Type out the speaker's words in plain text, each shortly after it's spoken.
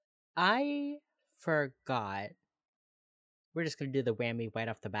I forgot. We're just gonna do the whammy right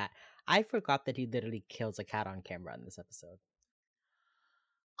off the bat. I forgot that he literally kills a cat on camera in this episode.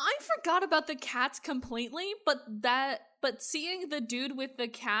 I forgot about the cats completely, but seeing the dude with the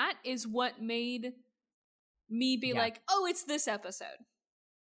cat is what made me be Yeah. like, "Oh, it's this episode."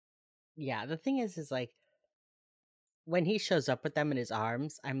 Yeah, the thing is like when he shows up with them in his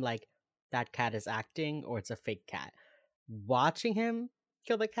arms, I'm like, that cat is acting or it's a fake cat. Watching him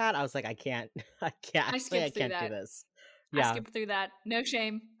kill the cat, I was like, I can't, I can't. Actually, I skipped through can't do that. this. I Yeah, skipped through that. No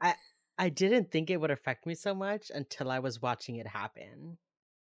shame. I didn't think it would affect me so much until I was watching it happen.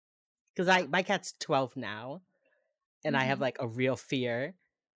 Because Yeah. my cat's 12 now, and I have Mhm. like a real fear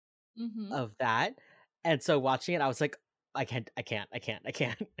Mhm. of that. And so watching it, I was like, I can't.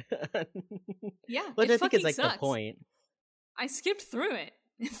 Yeah, Which it I think is fucking like the sucks. point. I skipped through it.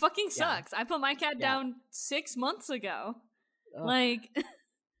 It fucking Yeah, sucks. I put my cat yeah. down 6 months ago. Ugh. Like,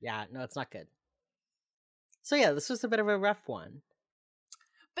 Yeah, no, it's not good. So yeah, this was a bit of a rough one.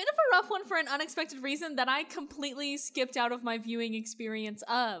 bit of a rough one for an unexpected reason that I completely skipped out of my viewing experience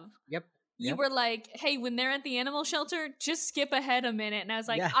of. Yep. You were like, hey, when they're at the animal shelter, just skip ahead a minute. And I was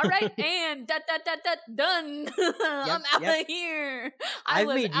like, Yeah. all right, and done. I'm out of here. I I've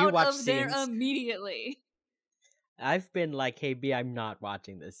was made you out watch of there scenes. immediately. I've been like, hey B, I'm not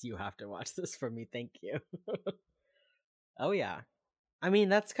watching this. You have to watch this for me. Thank you. Oh yeah. I mean,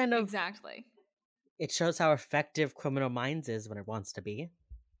 that's kind of Exactly. it shows how effective Criminal Minds is when it wants to be.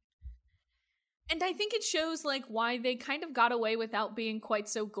 And I think it shows like why they kind of got away without being quite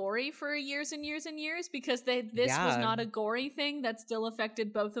so gory for years and years and years, because this was Yeah. not a gory thing that still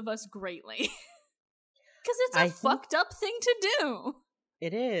affected both of us greatly. Because it's I a think fucked up thing to do.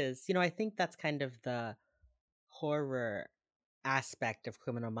 it is. I think that's kind of the horror aspect of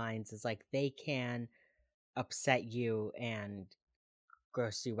Criminal Minds is like they can upset you and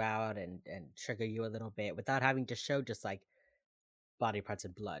gross you out and trigger you a little bit without having to show just like body parts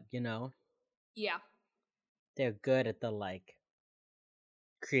and blood, Yeah. They're good at the like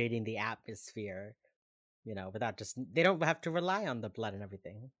creating the atmosphere, without just they don't have to rely on the blood and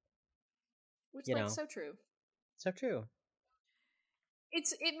everything. Which, You like, know. so true. So true.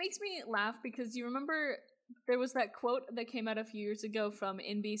 It makes me laugh because you remember there was that quote that came out a few years ago from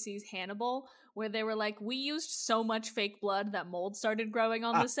NBC's Hannibal where they were like, we used so much fake blood that mold started growing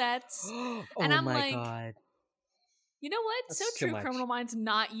on the sets. Oh And I'm my like, god. you know what? So That's too true, much. Criminal Minds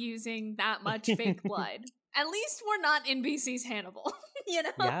not using that much fake blood. At least we're not NBC's Hannibal, you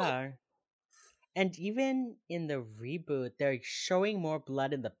know? Yeah. And even in the reboot, they're showing more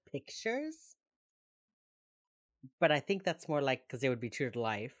blood in the pictures. But I think that's more like because they would be true to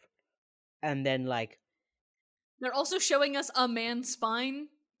life. And then like they're also showing us a man's spine,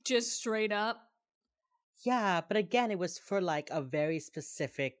 just straight up. yeah, but again, it was for like a very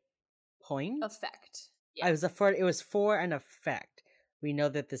specific point. Effect. Yeah. It was for an effect. We know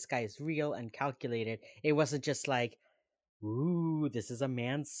that this guy is real and calculated. It wasn't just like, ooh, this is a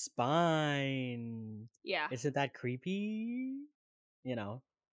man's spine. Yeah. Isn't that creepy?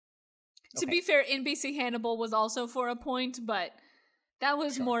 To be fair, NBC Hannibal was also for a point, but that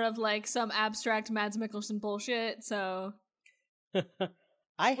was more of like some abstract Mads Mikkelsen bullshit, so which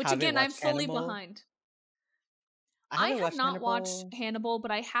again I'm fully Hannibal. behind. I have not watched Hannibal,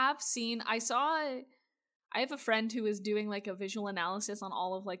 but I have a friend who is doing like a visual analysis on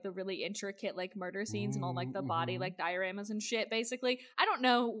all of like the really intricate like murder scenes and all like the body like dioramas and shit basically. I don't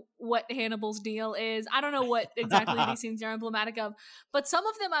know what Hannibal's deal is. I don't know what exactly these scenes are emblematic of, but some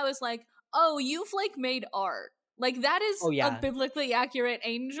of them I was like, "Oh, you've like made art. Like that is a biblically accurate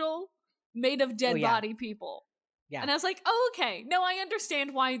angel made of dead body people." Yeah. And I was like, "Oh, okay. No, I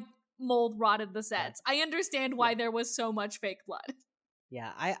understand why mold rotted the sets. I understand why there was so much fake blood."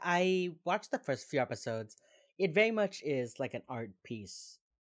 Yeah, I watched the first few episodes. It very much is like an art piece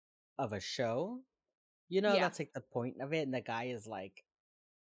of a show. That's like the point of it. And the guy is like,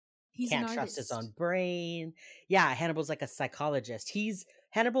 can't trust his own brain. Yeah, Hannibal's like a psychologist.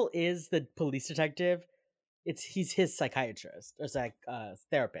 Hannibal is the police detective. He's his psychiatrist or like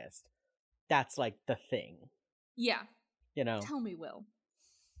therapist. That's like the thing. Yeah. Tell me, Will.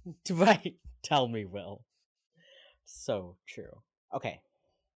 Right. Tell me, Will. So true.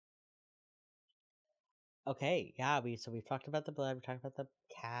 Okay, yeah, we've talked about the blood, we talked about the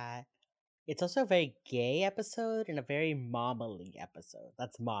cat. It's also a very gay episode and a very momily episode.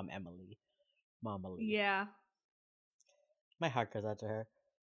 That's Mom Emily. Momily. Yeah. My heart goes out to her.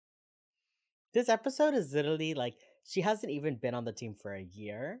 This episode is literally like she hasn't even been on the team for a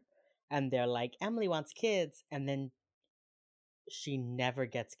year, and they're like, Emily wants kids, and then she never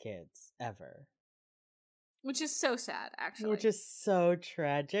gets kids ever. Which is so sad, actually. Which is so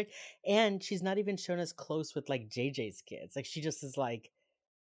tragic. And she's not even shown as close with like JJ's kids. Like she just is like,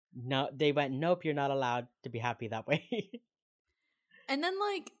 no, they went, nope, you're not allowed to be happy that way. And then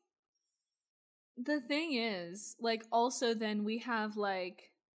like the thing is, like, also then we have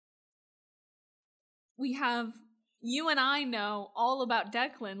you and I know all about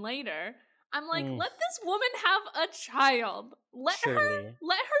Declan later. I'm like, let this woman have a child. Let her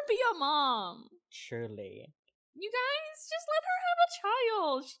be a mom. Surely. You guys, just let her have a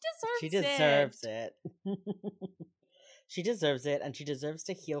child. She deserves it. She deserves it, and she deserves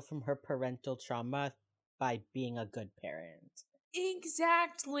to heal from her parental trauma by being a good parent.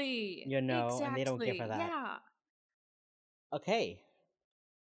 Exactly. And they don't give her that. Yeah. Okay.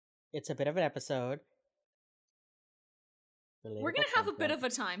 It's a bit of an episode. We're gonna have a bit of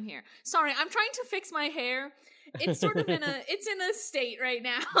a time here. Sorry, I'm trying to fix my hair. It's sort of in a state right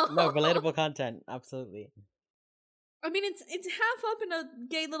now. No, relatable content, absolutely. I mean, it's half up in a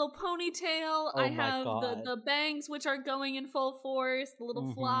gay little ponytail. I have the bangs, which are going in full force, the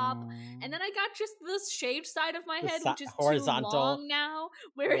little flop. And then I got just this shaved side of my head, which is horizontal. Too long now,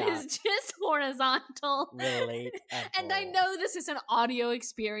 where it is just horizontal. Really? And I know this is an audio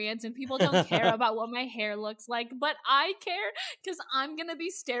experience and people don't care about what my hair looks like, but I care because I'm going to be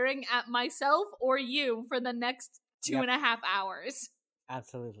staring at myself or you for the next 2.5 hours.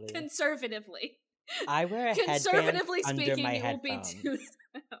 Absolutely. Conservatively. I wear a headband under my headphones. It will be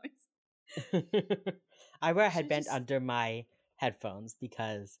 2 hours. I wear a headband under my headphones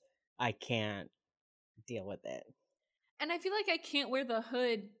because I can't deal with it. And I feel like I can't wear the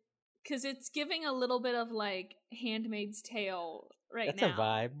hood because it's giving a little bit of like Handmaid's Tale now. That's a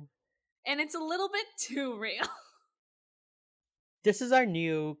vibe. And it's a little bit too real. This is our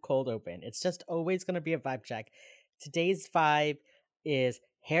new cold open. It's just always going to be a vibe check. Today's vibe is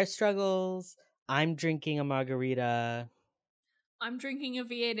hair struggles. I'm drinking a margarita. I'm drinking a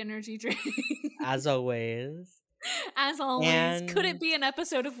V8 energy drink. As always. As always. And could it be an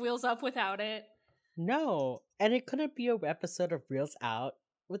episode of Wheels Up without it? No. And it couldn't be an episode of Wheels Out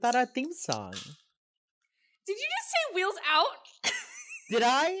without our theme song. Did you just say Wheels Out? Did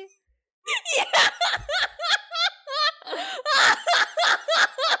I? Yeah.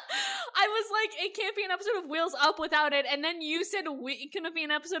 I was like, it can't be an episode of Wheels Up without it, and then you said it couldn't be an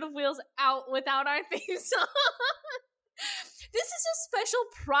episode of Wheels Out without our theme song. This is a special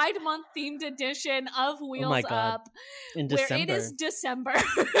Pride Month themed edition of Wheels Up, in December. Where it is December.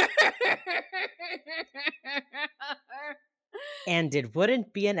 And it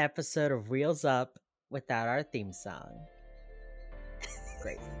wouldn't be an episode of Wheels Up without our theme song.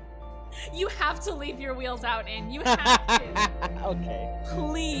 Great. You have to leave your wheels out in. You have to. Okay.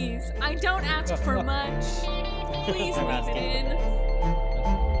 Please. I don't ask for much. Please leave it in.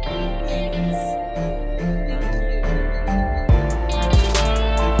 Please.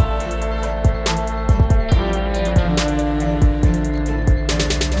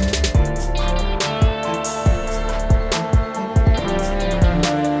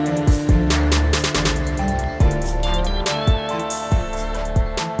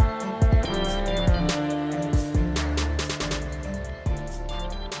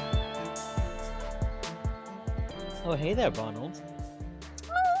 Oh, hey there, Ronald.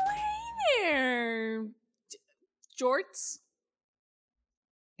 Oh, hey there. Jorts?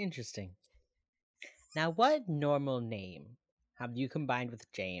 Interesting. Now, what normal name have you combined with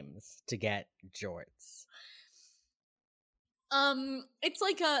James to get Jorts? It's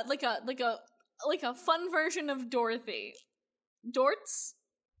like a fun version of Dorothy. Jorts?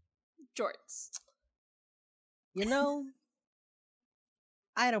 Jorts. You know,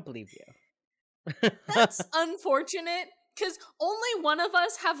 I don't believe you. That's unfortunate, because only one of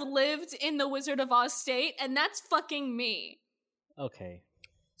us have lived in the Wizard of Oz state, and that's fucking me. Okay.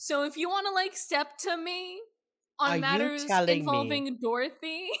 So if you want to, like, step to me on matters involving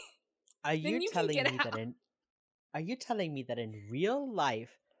Dorothy, are you telling me that in real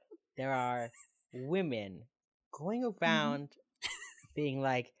life there are women going around being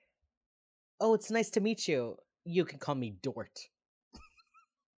like, oh, it's nice to meet you. You can call me Dort.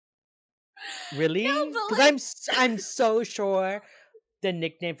 Really? Because like... I'm so sure the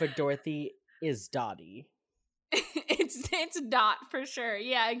nickname for Dorothy is Dottie. it's Dot for sure.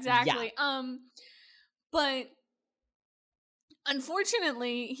 Yeah, exactly. Yeah. But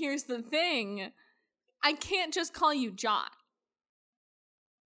unfortunately, here's the thing. I can't just call you Jot.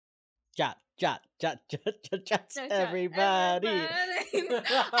 Jot, everybody.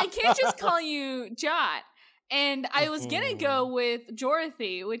 I can't just call you Jot. And I was gonna go with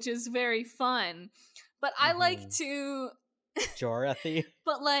Dorothy, which is very fun. But I like to... Dorothy?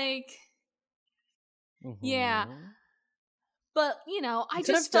 But, like... Yeah. But, you know, I could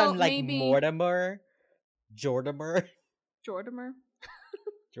just have done felt like maybe Mortimer. Jordimer. Jordimer.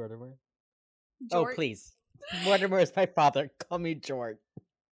 Jordimer. Oh, Jort. please. Mortimer is my father. Call me Jort.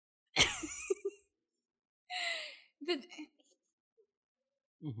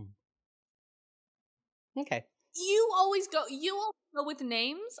 Okay. You always go with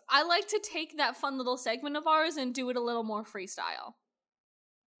names. I like to take that fun little segment of ours and do it a little more freestyle.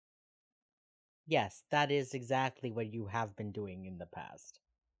 Yes, that is exactly what you have been doing in the past.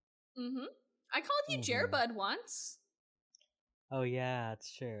 I called you Jerbud once. Oh yeah,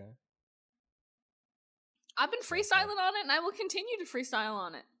 it's true. I've been freestyling on it, and I will continue to freestyle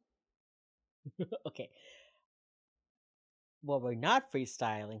on it. Okay. Well, we're not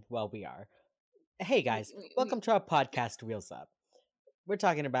freestyling. Well, we are. Hey guys, welcome to our podcast, Wheels Up. We're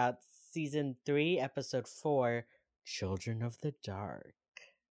talking about Season 3, Episode 4, Children of the Dark.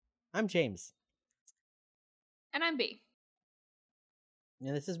 I'm James. And I'm B.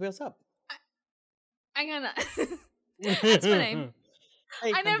 And this is Wheels Up. I'm gonna... That's my name.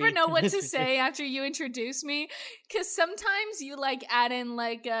 Hey, I never know what to say after you introduce me, because sometimes you, like, add in,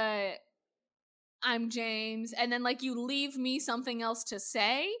 like, I'm James, and then, like, you leave me something else to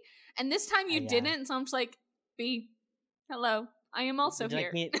say, and this time you didn't, so I'm just like, B, hello, I am also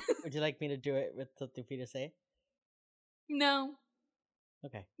here. Would you like me to do it with something for you to say? No.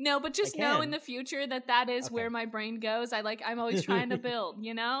 Okay. No, but just know in the future that is where my brain goes. I'm always trying to build,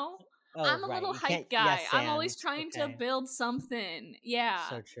 you know? Oh, I'm a little hype guy. Yes, I'm always trying to build something. Yeah.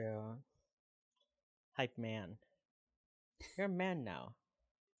 So true. Hype man. You're a man now.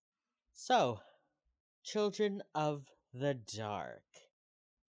 So, Children of the Dark.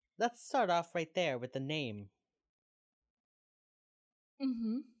 Let's start off right there with the name.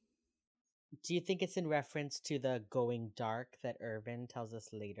 Do you think it's in reference to the going dark that Irvin tells us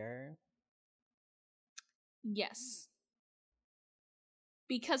later? Yes.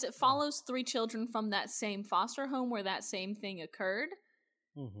 Because it follows 3 children from that same foster home where that same thing occurred.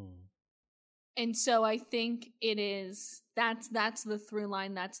 And so I think it is, that's the through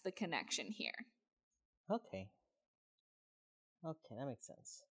line, that's the connection here. Okay, that makes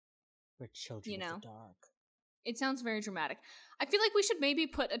sense. We're children of the dark. It sounds very dramatic. I feel like we should maybe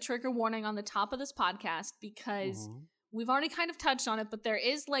put a trigger warning on the top of this podcast because we've already kind of touched on it, but there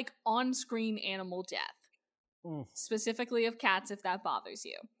is, like, on-screen animal death. Specifically of cats, if that bothers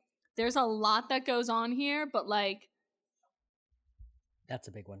you. There's a lot that goes on here, but, like, that's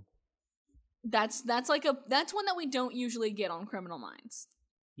a big one. That's one that we don't usually get on Criminal Minds.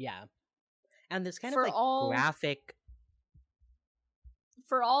 Yeah. And there's kind of like graphic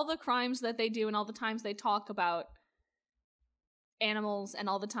for all the crimes that they do and all the times they talk about animals and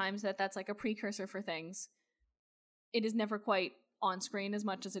all the times that's like a precursor for things. It is never quite on screen as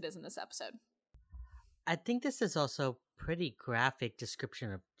much as it is in this episode. I think this is also pretty graphic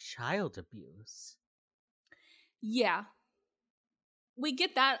description of child abuse. Yeah. We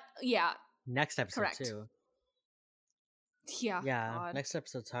get that. Yeah. Next episode, correct. Too. Yeah. Yeah. God. Next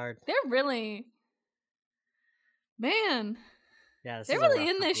episode's hard. They're really. Man. Yeah. They're really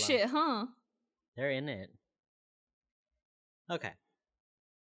in this shit, huh? They're in it. Okay.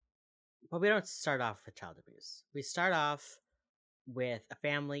 But we don't start off with child abuse. We start off with a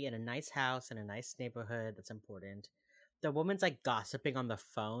family in a nice house in a nice neighborhood. That's important. The woman's like gossiping on the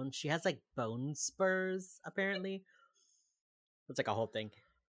phone. She has like bone spurs, apparently. It's like a whole thing.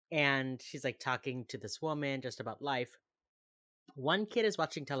 And she's like talking to this woman just about life. One kid is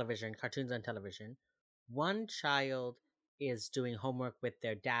watching television, cartoons on television. One child is doing homework with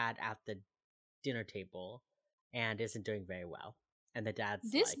their dad at the dinner table and isn't doing very well. And the dad's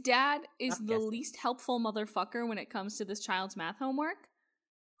this like, dad is the least helpful motherfucker when it comes to this child's math homework.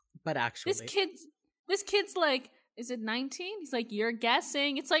 But actually, this kid's like, is it 19? He's like, you're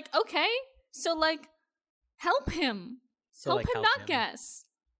guessing. It's like, okay, so like, help him. Help him not guess.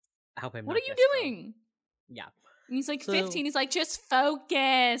 Help him. What are you doing? So. Yeah. And he's like 15. He's like, just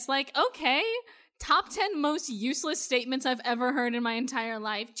focus. Like, okay. Top 10 most useless statements I've ever heard in my entire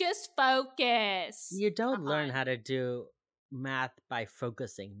life. Just focus. You don't learn how to do math by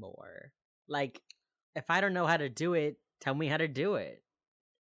focusing more. Like, if I don't know how to do it, tell me how to do it.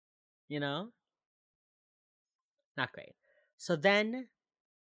 You know? Not great. So then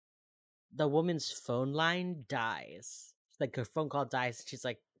the woman's phone line dies. Like, her phone call dies. She's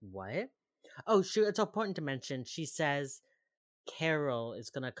like, what? Oh, shoot. It's important to mention. She says Carol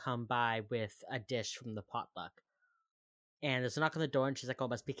is going to come by with a dish from the potluck. And there's a knock on the door, and she's like, oh, it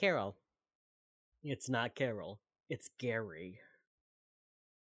must be Carol. It's not Carol. It's Gary.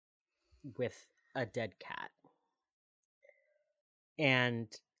 With a dead cat. And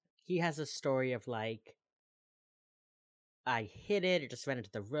he has a story of like, I hit it, it just ran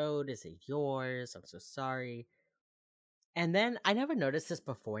into the road. Is it yours? I'm so sorry. And then I never noticed this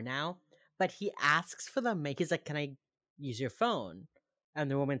before now, but he asks for the make. He's like, "Can I use your phone?"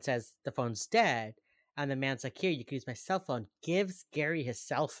 And the woman says, "The phone's dead." And the man's like, "Here, you can use my cell phone." Gives Gary his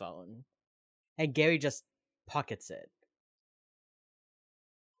cell phone, and Gary just pockets it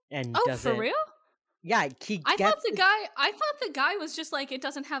and Oh, for doesn't. real? Yeah, he I thought gets. the guy was just like, it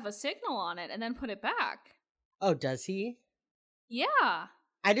doesn't have a signal on it, and then put it back. Oh, does he? Yeah.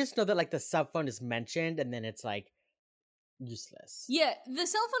 I just know that like the cell phone is mentioned, and then it's like useless. Yeah, the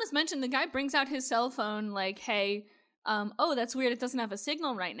cell phone is mentioned. The guy brings out his cell phone, like, hey, oh, that's weird. It doesn't have a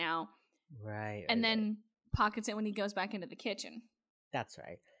signal right now. Right. And then pockets it when he goes back into the kitchen. That's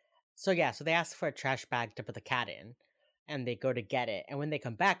right. So yeah, so they ask for a trash bag to put the cat in, and they go to get it. And when they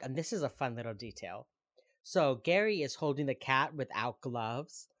come back, and this is a fun little detail. So Gary is holding the cat without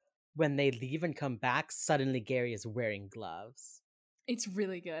gloves. When they leave and come back, suddenly Gary is wearing gloves. It's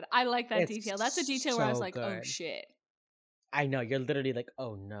really good. I like that It's detail. That's a detail where I was so like, oh good. shit. I know, you're literally like,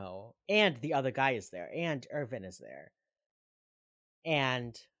 oh no. And the other guy is there, and Irvin is there.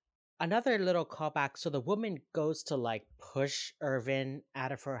 And another little callback, so the woman goes to like push Irvin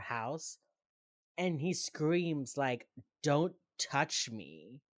out of her house, and he screams like, "Don't touch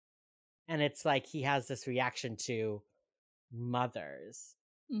me." And it's like he has this reaction to mothers.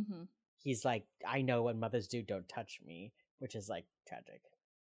 Mm-hmm. He's like, "I know what mothers do, don't touch me," which is like tragic.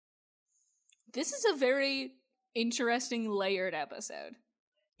 This is a very interesting layered episode.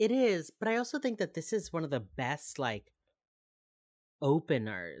 It is, but I also think that this is one of the best like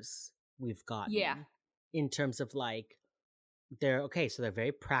openers we've gotten. Yeah. In terms of like, they're okay, so they're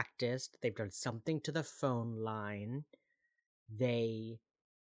very practiced. They've done something to the phone line. They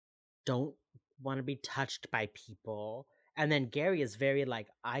don't want to be touched by people. And then Gary is very like,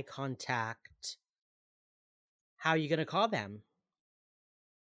 eye contact. How are you going to call them?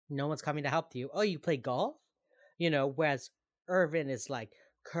 No one's coming to help you. Oh, you play golf? Whereas Irvin is like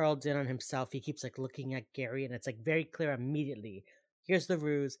curled in on himself. He keeps like looking at Gary, and it's like very clear immediately. Here's the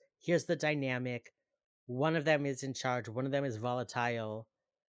ruse. Here's the dynamic. One of them is in charge. One of them is volatile.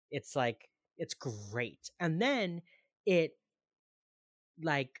 It's like, it's great. And then it,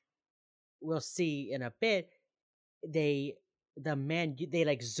 like, we'll see in a bit, they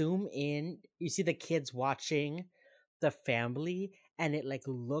like zoom in. You see the kids watching the family, and it like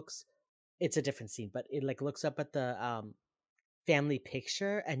looks, it's a different scene, but it like looks up at the family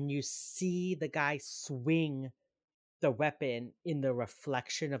picture, and you see the guy swing the weapon in the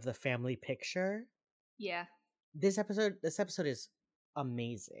reflection of the family picture. Yeah. This episode is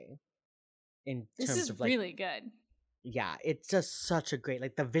amazing in This terms is of like, really good. yeah, it's just such a great,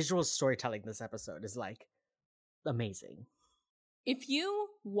 like, the visual storytelling this episode is like amazing. If you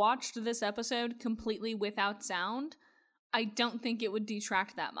watched this episode completely without sound, I don't think it would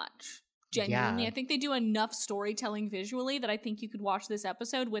detract that much. Genuinely, Yeah. I think they do enough storytelling visually that I think you could watch this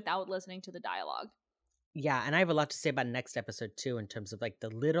episode without listening to the dialogue. Yeah, and I have a lot to say about next episode too, in terms of like the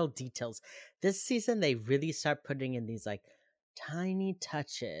little details. This season, they really start putting in these like tiny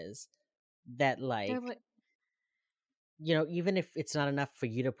touches that like, even if it's not enough for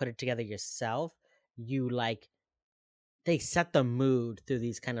you to put it together yourself, you like, they set the mood through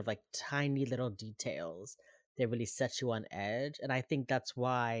these kind of like tiny little details. They really set you on edge. And I think that's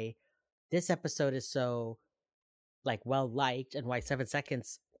why this episode is so like well liked, and why 7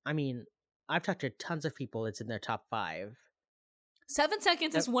 Seconds, I mean, I've talked to tons of people, it's in their top 5. 7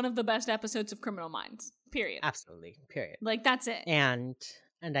 Seconds is one of the best episodes of Criminal Minds, period. Absolutely, period. Like, that's it. And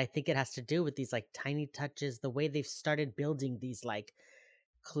I think it has to do with these like tiny touches, the way they've started building these like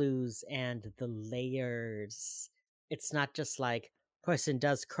clues and the layers. It's not just like person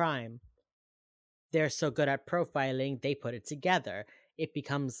does crime, they're so good at profiling, they put it together. It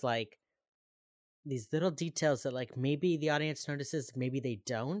becomes like these little details that like maybe the audience notices, maybe they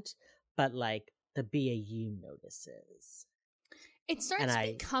don't, but like the BAU notices. It starts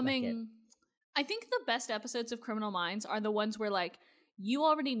becoming, I think the best episodes of Criminal Minds are the ones where like you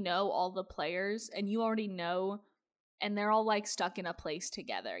already know all the players, and you already know, and they're all like stuck in a place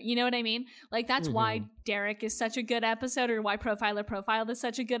together. You know what I mean? Like, that's why Derek is such a good episode, or why Profiler Profiled is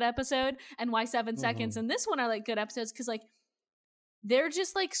such a good episode, and why 7 Seconds and this one are like good episodes, because like they're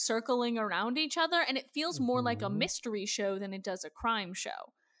just like circling around each other, and it feels more like a mystery show than it does a crime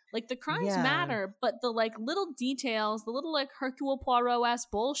show. Like, the crimes matter, but the like little details, the little like Hercule Poirot-esque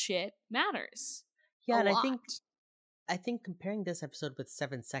bullshit matters. Yeah, and I think comparing this episode with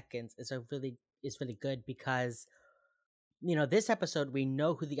 7 Seconds is really good, because this episode, we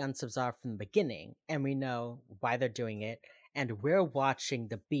know who the unsubs are from the beginning, and we know why they're doing it, and we're watching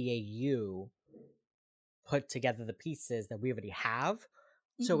the BAU put together the pieces that we already have.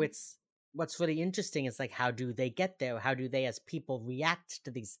 So it's what's really interesting is like, how do they get there? How do they as people react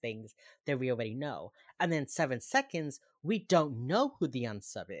to these things that we already know? And then 7 seconds, we don't know who the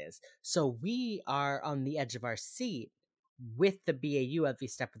unsub is. So we are on the edge of our seat with the BAU every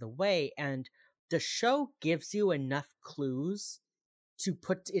step of the way. And the show gives you enough clues to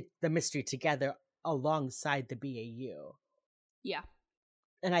put the mystery together alongside the BAU. Yeah.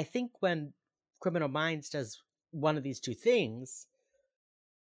 And I think when Criminal Minds does one of these two things,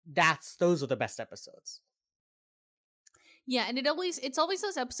 those are the best episodes. Yeah, and it's always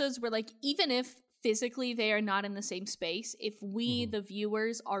those episodes where, like, even if physically they are not in the same space, if we the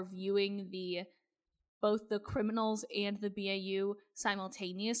viewers are viewing both the criminals and the BAU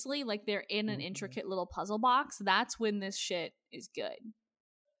simultaneously, like they're in an intricate little puzzle box, that's when this shit is good.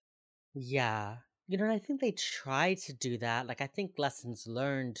 Yeah. You know, I think they tried to do that. Like, I think Lessons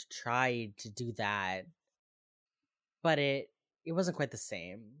Learned tried to do that, but it wasn't quite the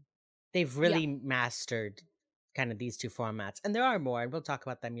same. They've really mastered kind of these two formats, and there are more, and we'll talk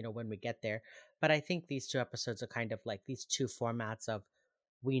about them, when we get there. But I think these two episodes are kind of like these two formats of,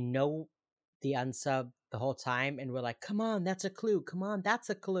 we know the unsub the whole time, and we're like, come on, that's a clue. Come on, that's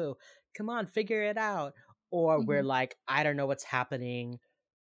a clue. Come on, figure it out. Or we're like, I don't know what's happening.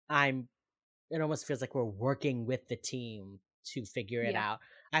 It almost feels like we're working with the team to figure it out.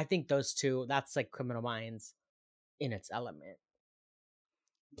 I think those two, that's like Criminal Minds in its element.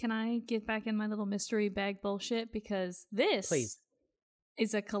 Can I get back in my little mystery bag bullshit? Because this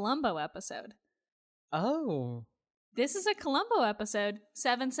is a Columbo episode. Oh. This is a Columbo episode.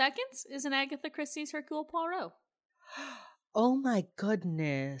 7 Seconds is an Agatha Christie's Hercule Poirot. Oh my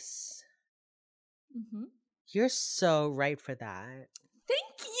goodness. You're so right for that.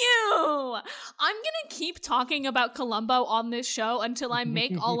 Thank you! I'm gonna keep talking about Columbo on this show until I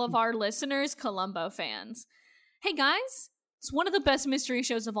make all of our listeners Columbo fans. Hey guys, it's one of the best mystery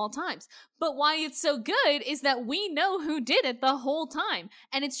shows of all times. But why it's so good is that we know who did it the whole time.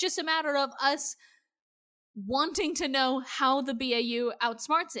 And it's just a matter of us wanting to know how the BAU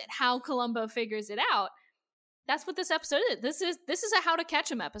outsmarts it, how Columbo figures it out. That's what this episode is. This is a How to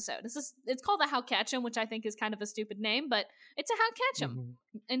Catch 'Em episode. It's called a How Catch 'Em, which I think is kind of a stupid name, but it's a How Catch 'Em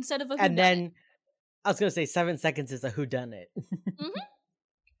instead of a Whodunit. And then I was gonna say 7 Seconds is a Whodunit.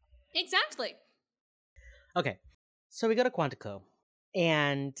 Exactly. Okay, so we go to Quantico,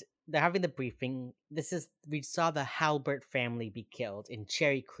 and they're having the briefing. We saw the Halbert family be killed in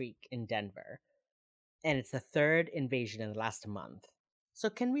Cherry Creek in Denver, and it's the third invasion in the last month. So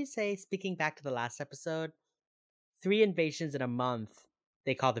can we say, speaking back to the last episode, 3 invasions in a month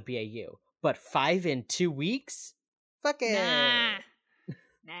they call the BAU, but 5 in 2 weeks? Fuck it.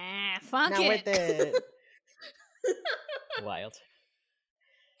 Nah, fuck Not it. worth it. Wild.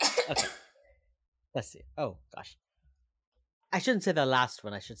 Okay. Let's see. Oh, gosh. I shouldn't say the last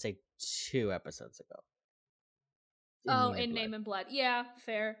one. I should say 2 episodes ago. In Name and Blood. Yeah,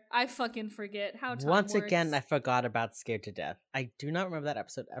 fair. I fucking forget how time Once works. again, I forgot about Scared to Death. I do not remember that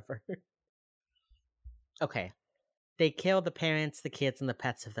episode ever. Okay. They kill the parents, the kids, and the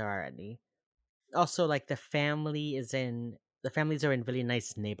pets if there are any. Also, like, the families are in really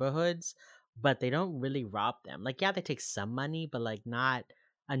nice neighborhoods, but they don't really rob them. Like, yeah, they take some money, but like not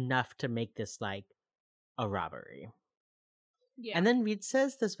enough to make this like a robbery. Yeah. And then Reed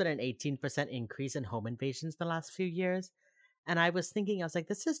says there's been an 18% increase in home invasions in the last few years. And I was like,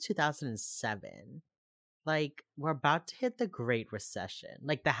 this is 2007. Like, we're about to hit the Great Recession.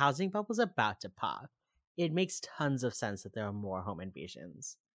 Like, the housing bubble's about to pop. It makes tons of sense that there are more home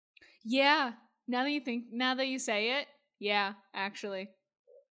invasions. Yeah. Now that you say it, yeah, actually.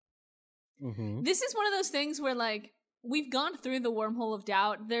 This is one of those things where, like, we've gone through the wormhole of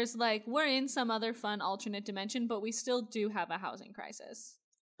doubt. There's, like, we're in some other fun alternate dimension, but we still do have a housing crisis.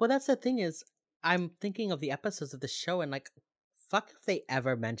 Well, that's the thing is, I'm thinking of the episodes of the show and, like, fuck if they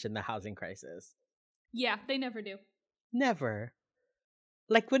ever mention the housing crisis. Yeah, they never do. Never.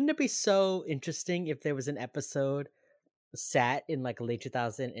 Like, wouldn't it be so interesting if there was an episode set in, like, late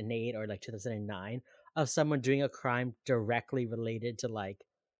 2008 or, like, 2009 of someone doing a crime directly related to, like,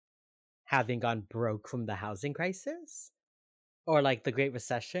 having gone broke from the housing crisis? Or, like, the Great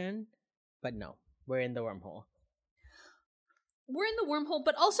Recession? But no, we're in the wormhole. We're in the wormhole,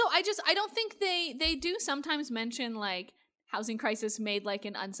 but also I don't think they do sometimes mention, like, housing crisis made, like,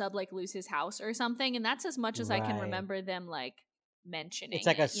 an unsub, like, lose his house or something, and that's as much as I can remember them, like, mentioning it's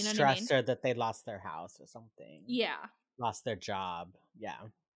like a you know stressor, what I mean? that they lost their house or something. Yeah. Lost their job. Yeah.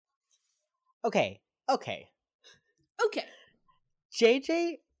 Okay.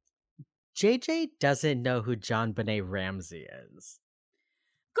 JJ doesn't know who JonBenet Ramsey is.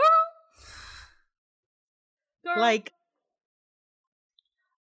 Girl. Like,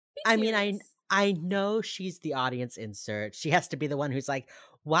 I serious. mean, I know she's the audience insert. She has to be the one who's like,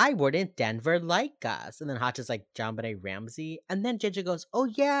 why wouldn't Denver like us? And then Hotch is like, JonBenet Ramsey. And then JJ goes, oh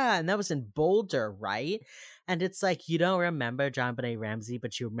yeah, and that was in Boulder, right? And it's like, you don't remember JonBenet Ramsey,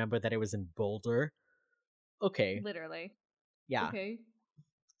 but you remember that it was in Boulder. Okay. Literally. Yeah. Okay.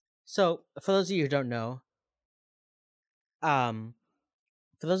 So, for those of you who don't know, JonBenet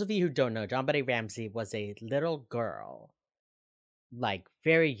Ramsey was a little girl, like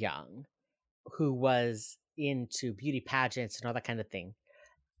very young, who was into beauty pageants and all that kind of thing.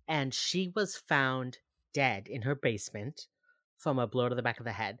 And she was found dead in her basement from a blow to the back of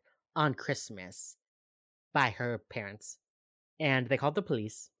the head on Christmas by her parents. And they called the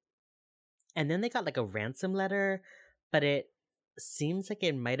police. And then they got like a ransom letter, but it seems like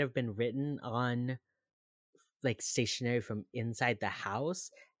it might have been written on like stationery from inside the house,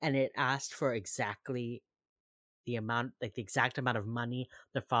 and it asked for exactly the exact amount of money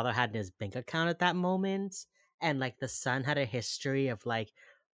the father had in his bank account at that moment. And like the son had a history of like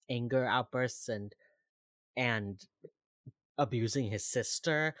anger outbursts and abusing his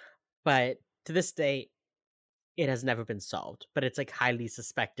sister, but to this day it has never been solved. But it's like highly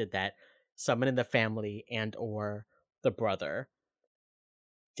suspected that someone in the family and or the brother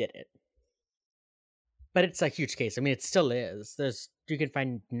did it. But it's a huge case. I mean, it still is. You can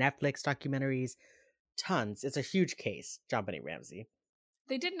find Netflix documentaries, tons. It's a huge case, JonBenet Ramsey.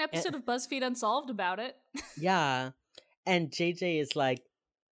 They did an episode of BuzzFeed Unsolved about it. Yeah. And JJ is like,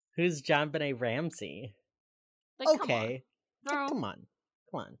 who's JonBenet Ramsey? Like, okay. Come on.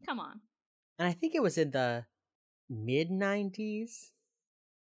 Come on. And I think it was in the mid-90s.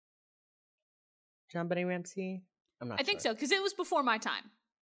 JonBenet Ramsey? I'm not sure. I think so, because it was before my time.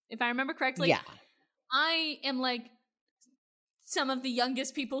 If I remember correctly. Yeah. I am like some of the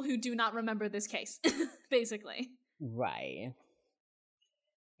youngest people who do not remember this case, basically. Right.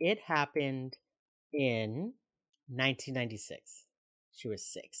 It happened in 1996. She was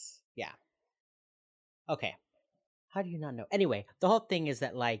 6. Yeah. Okay. How do you not know? Anyway, the whole thing is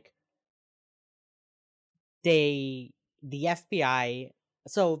that like the FBI,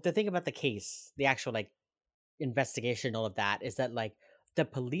 so the thing about the case, the actual like investigation, all of that, is that like the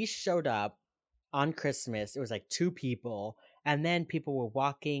police showed up on Christmas. It was like 2 people, and then people were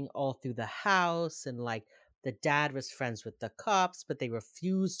walking all through the house, and like the dad was friends with the cops, but they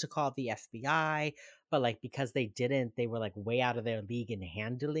refused to call the FBI. But like because they didn't, they were like way out of their league in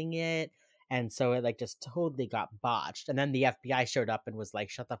handling it. And so it like just totally got botched. And then the FBI showed up and was like,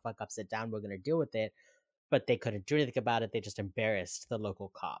 shut the fuck up, sit down, we're gonna deal with it. But they couldn't do anything about it. They just embarrassed the local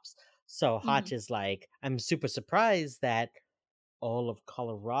cops. So Hotch is like, I'm super surprised that all of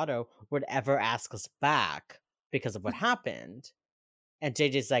Colorado would ever ask us back because of what happened. And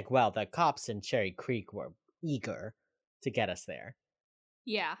JJ's like, well, the cops in Cherry Creek were eager to get us there.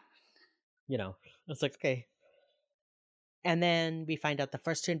 Yeah. You know, it's like, okay. And then we find out the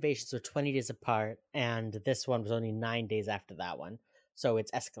first 2 invasions were 20 days apart, and this one was only 9 days after that one. So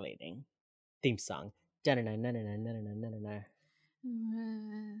it's escalating. Theme song. Yeah.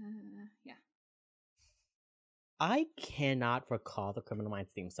 I cannot recall the Criminal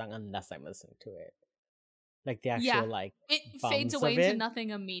Minds theme song unless I'm listening to it. Like the actual like it fades away into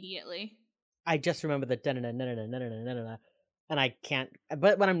nothing immediately. I just remember the and I can't.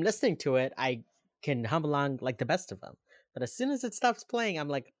 But when I'm listening to it, I can hum along like the best of them. But as soon as it stops playing, I'm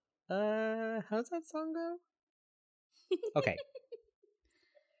like, how's that song go? Okay.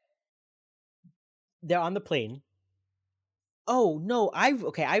 They're on the plane. Oh no, I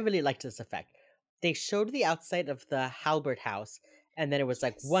really liked this effect. They showed the outside of the Halbert house, and then it was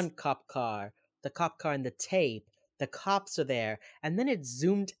like one cop car, the cop car and the tape. The cops are there, and then it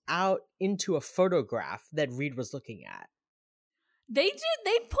zoomed out into a photograph that Reed was looking at. They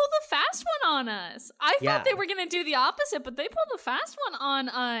pulled the fast one on us. I thought they were gonna do the opposite, but they pulled the fast one on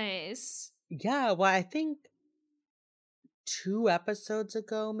us. Yeah, well, I think 2 episodes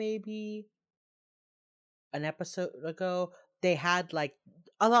ago, maybe an episode ago, they had like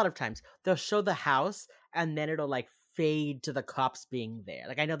a lot of times they'll show the house and then it'll like fade to the cops being there.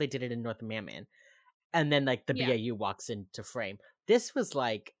 Like I know they did it in North Mammon, and then like the BAU walks into frame. This was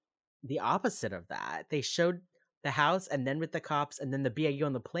like the opposite of that. They showed the house and then with the cops and then the BAU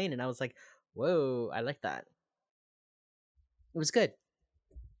on the plane, and I was like, whoa, I like that. It was good.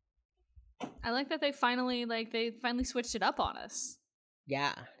 I like that they finally switched it up on us.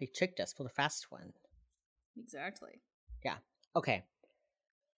 Yeah, they tricked us for the fast one. Exactly. Yeah. Okay.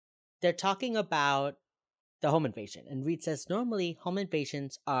 They're talking about the home invasion. And Reed says normally home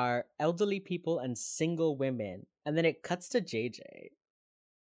invasions are elderly people and single women. And then it cuts to JJ.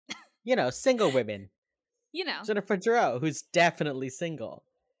 You know, single women. You know. Jennifer Giroux, who's definitely single.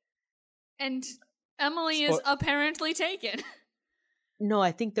 And Emily is apparently taken. No,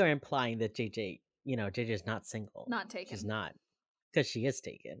 I think they're implying that JJ's not single. Not taken. She's not. Because she is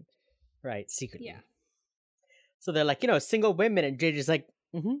taken. Right, secretly. Yeah. So they're like, single women, and JJ's like,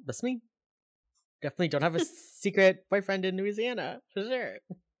 that's me. Definitely don't have a secret boyfriend in Louisiana. For sure.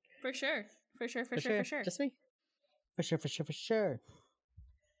 For sure. For sure. Just me. For sure.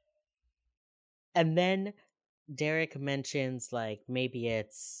 And then Derek mentions, like, maybe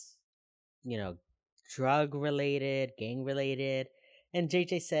it's, drug related, gang related. And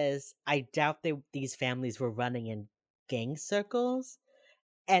JJ says, I doubt these families were running in gang circles.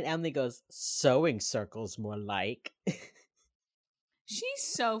 And Emily goes, sewing circles more like. She's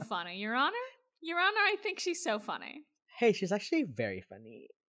so funny, Your Honor. Your Honor, I think she's so funny. Hey, she's actually very funny.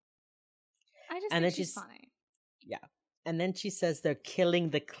 I just think she's funny. Yeah. And then she says they're killing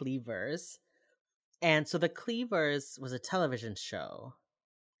the Cleavers. And so the Cleavers was a television show.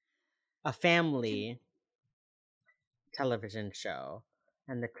 A family television show.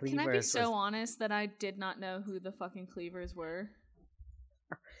 And the Cleavers. Can I be so honest that I did not know who the fucking Cleavers were?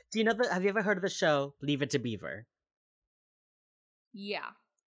 Do you know have you ever heard of the show Leave It to Beaver? Yeah.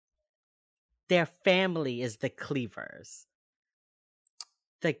 Their family is the Cleavers.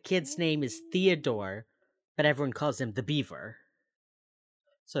 The kid's name is Theodore, but everyone calls him the Beaver.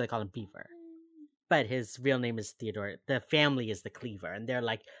 So they call him Beaver. But his real name is Theodore. The family is the Cleaver, and they're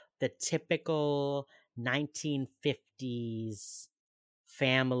like the typical 1950s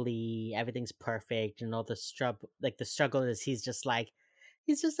family. Everything's perfect, and all the struggle. Like the struggle is he's just like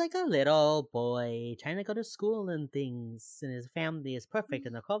a little boy trying to go to school and things, and his family is perfect,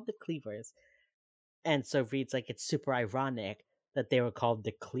 and they're called the Cleavers. And so Reed's like, it's super ironic that they were called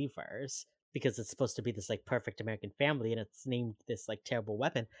the Cleavers because it's supposed to be this like perfect American family, and it's named this like terrible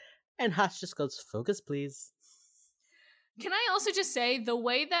weapon. And Hush just goes, focus, please. Can I also just say the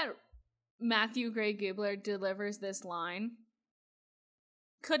way that Matthew Gray Gubler delivers this line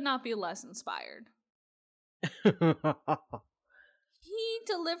could not be less inspired. He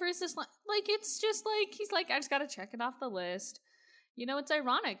delivers this line like it's just like he's like, I just gotta check it off the list. It's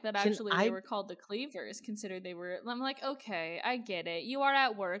ironic that actually they were called the Cleavers, considered they were. I'm like, okay, I get it. You are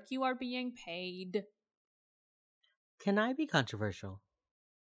at work. You are being paid. Can I be controversial?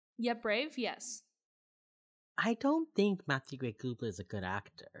 Yeah, brave? Yes. I don't think Matthew Gray Gubler is a good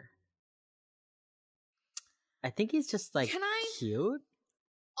actor. I think he's just like cute.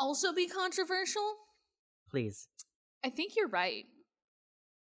 Also be controversial? Please. I think you're right.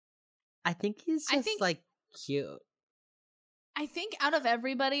 I think he's just like cute. I think out of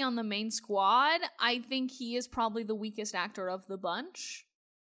everybody on the main squad, I think he is probably the weakest actor of the bunch.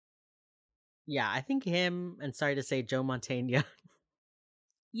 Yeah, I think him, and sorry to say, Joe Mantegna.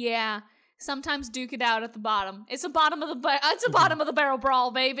 Yeah, sometimes duke it out at the bottom. It's a bottom of the barrel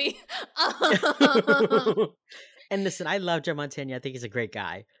brawl, baby. And listen, I love Joe Mantegna. I think he's a great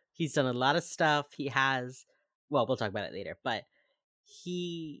guy. He's done a lot of stuff. He has, well, we'll talk about it later, but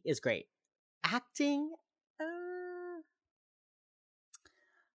he is great. Acting,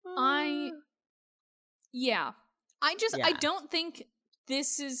 I don't think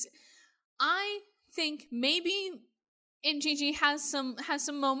this is. I think maybe MGG has some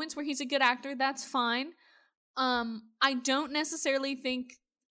moments where he's a good actor. That's fine. I don't necessarily think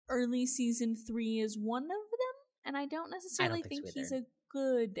early season 3 is one of them, and I don't necessarily think he's a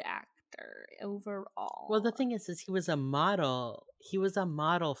good actor overall. Well, the thing is he was a model. He was a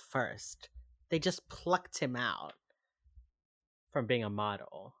model first. They just plucked him out from being a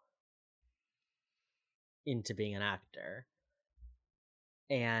model into being an actor.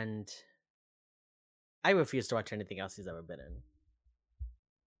 And I refuse to watch anything else he's ever been in.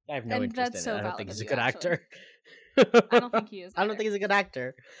 I have no interest in it. I don't think he's a good actor. I don't think he is. I don't think he's a good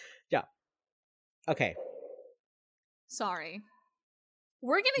actor. Yeah. Okay. Sorry.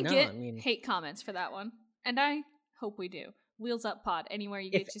 We're going to get hate comments for that one. And I hope we do. Wheels Up Pod, anywhere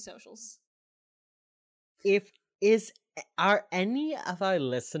you get your socials. Are any of our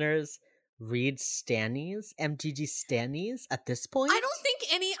listeners Reed Stannies, MGG Stannies at this point? I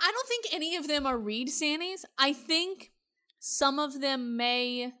don't think any of them are Reed Stannies. I think some of them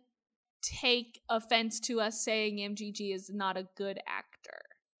may take offense to us saying MGG is not a good actor.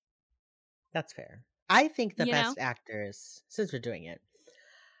 That's fair. I think the best actors, since we're doing it,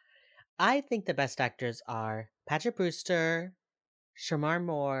 I think the best actors are Paget Brewster, Shamar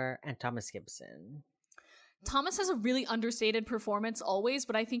Moore, and Thomas Gibson. Thomas has a really understated performance always,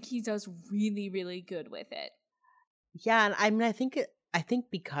 but I think he does really, really good with it. Yeah, and I mean, I think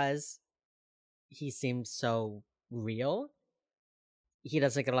because he seems so real, he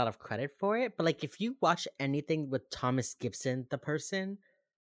doesn't get a lot of credit for it. But like, if you watch anything with Thomas Gibson, the person,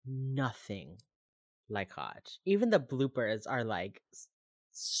 nothing like Hodge. Even the bloopers are like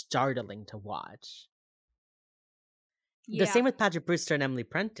startling to watch. The Yeah. same with Patrick Brewster and Emily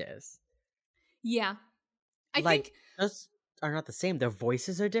Prentice. Yeah. I Like, think those are not the same. Their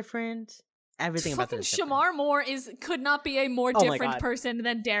voices are different. Everything about them fucking is different. Shamar Moore could not be a more Oh my different God. person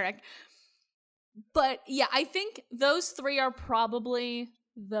than Derek. But yeah, I think those three are probably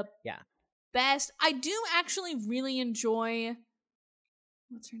the Yeah. best. I do actually really enjoy,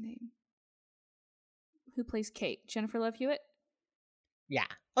 what's her name? Who plays Kate? Jennifer Love Hewitt? Yeah.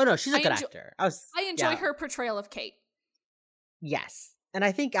 Oh no, she's a good actor. I enjoy her portrayal of Kate. Yes. And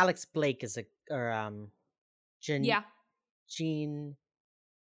I think Alex Blake is Yeah. Jean.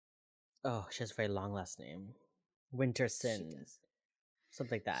 Oh, she has a very long last name. Winterson. She does.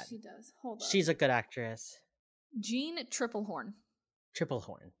 Something like that. She does. Hold on. She's a good actress. Jean Triplehorn.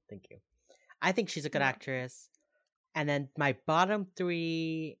 Triplehorn. Thank you. I think she's a good actress. And then my bottom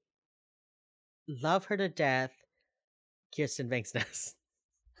three, love her to death, Kirsten Banksness.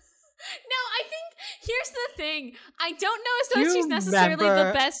 No, I think here's the thing. I don't know as though she's necessarily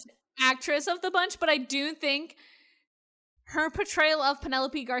the best actress of the bunch, but I do think her portrayal of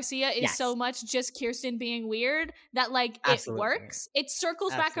Penelope Garcia is so much just Kirsten being weird that like it works. It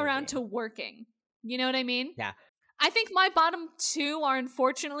circles back around to working. You know what I mean? Yeah. I think my bottom two are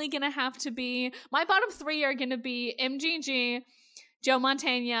unfortunately going to have to be, my bottom three are going to be MGG, Joe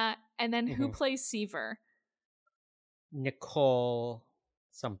Mantegna, and then who plays Seaver? Nicole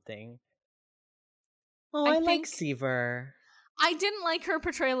something. Oh, I like Seaver. I didn't like her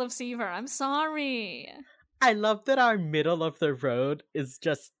portrayal of Seaver. I'm sorry. I love that our middle of the road is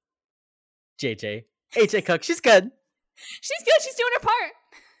just JJ. AJ Cook. She's good. She's good. She's doing her part.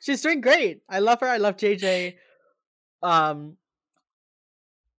 She's doing great. I love her. I love JJ.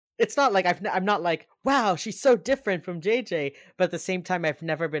 It's not like I'm not like, wow, she's so different from JJ, but at the same time I've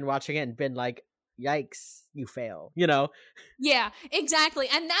never been watching it and been like, yikes, you fail, you know? Yeah, exactly.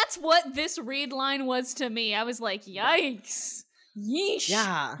 And that's what this read line was to me. I was like, yikes. Yeesh.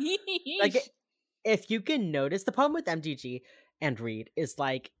 Yeah. Yeesh. Like, if you can notice, the problem with MGG and Reed is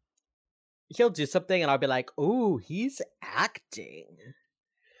like, he'll do something and I'll be like, ooh, he's acting.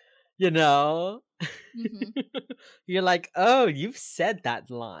 You know? Mm-hmm. You're like, oh, you've said that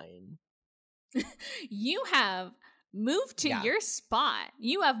line. You have moved to your spot.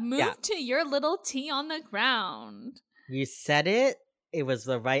 You have moved to your little T on the ground. You said it. It was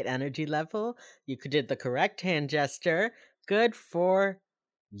the right energy level. You did the correct hand gesture. Good for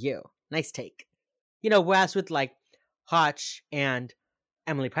you. Nice take. You know, whereas with like Hotch and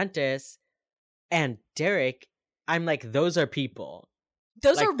Emily Prentice and Derek, I'm like, those are people.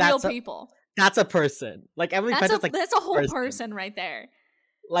 Those like, are real people. That's a person. Like Emily Prentice, like that's a whole person right there.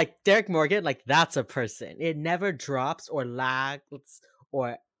 Like Derek Morgan, like that's a person. It never drops or lags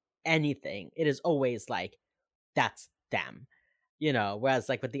or anything. It is always like, that's them. You know, whereas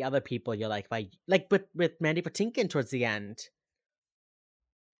like with the other people, you're like with Mandy Patinkin towards the end.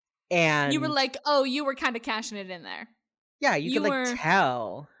 And you were like, oh, you were kind of cashing it in there. Yeah, you could like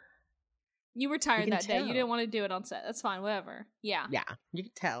tell. You were tired that day. You didn't want to do it on set. That's fine, whatever. Yeah. Yeah, you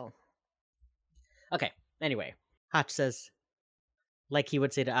could tell. Okay, anyway. Hotch says, like he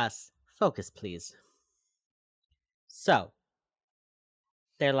would say to us, focus, please. So,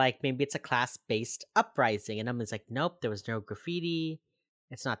 they're like, maybe it's a class-based uprising. And Emily's like, nope, there was no graffiti.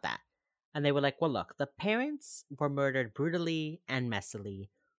 It's not that. And they were like, well, look, the parents were murdered brutally and messily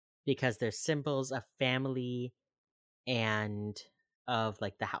because they're symbols of family and of,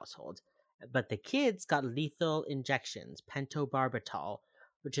 like, the household. But the kids got lethal injections, pentobarbital,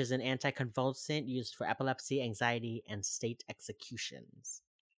 which is an anticonvulsant used for epilepsy, anxiety, and state executions.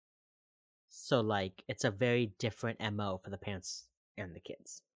 So, like, it's a very different MO for the parents and the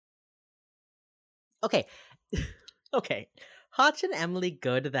kids. Okay. Okay. Hotch and Emily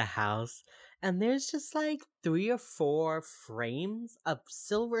go to the house, and there's just, like, 3 or 4 frames of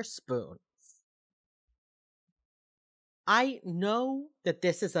silver spoons. I know that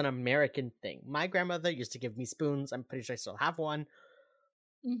this is an American thing. My grandmother used to give me spoons. I'm pretty sure I still have one.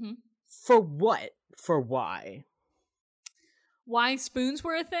 Mm-hmm. For what? For why? Why spoons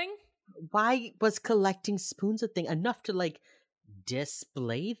were a thing? Why was collecting spoons a thing? Enough to, like,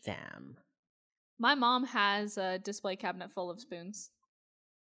 display them. My mom has a display cabinet full of spoons.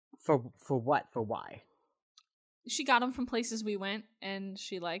 For what? For why? She got them from places we went, and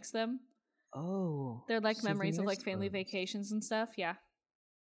she likes them. Oh. They're like memories of like family vacations and stuff. Yeah.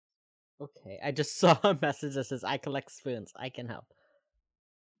 Okay, I just saw a message that says, I collect spoons. I can help.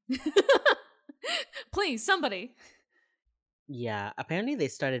 Please, somebody. Yeah, apparently they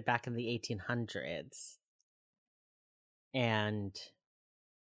started back in the 1800s. And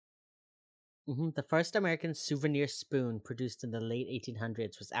the first American souvenir spoon produced in the late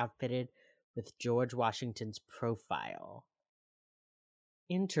 1800s was outfitted with George Washington's profile.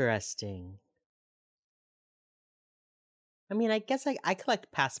 Interesting. I mean, I guess I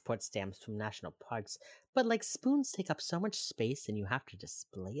collect passport stamps from national parks, but like spoons take up so much space and you have to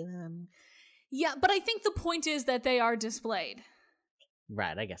display them. Yeah, but I think the point is that they are displayed.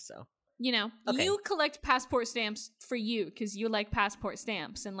 Right, I guess so. You know, you collect passport stamps for you because you like passport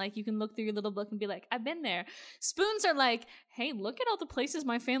stamps, and like you can look through your little book and be like, I've been there. Spoons are like, hey, look at all the places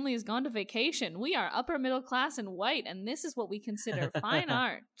my family has gone to vacation. We are upper middle class and white, and this is what we consider fine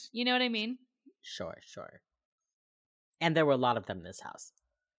art. You know what I mean? Sure. And there were a lot of them in this house.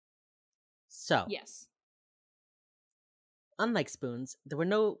 So, yes. Unlike spoons, there were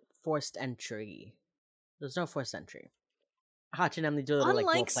no forced entry. There's no forced entry. Hotch and Emily do a little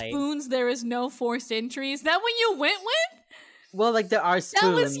Unlike spoons, there is no forced entry. Is that what you went with? Well, like there are spoons.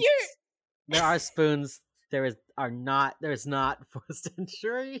 That was your. There are spoons. There is not forced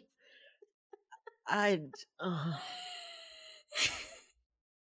entry. Remember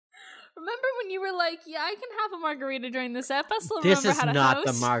when you were like, "Yeah, I can have a margarita during this ep." I still this remember is how to not host.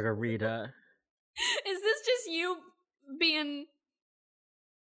 the margarita. Is this just you being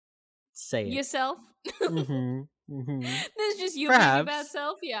say it yourself? This is just you Perhaps. being your bad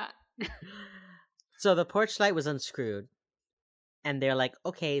self. Yeah. So the porch light was unscrewed, and they're like,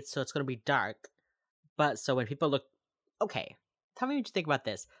 "Okay, so it's gonna be dark." But so when people look, okay, tell me what you think about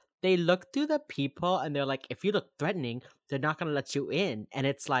this. They look through the people, and they're like, "If you look threatening, they're not gonna let you in." And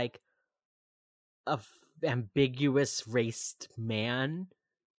it's like a ambiguous raced man.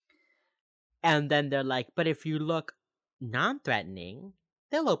 And then they're like, "But if you look non-threatening,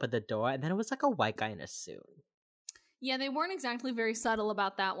 they'll open the door." And then it was like a white guy in a suit. Yeah, they weren't exactly very subtle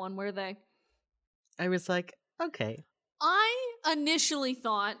about that one, were they? I was like, okay. I initially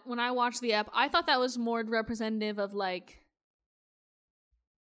thought, when I watched the ep, I thought that was more representative of like,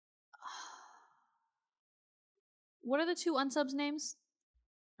 what are the two unsubs names?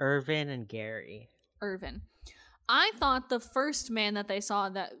 Irvin and Gary. Irvin. I thought the first man that they saw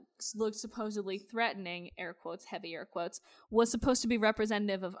that looked supposedly threatening, air quotes, heavy air quotes, was supposed to be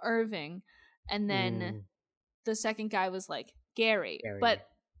representative of Irving. And then the second guy was like Gary. But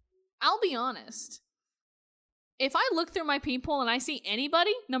I'll be honest. If I look through my people and I see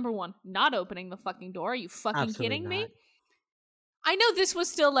anybody, number one, not opening the fucking door. Are you fucking Absolutely kidding not. me? I know this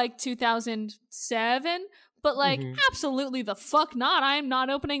was still like 2007, but like absolutely the fuck not. I am not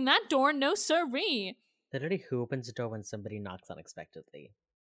opening that door. No sirree. Literally, who opens the door when somebody knocks unexpectedly?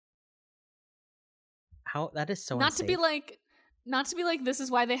 How that is so not unsafe. Not to be like this is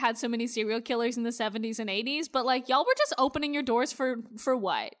why they had so many serial killers in the 70s and 80s, but like y'all were just opening your doors for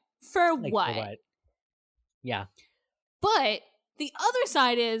what? For like, what? For what? Yeah. But the other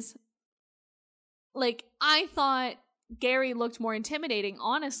side is like I thought Gary looked more intimidating,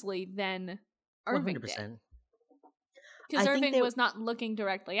 honestly, than Irving 100%. Did. Because Irving was not looking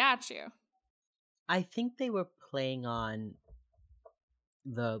directly at you. I think they were playing on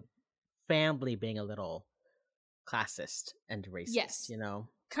the family being a little classist and racist, yes. You know?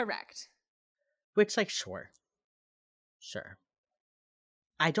 Correct. Which, like, sure.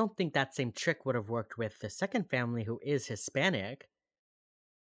 I don't think that same trick would have worked with the second family who is Hispanic.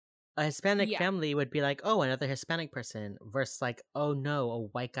 A Hispanic family would be like, oh, another Hispanic person, versus like, oh no, a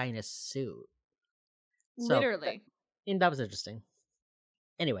white guy in a suit. Literally. And that was interesting.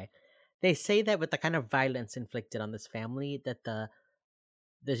 Anyway, they say that with the kind of violence inflicted on this family, that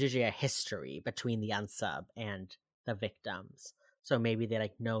there's usually a history between the unsub and the victims. So maybe they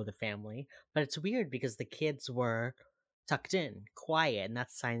like know the family. But it's weird because the kids were tucked in, quiet, and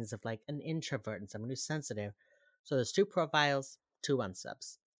that's signs of like an introvert and someone who's sensitive. So there's two profiles, two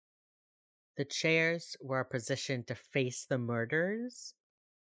unsubs. The chairs were positioned to face the murders,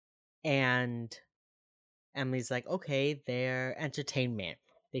 and Emily's like, okay, they're entertainment.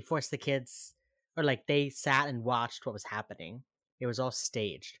 They forced the kids, or like they sat and watched what was happening. It was all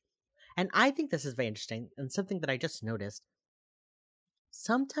staged. And I think this is very interesting, and something that I just noticed.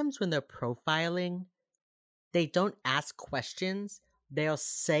 Sometimes when they're profiling, they don't ask questions. They'll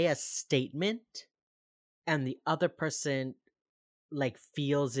say a statement, and the other person like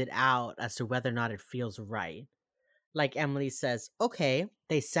feels it out as to whether or not it feels right. Like Emily says, okay,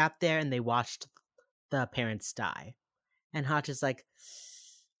 they sat there and they watched the parents die. And Hotch is like,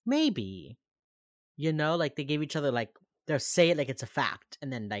 maybe. You know, like they gave each other like, they'll say it like it's a fact.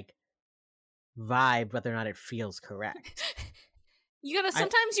 And then like vibe whether or not it feels correct.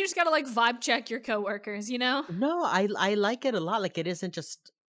 Sometimes you just gotta like vibe check your coworkers, you know? No, I like it a lot. Like, it isn't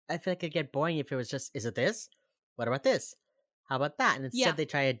just. I feel like it'd get boring if it was just, is it this? What about this? How about that? And Yeah. instead, they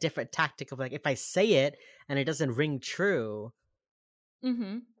try a different tactic of like, if I say it and it doesn't ring true,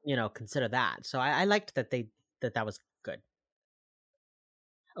 Mm-hmm. Consider that. So I liked that was good.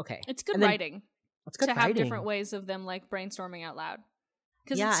 Okay, It's good and then writing it's good to have different writing. ways of them like brainstorming out loud.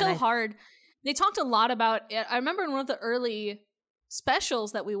 Because Yeah, it's and so hard. They talked a lot about it. I remember in one of the early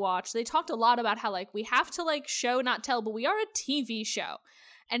specials that we watched, they talked a lot about how like we have to like show, not tell, but we are a TV show.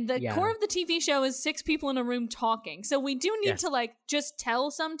 And the yeah, core of the TV show is 6 people in a room talking. So we do need yes, to like just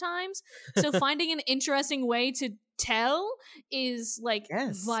tell sometimes. So finding an interesting way to tell is like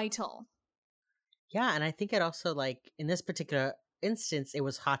yes, vital. yeah, and I think it also, like, in this particular instance, it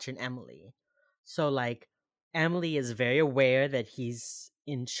was Hotch and Emily. So like, Emily is very aware that he's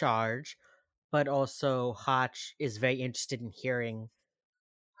in charge, but also Hotch is very interested in hearing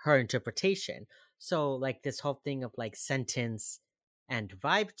her interpretation. So like, this whole thing of like sentence and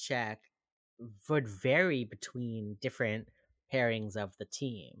vibe check would vary between different pairings of the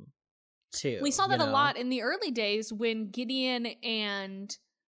team too, We saw that a lot in the early days when Gideon and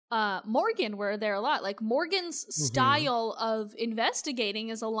Morgan were there a lot. Like Morgan's Mm-hmm. style of investigating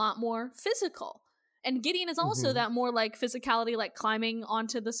is a lot more physical. And Gideon is also Mm-hmm. that more like physicality, like climbing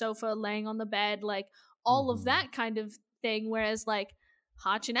onto the sofa, laying on the bed, like all of Mm-hmm. that kind of thing. Whereas like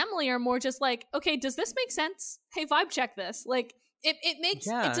Hotch and Emily are more just like, okay, does this make sense? Hey, vibe check this. Like it's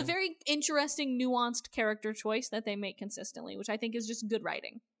a Yeah, very interesting, nuanced character choice that they make consistently, which I think is just good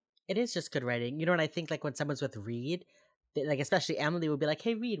writing. it is just good writing. You know what I think? Like, when someone's with Reed, like, especially Emily would be like,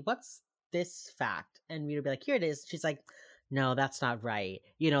 "Hey, Reed, what's this fact?" And Reed would be like, "Here it is." She's like, "No, that's not right."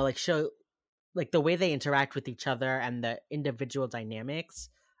 Like, show, like, the way they interact with each other and the individual dynamics.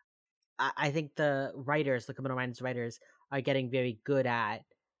 I think the writers, the Criminal Minds writers, are getting very good at,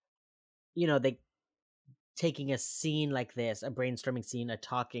 they taking a scene like this, a brainstorming scene, a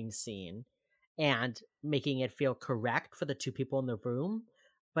talking scene, and making it feel correct for the two people in the room,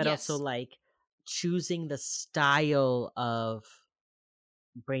 but also Yes. like choosing the style of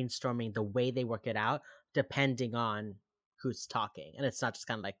brainstorming, the way they work it out, depending on who's talking. And it's not just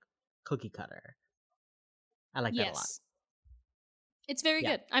kind of like cookie cutter. I like that a lot. Yes. It's very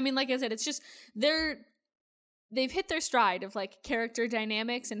Yeah. good. I mean, like I said, it's just they've hit their stride of like character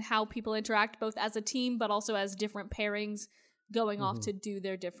dynamics and how people interact both as a team but also as different pairings going off Hmm. to do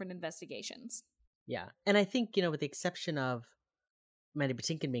their different investigations. Yeah. And I think, with the exception of Mandy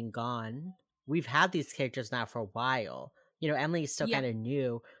Patinkin being gone, we've had these characters now for a while. Emily's still Yeah. kind of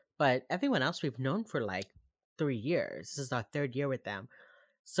new, but everyone else we've known for like 3 years. This is our third year with them.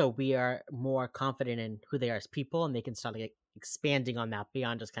 So we are more confident in who they are as people, and they can start like expanding on that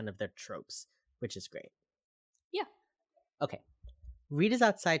beyond just kind of their tropes, which is great. Yeah. Okay. Reed is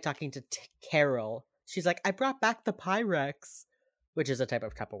outside talking to Carol. She's like, I brought back the Pyrex, which is a type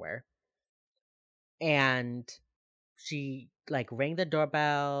of Tupperware. And she like rang the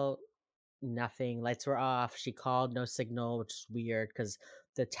doorbell, nothing, lights were off. She called, no signal, which is weird because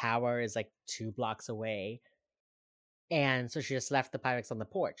the tower is like 2 blocks away. And so she just left the Pyrex on the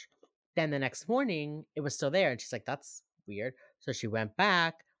porch. Then the next morning, it was still there. And she's like, that's weird. So she went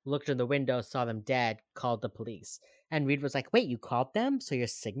back, looked in the window, saw them dead, called the police. And Reed was like, wait, you called them? So your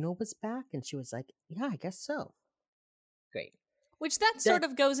signal was back? And she was like, yeah, I guess so. Great. Which that sort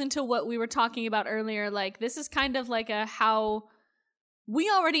of goes into what we were talking about earlier. Like, this is kind of like a how we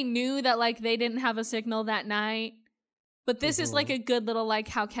already knew that like they didn't have a signal that night, but this is like a good little like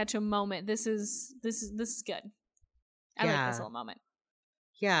how catch a moment. This is good. I like this little moment.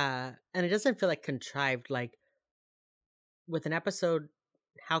 Yeah, and it doesn't feel like contrived. Like, with an episode,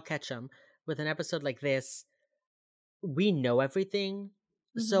 How Catch 'em, with an episode like this, we know everything.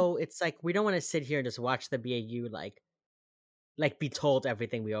 Mm-hmm. So it's like, we don't want to sit here and just watch the BAU like be told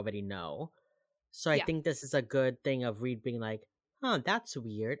everything we already know. So I think this is a good thing of Reed being like, huh, that's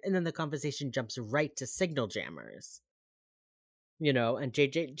weird. And then the conversation jumps right to signal jammers. And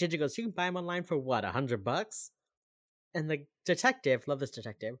JJ goes, you can buy them online for what, $100? And the detective, love this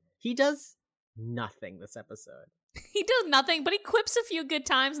detective, he does nothing this episode. He does nothing, but he quips a few good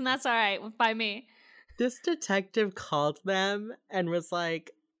times, and that's all right by me. This detective called them and was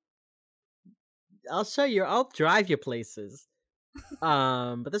like, I'll drive you places.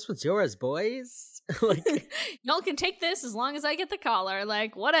 But this one's yours, boys. Like, y'all can take this as long as I get the collar.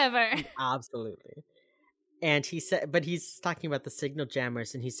 Like, whatever. Absolutely. And he said, but he's talking about the signal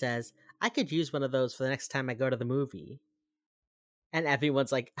jammers, and he says, I could use one of those for the next time I go to the movie. And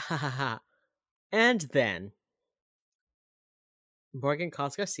everyone's like, ha ha ha. And then Morgan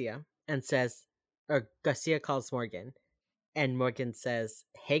calls Garcia and says, or Garcia calls Morgan, and Morgan says,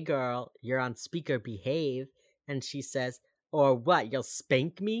 "Hey girl, you're on speaker, behave." And she says, "Or what, you'll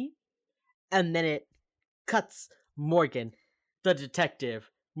spank me?" And then it cuts Morgan, the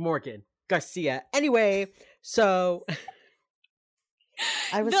detective, Morgan, Garcia. Anyway, so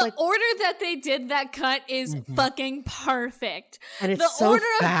I was The like, order that they did that cut is fucking perfect. and it's The so order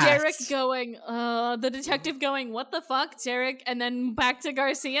of fast. Derek going, the detective going, "What the fuck, Derek?" and then back to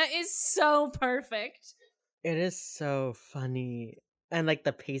Garcia is so perfect. It is so funny. And like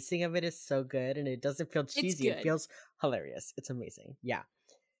the pacing of it is so good, and it doesn't feel cheesy. It feels hilarious. It's amazing. Yeah.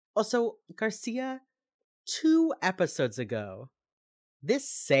 Also, Garcia, 2 episodes ago, this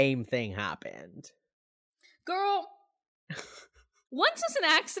same thing happened. Girl, once is an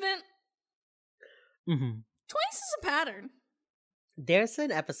accident, twice is a pattern. There's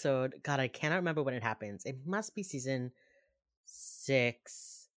an episode, God, I cannot remember when it happens. It must be season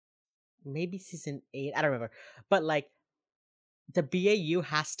 6, maybe season 8. I don't remember. But like, the BAU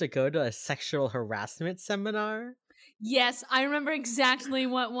has to go to a sexual harassment seminar. Yes, I remember exactly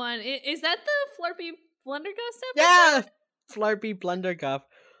what one. Is that the Flurpy Blunderguff episode? Yeah, Flurpy Blunderguff.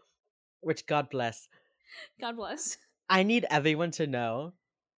 Which, God bless. God bless. I need everyone to know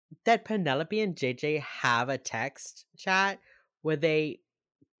that Penelope and JJ have a text chat where they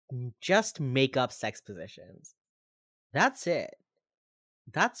just make up sex positions. That's it.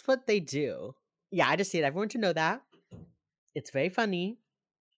 That's what they do. Yeah, I just need everyone to know that. It's very funny.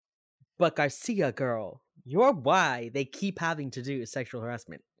 But Garcia, girl, you're why they keep having to do sexual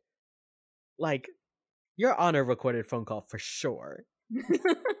harassment. Like, you're on a recorded phone call for sure.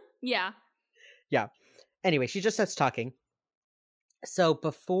 Yeah. Yeah. Anyway, she just starts talking. So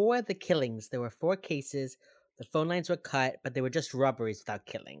before the killings, there were 4 cases. The phone lines were cut, but they were just robberies without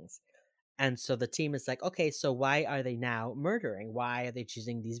killings. And so the team is like, okay, so why are they now murdering? Why are they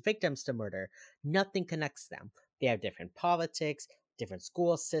choosing these victims to murder? Nothing connects them. They have different politics, different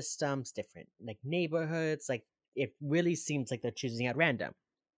school systems, different like neighborhoods. Like it really seems like they're choosing at random,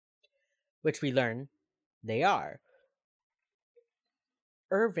 which we learn they are.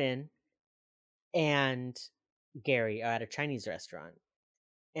 Irvin and Gary are at a Chinese restaurant.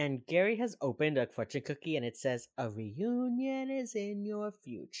 And Gary has opened a fortune cookie and it says, "A reunion is in your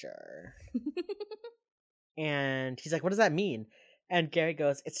future." And he's like, "What does that mean?" And Gary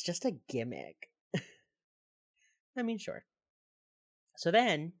goes, "It's just a gimmick." I mean, sure. So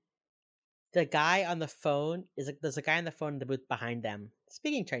then the guy on the phone is like, there's a guy on the phone in the booth behind them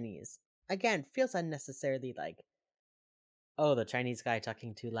speaking Chinese. Again, feels unnecessarily like, oh, the Chinese guy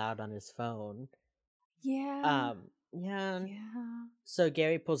talking too loud on his phone. Yeah. Yeah. Yeah. So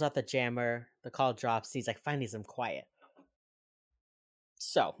Gary pulls out the jammer, the call drops, he's like, "Finally some quiet."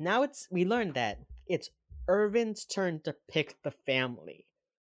 So now we learned that it's Irvin's turn to pick the family.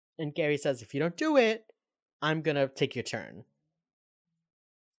 And Gary says, "If you don't do it, I'm gonna take your turn."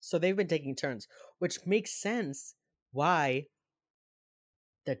 So they've been taking turns, which makes sense why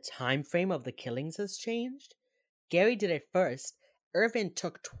the time frame of the killings has changed. Gary did it first. Irvin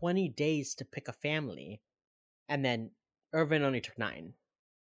took 20 days to pick a family, and then Irvin only took 9.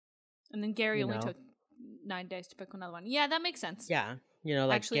 And then Gary only took 9 days to pick another one. Yeah, that makes sense. Yeah,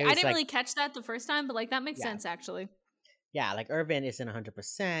 like actually, Gary's I didn't really catch that the first time, but like that makes sense actually. Yeah, like Irvin isn't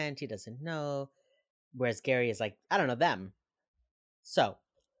 100%. He doesn't know, whereas Gary is like, I don't know them. So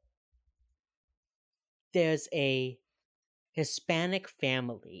there's a Hispanic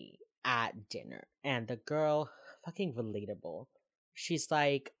family at dinner, and the girl, fucking relatable. She's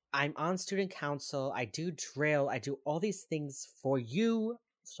like, "I'm on student council. I do drill. I do all these things for you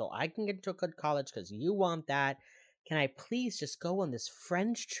so I can get to a good college because you want that. Can I please just go on this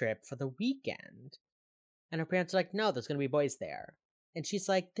French trip for the weekend?" And her parents are like, "No, there's going to be boys there." And she's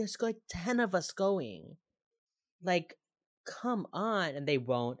like, "There's like 10 of us going. Like, come on." And they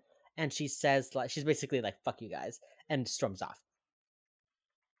won't. And she says, like, she's basically like, "Fuck you guys," and storms off.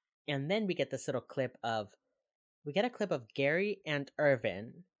 And then we get this little clip of, Gary and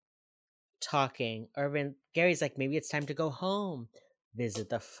Irvin talking. Gary's like, "Maybe it's time to go home. Visit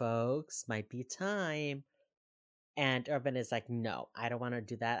the folks. Might be time." And Irvin is like, "No, I don't want to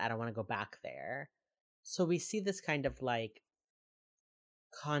do that. I don't want to go back there." So we see this kind of like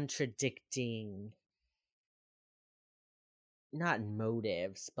contradicting, not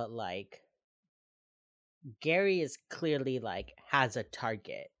motives, but like Gary is clearly like has a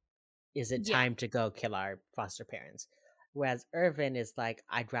target. Is it time to go kill our foster parents? Whereas Irvin is like,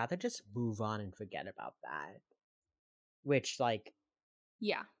 "I'd rather just move on and forget about that." Which like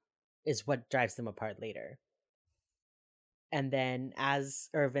is what drives them apart later. And then as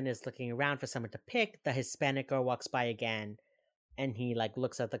Irvin is looking around for someone to pick, the Hispanic girl walks by again, and he like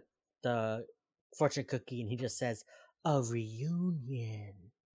looks at the the fortune cookie and he just says, "A reunion."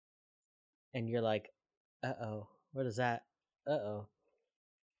 And you're like, "Uh-oh. What is that? Uh-oh."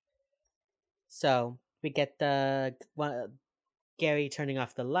 So, we get Gary turning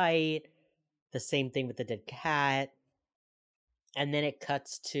off the light, the same thing with the dead cat, and then it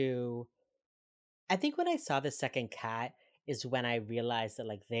cuts to I think when I saw the second cat is when I realized that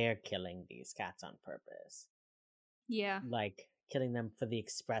like they're killing these cats on purpose. Yeah. Like killing them for the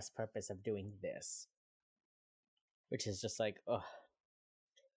express purpose of doing this. Which is just like, ugh.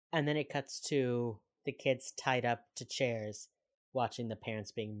 And then it cuts to the kids tied up to chairs watching the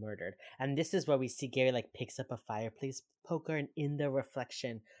parents being murdered. And this is where we see Gary like picks up a fireplace poker, and in the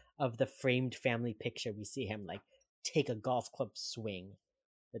reflection of the framed family picture, we see him like take a golf club swing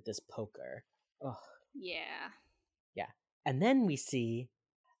with this poker. Ugh. Yeah. Yeah. And then we see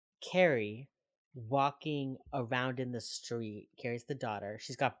Carrie walking around in the street. Carrie's the daughter.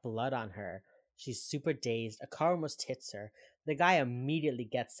 She's got blood on her. She's super dazed. A car almost hits her. The guy immediately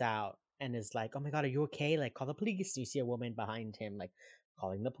gets out and is like, "Oh my god, are you okay? Like, call the police." And you see a woman behind him, like,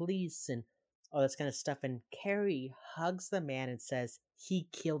 calling the police and all this kind of stuff. And Carrie hugs the man and says, "He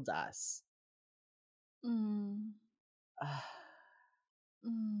killed us." Mm.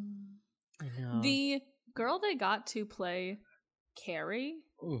 I know. The girl they got to play Carrie,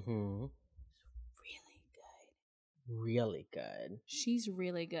 Mm-hmm. really good. Really good. She's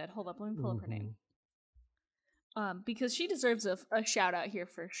really good. Hold up, let me pull up her name. Mm-hmm. Because she deserves a shout out here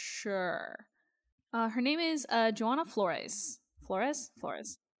for sure. Her name is Joanna Flores. Flores.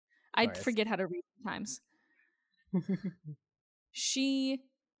 I forget how to read sometimes. She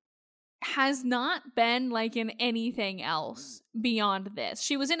has not been like in anything else beyond this.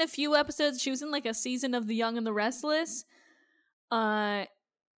 She was in a few episodes. She was in like a season of The Young and the Restless. And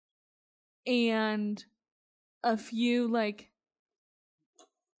a few like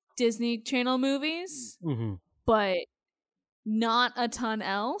Disney Channel movies. Mm-hmm. But not a ton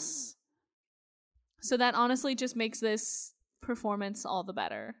else. So that honestly just makes this performance all the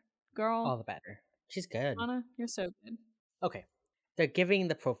better. Girl. All the better. She's good. Anna, you're so good. Okay. They're giving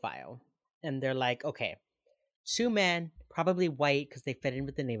the profile. And they're like, okay, 2 men, probably white because they fit in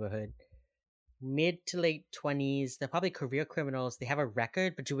with the neighborhood. Mid to late 20s. They're probably career criminals. They have a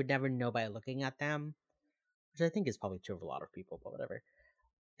record, but you would never know by looking at them. Which I think is probably true of a lot of people, but whatever.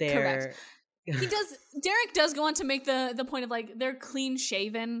 Correct. Derek does go on to make the point of like they're clean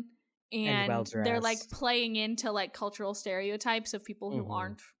shaven and they're like playing into like cultural stereotypes of people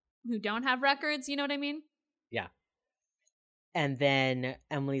who don't have records, you know what I mean? Yeah. And then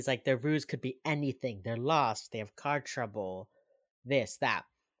Emily's like, their ruse could be anything. They're lost. They have car trouble. This, that.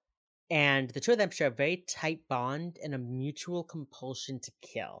 And the two of them share a very tight bond and a mutual compulsion to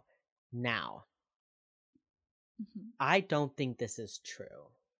kill. Now, I don't think this is true.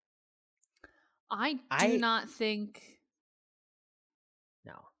 I do not think...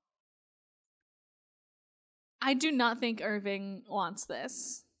 No. I do not think Irving wants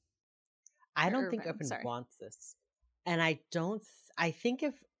this. I don't think Irving wants this. And I think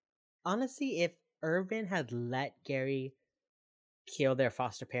honestly, if Irvin had let Gary kill their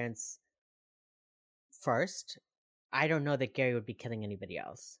foster parents first, I don't know that Gary would be killing anybody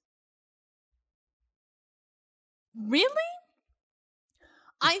else. Really?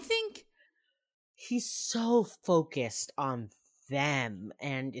 I think he's so focused on them.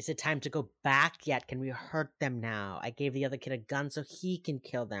 And is it time to go back yet? Can we hurt them now? I gave the other kid a gun so he can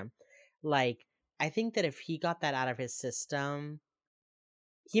kill them. Like, I think that if he got that out of his system,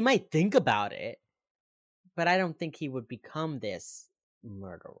 he might think about it, but I don't think he would become this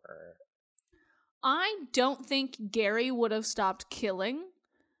murderer. I don't think Gary would have stopped killing.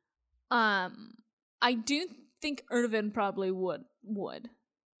 I do think Irvin probably would.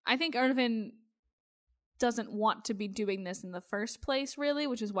 I think Irvin doesn't want to be doing this in the first place, really,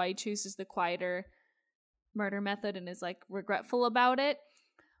 which is why he chooses the quieter murder method and is like regretful about it.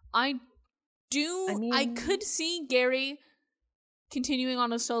 I could see Gary continuing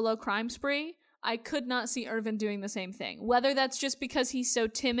on a solo crime spree. I could not see Irvin doing the same thing. Whether that's just because he's so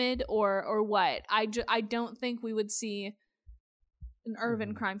timid or what. I don't think we would see an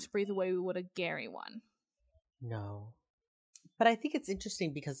Irvin crime spree the way we would a Gary one. No. But I think it's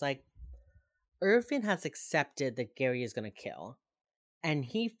interesting because, like, Irvin has accepted that Gary is going to kill. And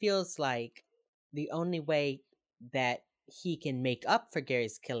he feels like the only way that he can make up for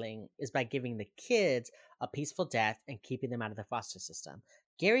Gary's killing is by giving the kids a peaceful death and keeping them out of the foster system.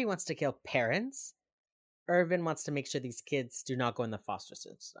 Gary wants to kill parents. Irvin wants to make sure these kids do not go in the foster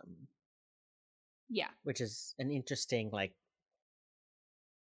system. Yeah. Which is an interesting,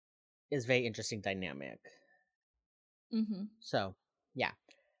 is very interesting dynamic. Mm-hmm. So, yeah.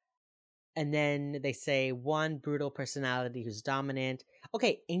 And then they say one brutal personality who's dominant.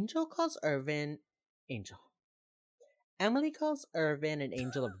 Okay, Angel calls Irvin Angel. Emily calls Irvin an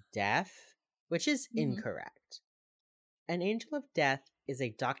angel of death, which is Mm-hmm. incorrect. An angel of death is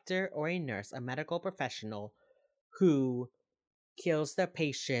a doctor or a nurse, a medical professional who kills their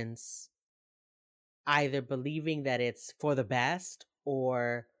patients either believing that it's for the best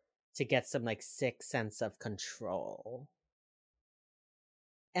or to get some like sick sense of control.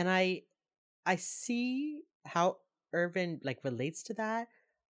 And I see how Irvin like relates to that,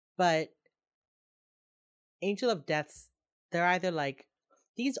 but Angel of Deaths, they're either like,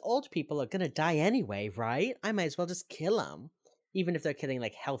 these old people are gonna die anyway, right? I might as well just kill them, even if they're killing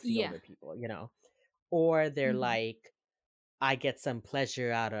like healthy Yeah. older people, you know? Or they're Mm-hmm. like, I get some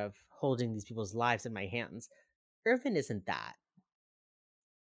pleasure out of holding these people's lives in my hands. Irvin isn't that.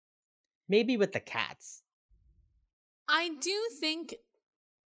 Maybe with the cats. I do think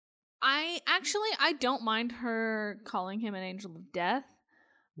I don't mind her calling him an angel of death.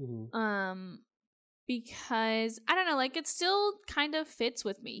 Mm-hmm. Because I don't know, like it still kind of fits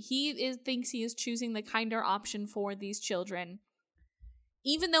with me. Thinks he is choosing the kinder option for these children,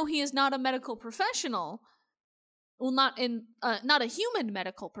 even though he is not a medical professional. Well, not a human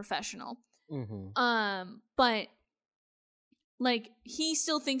medical professional. Mm-hmm. But like he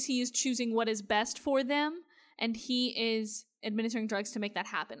still thinks he is choosing what is best for them, and he is administering drugs to make that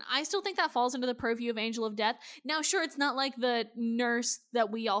happen. I still think that falls into the purview of Angel of Death. Now, sure, it's not like the nurse that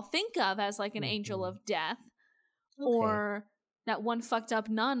we all think of as like an angel Mm-hmm. of death, Okay. or that one fucked up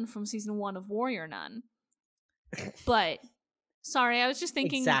nun from season 1 of Warrior Nun. But sorry, I was just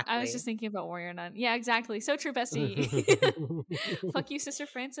thinking about Warrior Nun. Yeah, exactly. So true, bestie. Fuck you, Sister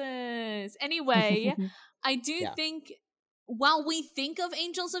Francis. Anyway, I do think while we think of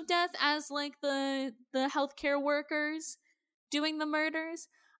angels of death as like the healthcare workers doing the murders,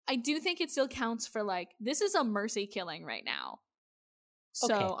 I do think it still counts for like, this is a mercy killing right now.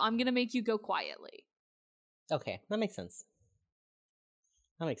 So Okay. I'm gonna make you go quietly. Okay, that makes sense.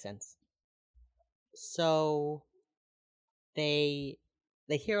 So they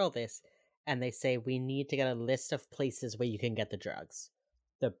hear all this and they say we need to get a list of places where you can get the drugs.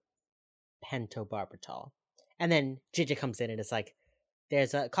 The pentobarbital. And then JJ comes in and it's like,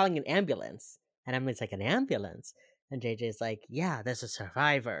 there's calling an ambulance. And Emily's like, an ambulance? And JJ's like, yeah, there's a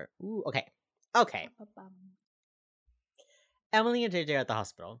survivor. Ooh, okay. Okay. Emily and JJ are at the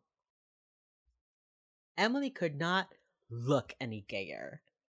hospital. Emily could not look any gayer.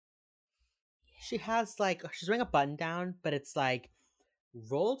 She has like, she's wearing a button down, but it's like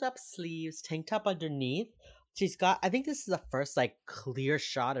rolled up sleeves, tank top underneath. She's got, I think this is the first like clear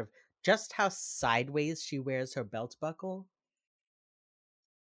shot of just how sideways she wears her belt buckle.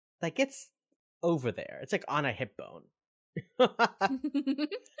 Like it's over there. It's like on a hip bone.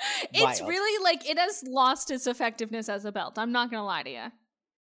 It's really like it has lost its effectiveness as a belt. I'm not gonna lie to you.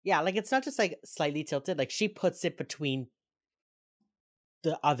 Yeah, like it's not just like slightly tilted. Like she puts it between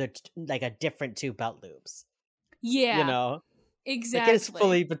the other, like a different two belt loops. Yeah, you know, exactly. Like it is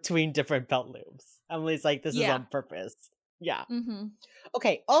fully between different belt loops. Emily's like, this is on purpose. Yeah. Mm-hmm.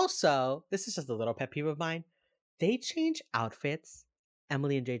 Okay. Also, this is just a little pet peeve of mine. They change outfits,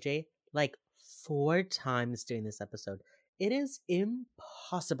 Emily and JJ, like 4 times during this episode. It is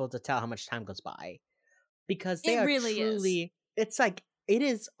impossible to tell how much time goes by because they are really truly. Is. It's like it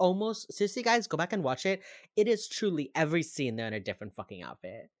is almost. Seriously, guys, go back and watch it. It is truly every scene they're in a different fucking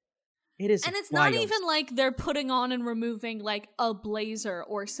outfit. It is, and it's wild. not even like they're putting on and removing like a blazer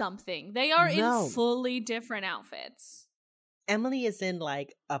or something. They are in fully different outfits. Emily is in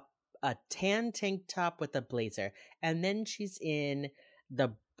like a tan tank top with a blazer, and then she's in the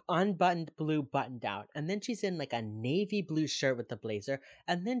unbuttoned blue button down, and then she's in like a navy blue shirt with the blazer,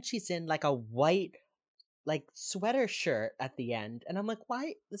 and then she's in like a white like sweater shirt at the end. And I'm like,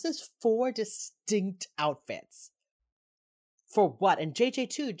 why? This is 4 distinct outfits. For what? And JJ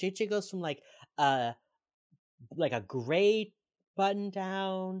too. JJ goes from like a gray button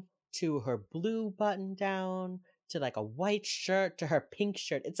down to her blue button down to like a white shirt to her pink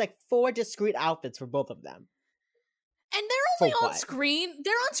shirt. It's like 4 discrete outfits for both of them. And they're only on screen.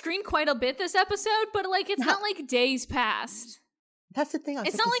 They're on screen quite a bit this episode, but like it's not like days passed. That's the thing.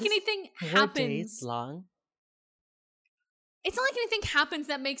 It's not like anything happens. Days long. It's not like anything happens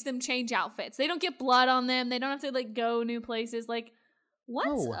that makes them change outfits. They don't get blood on them. They don't have to like go new places. Like,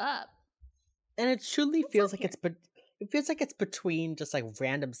 what's up? And it truly feels like it feels like it's between just like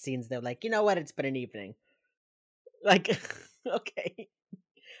random scenes. They're like, you know what? It's been an evening. Like, okay.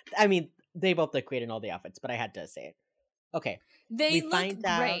 I mean, they both look great in all the outfits, but I had to say it. Okay. They look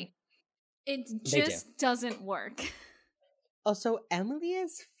great. It just doesn't work. Also, Emily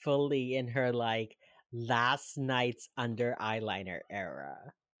is fully in her like last night's under eyeliner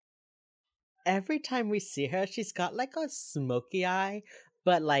era. Every time we see her, she's got like a smoky eye,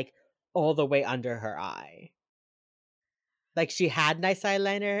 but like all the way under her eye. Like she had nice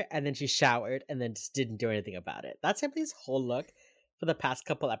eyeliner and then she showered and then just didn't do anything about it. That's Emily's whole look for the past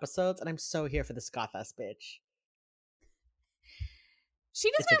couple episodes, and I'm so here for this goth ass bitch.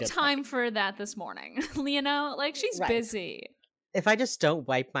 She doesn't have time for that this morning, you know? Like, she's busy. If I just don't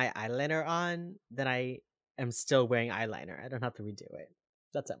wipe my eyeliner on, then I am still wearing eyeliner. I don't have to redo it.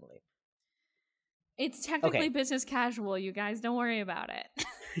 That's Emily. It's technically business casual, you guys. Don't worry about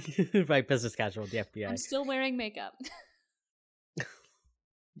it. Right, business casual, the FBI. I'm still wearing makeup.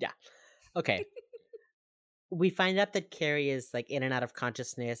 Yeah. Okay. We find out that Carrie is like in and out of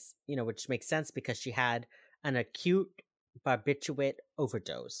consciousness, you know, which makes sense because she had an acute barbiturate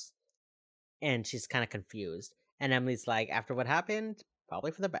overdose. And she's kind of confused. And Emily's like, after what happened,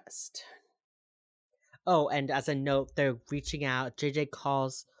 probably for the best. Oh, and as a note, they're reaching out. JJ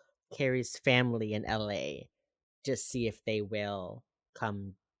calls Carrie's family in LA to see if they will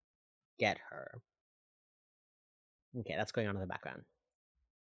come get her. Okay, that's going on in the background.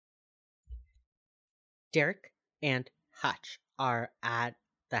 Derek and Hutch are at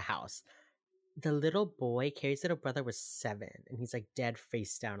the house. The little boy, Carrie's little brother, was 7, and he's like dead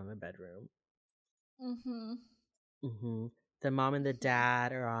face down in the bedroom. The mom and the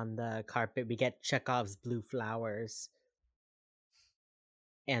dad are on the carpet. We get Chekhov's blue flowers.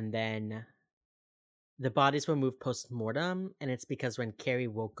 And then the bodies were moved post-mortem, and it's because when Carrie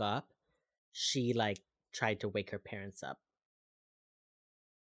woke up, she like tried to wake her parents up.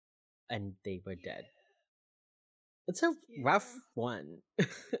 And they were dead. It's a rough one,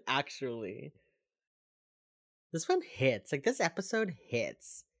 actually. This one hits. Like, this episode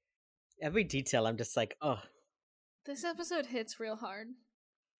hits. Every detail, I'm just like, oh. This episode hits real hard.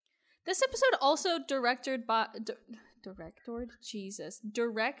 This episode also directed by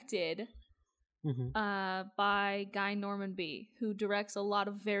Guy Norman B, who directs a lot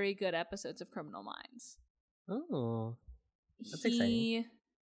of very good episodes of Criminal Minds. Oh, that's exciting.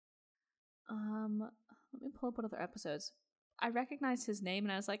 Let me pull up what other episodes. I recognized his name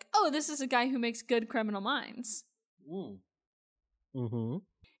and I was like, oh, this is a guy who makes good Criminal Minds.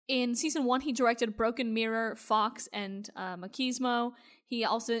 In season 1, he directed Broken Mirror, Fox, and Machismo. He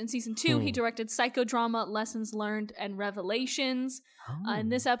also, in season 2, he directed Psychodrama, Lessons Learned, and Revelations. In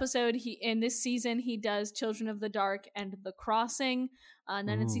this episode, in this season, he does Children of the Dark and The Crossing. And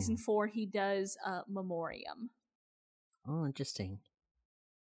then in season 4, he does Memoriam. Oh, interesting.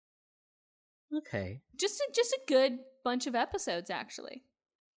 Okay. Just a good bunch of episodes, actually.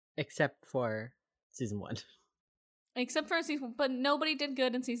 Except for season 1. Except for season 1, but nobody did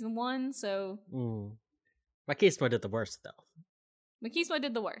good in season 1, so... Machismo did the worst, though. Machismo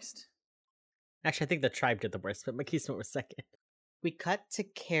did the worst. Actually, I think the Tribe did the worst, but Machismo was second. We cut to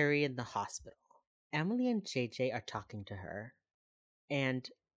Carrie in the hospital. Emily and JJ are talking to her. And,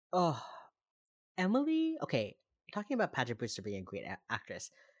 Emily... Okay, talking about Paget Brewster being a great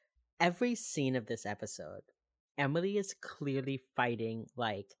actress. Every scene of this episode, Emily is clearly fighting,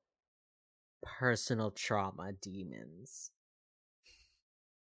 like, personal trauma demons.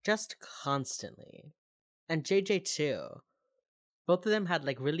 Just constantly. And JJ too. Both of them had,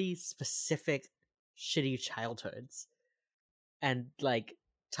 like, really specific, shitty childhoods. And, like,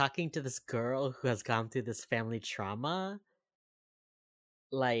 talking to this girl who has gone through this family trauma,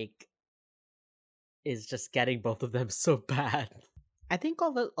 like, is just getting both of them so bad. I think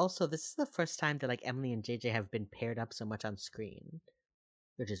also this is the first time that like Emily and JJ have been paired up so much on screen,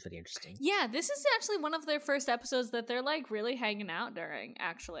 which is really interesting. Yeah, this is actually one of their first episodes that they're like really hanging out during,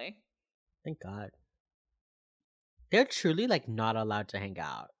 actually. Thank God. They're truly like not allowed to hang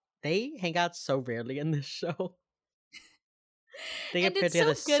out. They hang out so rarely in this show. They get paired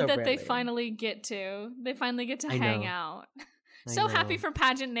together so good that rarely. They finally get to hang out. So happy for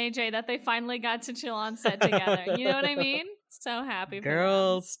Paget and AJ that they finally got to chill on set together. You know what I mean? So happy for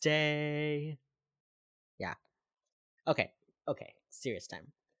Girls' Day. Yeah. Okay. Serious time.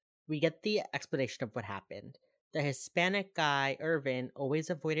 We get the explanation of what happened. The Hispanic guy, Irvin, always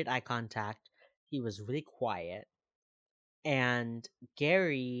avoided eye contact. He was really quiet. And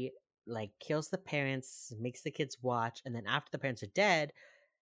Gary, like, kills the parents, makes the kids watch, and then after the parents are dead,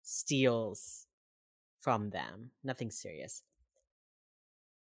 steals from them. Nothing serious.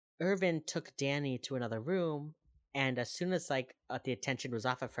 Irvin took Danny to another room, and as soon as like the attention was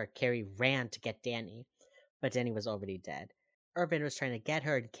off of her, Carrie ran to get Danny, but Danny was already dead. Irvin was trying to get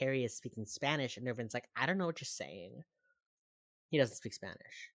her, and Carrie is speaking Spanish, and Irvin's like, I don't know what you're saying. He doesn't speak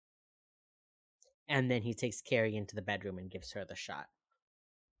Spanish. And then he takes Carrie into the bedroom and gives her the shot.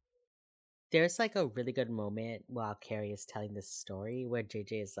 There's like a really good moment while Carrie is telling this story where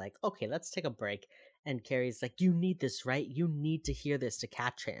JJ is like, okay, let's take a break. And Carrie's like, you need this, right? You need to hear this to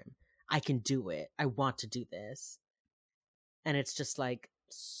catch him. I can do it. I want to do this. And it's just like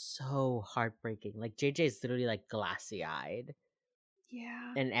so heartbreaking. Like JJ is literally like glassy eyed.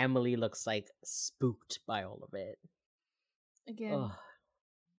 Yeah. And Emily looks like spooked by all of it. Again. Ugh.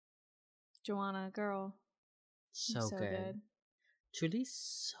 Joanna, girl. So good. Truly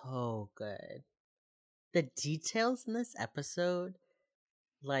so good. The details in this episode,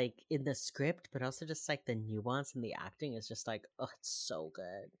 like in the script, but also just like the nuance in the acting is just like, oh, it's so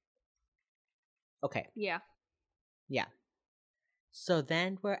good. Okay. Yeah. Yeah. So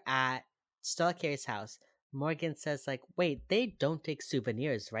then we're at Stella Carey's house. Morgan says, like, wait, they don't take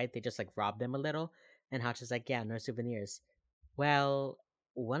souvenirs, right? They just like rob them a little. And Hotch is like, yeah, no souvenirs. Well,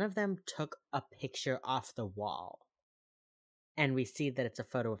 one of them took a picture off the wall. And we see that it's a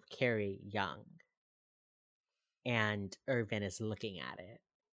photo of Carrie young. And Irvin is looking at it.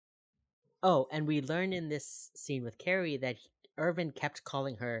 Oh, and we learn in this scene with Carrie that Irvin kept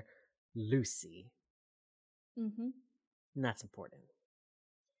calling her Lucy. Mm-hmm. And that's important.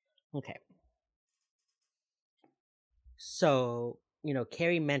 Okay. So,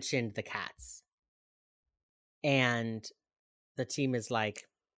 Carrie mentioned the cats. And the team is like,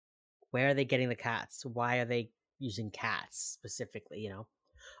 where are they getting the cats? Why are they using cats specifically,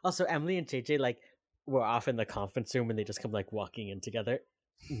 Also, Emily and JJ, like, were off in the conference room and they just come, like, walking in together.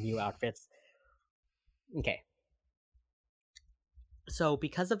 New outfits. Okay. So,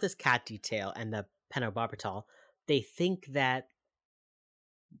 because of this cat detail and the pentobarbital, they think that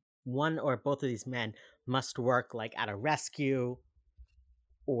one or both of these men must work, like, at a rescue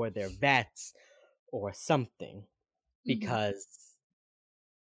or they're vets or something because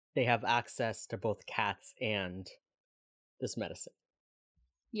they have access to both cats and this medicine.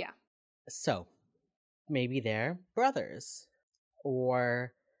 Yeah. So, maybe they're brothers.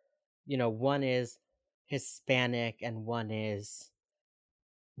 Or, one is Hispanic and one is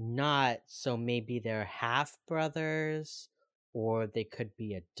not. So maybe they're half brothers. Or they could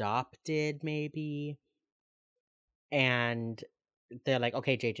be adopted, maybe. And they're like,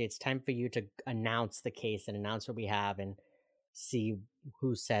 okay, JJ, it's time for you to announce the case and announce what we have and see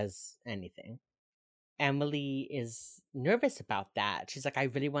who says anything. Emily is nervous about that. She's like, I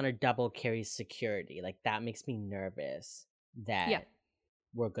really want to double Carrie's security. Like, that makes me nervous that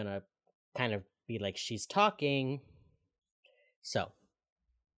we're going to kind of be like, she's talking. So,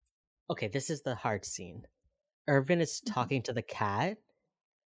 okay, this is the hard scene. Irvin is talking to the cat,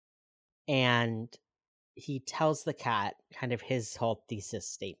 and he tells the cat kind of his whole thesis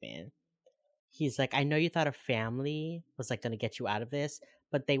statement. He's like, I know you thought a family was like going to get you out of this,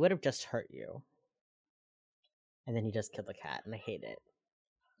 but they would have just hurt you. And then he just killed the cat, and I hate it.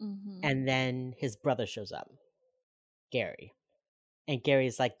 And then his brother shows up, Gary. And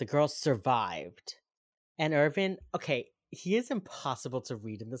Gary's like, the girl survived. And Irvin, okay, he is impossible to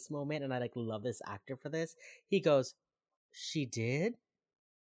read in this moment, and I like love this actor for this. He goes, she did?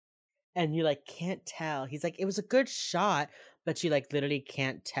 And you like can't tell. He's like, it was a good shot, but you like literally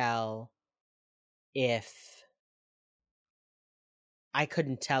can't tell if I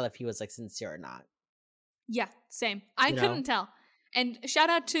couldn't tell if he was like sincere or not. Yeah, same. I couldn't tell. And shout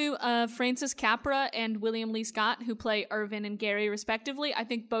out to Francis Capra and William Lee Scott, who play Irvin and Gary respectively. I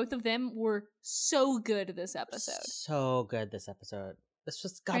think both of them were so good this episode. So good this episode. This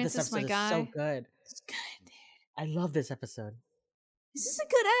was Francis, this episode is so good. It's good, dude. I love this episode. This is a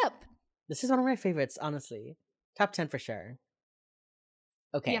good ep. This is one of my favorites, honestly. Top 10 for sure.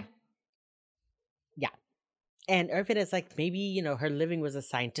 Okay. Yeah. And Irvin is like, maybe, her living was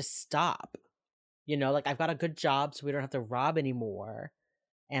assigned to stop. Like, I've got a good job, so we don't have to rob anymore.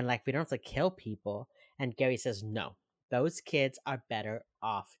 And, like, we don't have to kill people. And Gary says, no, those kids are better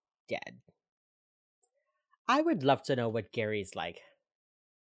off dead. I would love to know what Gary's, like,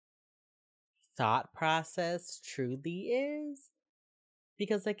 thought process truly is.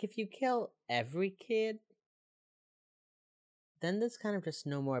 Because, like, if you kill every kid, then there's kind of just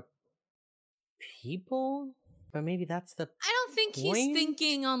no more people. But maybe that's the I don't think point? He's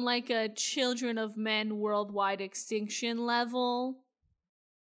thinking on, like, a Children of Men worldwide extinction level.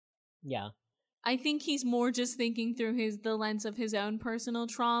 Yeah. I think he's more just thinking through the lens of his own personal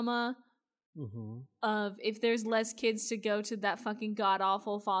trauma. Of if there's less kids to go to that fucking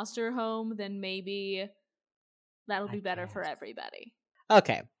god-awful foster home, then maybe that'll be better for everybody.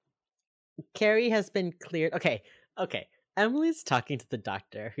 Okay. Carrie has been cleared. Okay. Emily's talking to the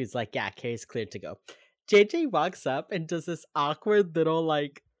doctor, who's like, yeah, Carrie's cleared to go. JJ walks up and does this awkward little,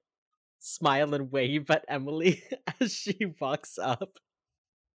 like, smile and wave at Emily as she walks up.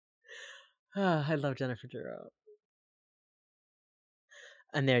 I love Jennifer Duro.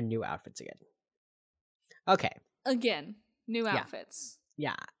 And their new outfits again. Okay. Again, new Yeah. outfits.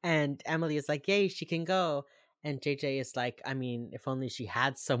 Yeah. And Emily is like, yay, she can go. And JJ is like, I mean, if only she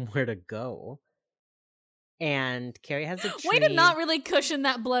had somewhere to go. And Carrie has a dream. Way to not really cushion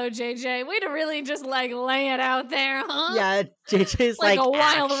that blow, JJ. Way to really just like lay it out there, huh? Yeah, JJ's like a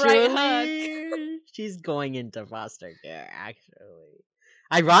wild right hug. She's going into foster care, actually.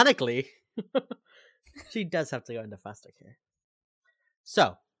 Ironically, she does have to go into foster care.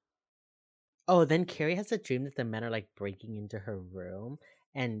 So, then Carrie has a dream that the men are like breaking into her room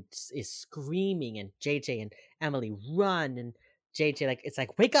and is screaming, and JJ and Emily run, and JJ like it's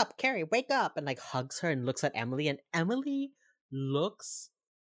like, wake up, Carrie, wake up, and like hugs her and looks at Emily, and Emily looks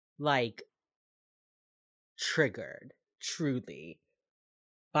like triggered, truly,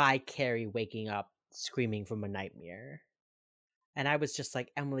 by Carrie waking up screaming from a nightmare. And I was just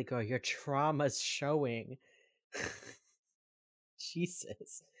like, Emily, girl, your trauma's showing.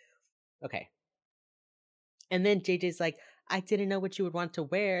 Jesus. Okay. And then JJ's like, I didn't know what you would want to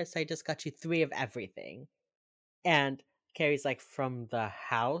wear, so I just got you 3 of everything. And Carrie's like, from the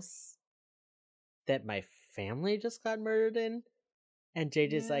house that my family just got murdered in? And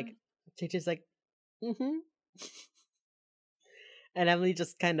JJ's like, mm-hmm. And Emily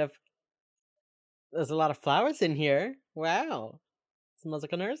just kind of, there's a lot of flowers in here. Wow. It smells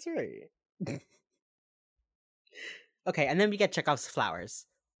like a nursery. Okay, and then we get Chekhov's flowers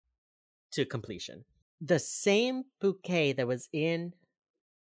to completion. The same bouquet that was in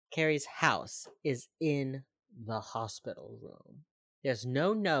Carrie's house is in the hospital room. There's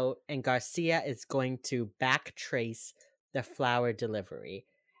no note, and Garcia is going to backtrace the flower delivery.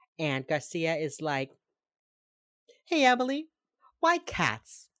 And Garcia is like, hey, Emily, why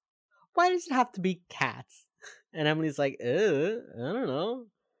cats? Why does it have to be cats? And Emily's like, I don't know.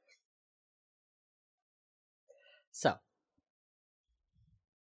 So,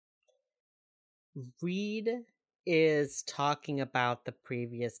 Reed is talking about the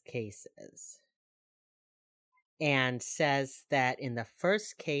previous cases and says that in the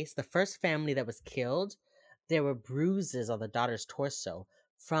first case, the first family that was killed, there were bruises on the daughter's torso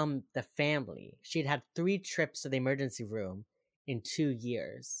from the family. She'd had 3 trips to the emergency room in 2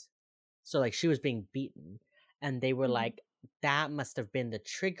 years. So, like, she was being beaten. And they were like, that must have been the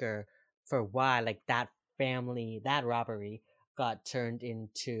trigger for why, like, that family, that robbery got turned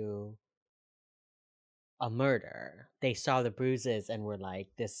into a murder. They saw the bruises and were like,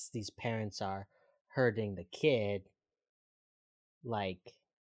 these parents are hurting the kid. Like,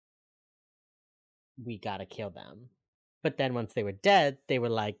 we gotta kill them. But then once they were dead, they were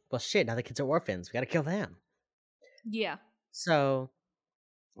like, well, shit, now the kids are orphans. We gotta kill them. Yeah. So,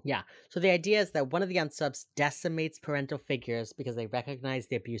 yeah. So the idea is that one of the unsubs decimates parental figures because they recognize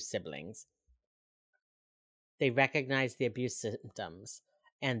the abused siblings. They recognize the abuse symptoms.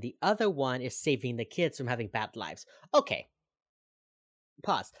 And the other one is saving the kids from having bad lives. Okay.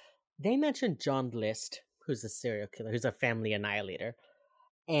 Pause. They mentioned John List, who's a serial killer, who's a family annihilator.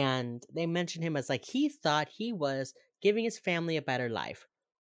 And they mentioned him as like, he thought he was giving his family a better life.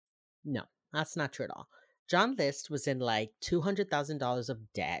 No, that's not true at all. John List was in like $200,000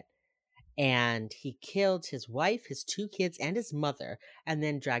 of debt. And he killed his wife, his 2 kids, and his mother, and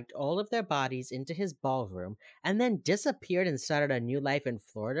then dragged all of their bodies into his ballroom, and then disappeared and started a new life in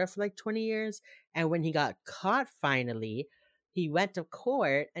Florida for like 20 years. And when he got caught finally, he went to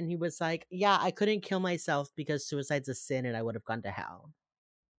court and he was like, yeah, I couldn't kill myself because suicide's a sin and I would have gone to hell.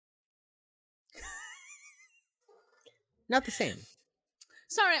 Not the same.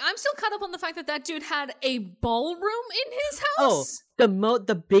 Sorry, I'm still caught up on the fact that dude had a ballroom in his house. Oh,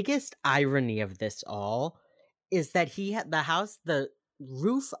 the biggest irony of this all is that he had the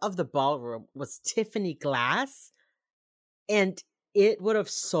roof of the ballroom was Tiffany glass, and it would have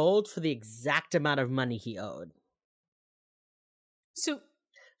sold for the exact amount of money he owed.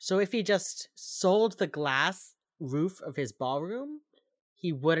 So if he just sold the glass roof of his ballroom,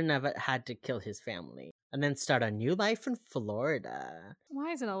 he wouldn't have had to kill his family and then start a new life in Florida.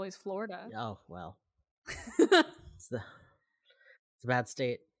 Why is it always Florida? Oh, well. It's a bad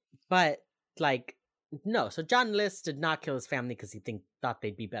state. But, like, no. So John List did not kill his family because he thought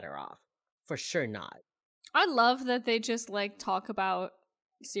they'd be better off. For sure not. I love that they just, like, talk about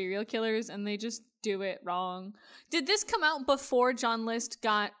serial killers and they just do it wrong. Did this come out before John List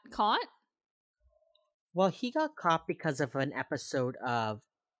got caught? Well, he got caught because of an episode of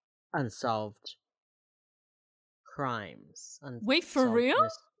Unsolved Crimes. Wait, for real?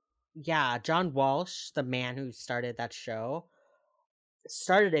 Yeah, John Walsh, the man who started that show,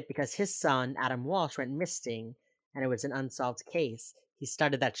 started it because his son, Adam Walsh, went missing and it was an unsolved case. He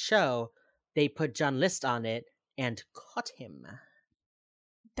started that show. They put John List on it and caught him.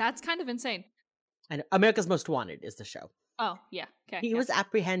 That's kind of insane. And America's Most Wanted is the show. Oh, yeah. Okay. He was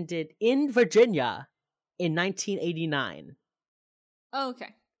apprehended in Virginia in 1989. Oh,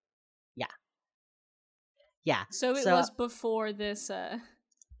 okay. Yeah. Yeah. So it was before this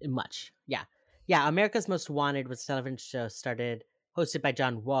much. Yeah. Yeah, America's Most Wanted was a television show hosted by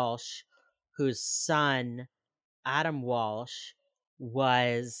John Walsh, whose son, Adam Walsh,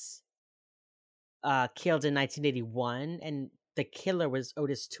 was killed in 1981, and the killer was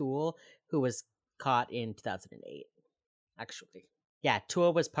Otis Toole, who was caught in 2008, actually. Yeah,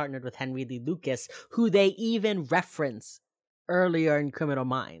 Toole was partnered with Henry Lee Lucas, who they even reference earlier in Criminal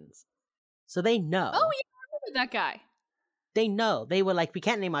Minds. So they know. Oh, yeah, I remember that guy. They know. They were like, we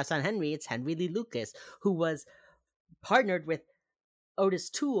can't name our son Henry, it's Henry Lee Lucas, who was partnered with Otis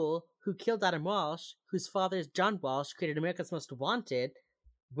Toole, who killed Adam Walsh, whose father, John Walsh, created America's Most Wanted,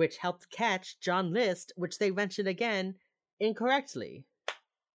 which helped catch John List, which they mentioned again incorrectly.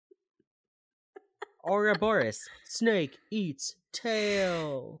 Ouroboros, snake eats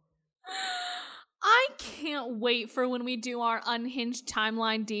tail. I can't wait for when we do our Unhinged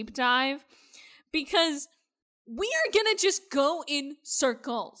timeline deep dive, because we are gonna just go in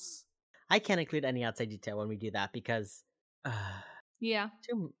circles. I can't include any outside detail when we do that because yeah,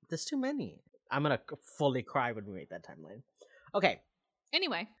 there's too many. I'm gonna fully cry when we make that timeline. Okay.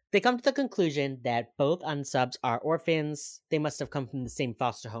 Anyway, they come to the conclusion that both unsubs are orphans. They must have come from the same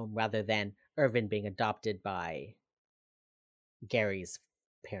foster home rather than Irvin being adopted by Gary's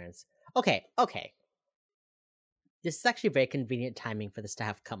parents. Okay. This is actually very convenient timing for this to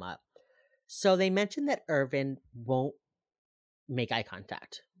have come up. So they mentioned that Irvin won't make eye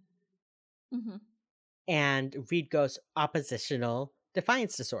contact. Mm-hmm. And Reed goes, oppositional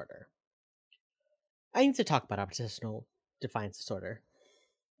defiance disorder. I need to talk about oppositional defiance disorder.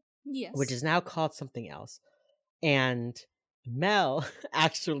 Yes. Which is now called something else. And Mel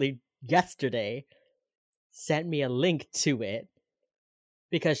actually yesterday sent me a link to it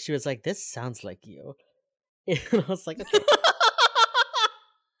because she was like, this sounds like you. And I was like, okay.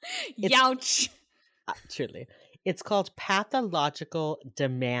 Youch. Truly. It's called pathological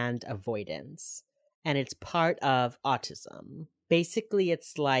demand avoidance. And it's part of autism. Basically,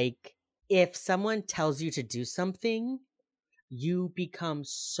 it's like if someone tells you to do something, you become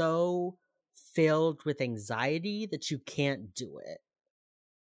so filled with anxiety that you can't do it.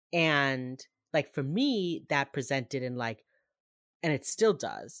 And like for me, that presented in like, and it still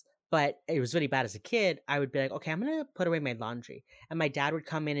does, but it was really bad as a kid. I would be like, okay, I'm going to put away my laundry. And my dad would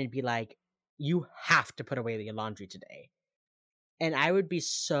come in and be like, you have to put away your laundry today. And I would be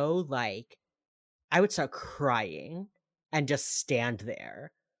so like, I would start crying and just stand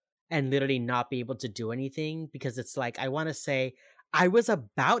there and literally not be able to do anything because it's like, I want to say I was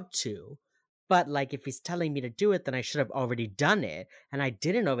about to, but like if he's telling me to do it, then I should have already done it. And I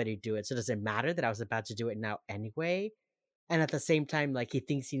didn't already do it. So does it matter that I was about to do it now anyway? And at the same time, like he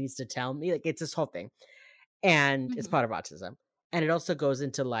thinks he needs to tell me, like it's this whole thing. And it's part of autism. And it also goes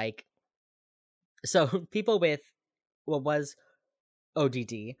into like, so people with what was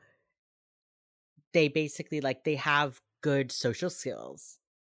ODD, they basically like, they have good social skills.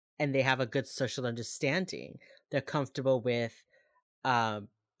 And they have a good social understanding. They're comfortable with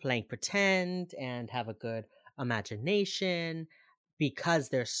playing pretend and have a good imagination because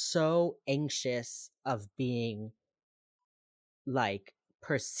they're so anxious of being like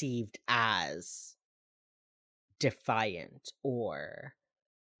perceived as defiant or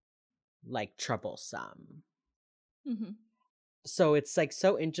like troublesome. Mm-hmm. So it's like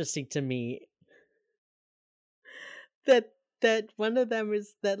so interesting to me that one of them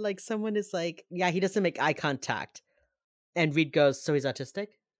is that like someone is like, yeah, he doesn't make eye contact. And Reed goes, so he's autistic?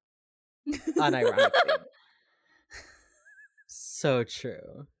 Unironically. So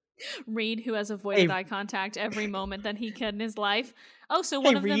true. Reed, who has avoided eye contact every moment that he could in his life. Oh, so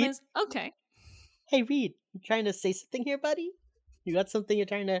one of them is, okay. Hey, Reed, you trying to say something here, buddy? You got something you're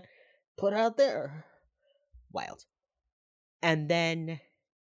trying to put out there? Wild. And then,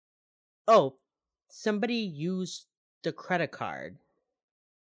 somebody used the credit card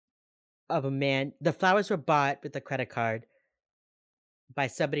of a man. The flowers were bought with the credit card by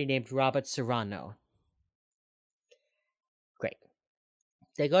somebody named Robert Serrano. Great.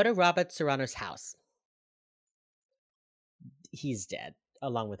 They go to Robert Serrano's house. He's dead,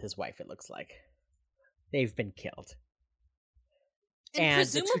 along with his wife, it looks like. They've been killed. And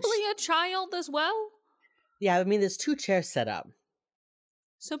presumably a child as well? Yeah, I mean, there's 2 chairs set up.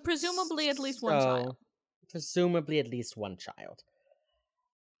 So presumably at least one child. Presumably at least one child.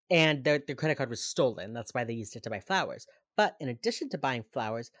 and their credit card was stolen. That's why they used it to buy flowers. But in addition to buying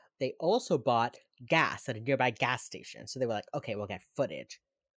flowers, they also bought gas at a nearby gas station. So they were like, okay, we'll get footage.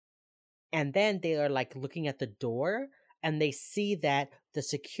 And then they are like looking at the door, and they see that the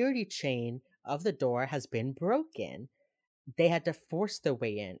security chain of the door has been broken. They had to force their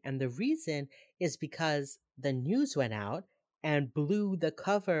way in. And the reason is because the news went out and blew the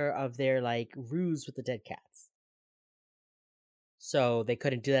cover of their like ruse with the dead cats. So they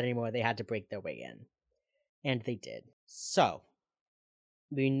couldn't do that anymore. They had to break their way in. And they did. So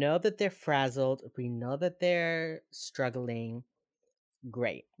we know that they're frazzled. We know that they're struggling.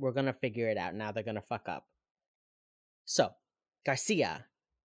 Great. We're going to figure it out. Now they're going to fuck up. So Garcia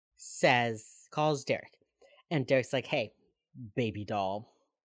calls Derek. And Derek's like, hey, baby doll,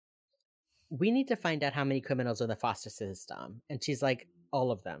 we need to find out how many criminals are in the foster system. And she's like,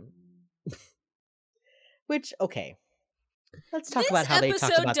 all of them. Which, okay. Let's talk about how they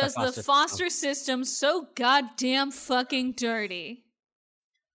talk about the foster system so goddamn fucking dirty.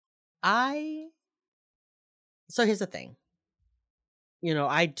 So here's the thing. You know,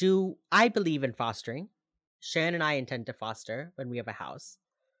 I believe in fostering. Sharon and I intend to foster when we have a house.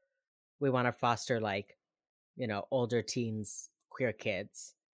 We want to foster, like, you know, older teens, queer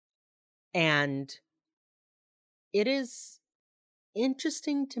kids. And it is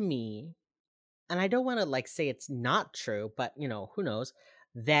interesting to me, and I don't want to, like, say it's not true, but, you know, who knows,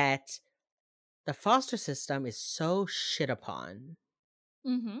 that the foster system is so shit upon.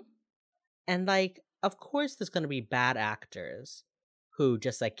 Mm-hmm. And, like, of course there's going to be bad actors who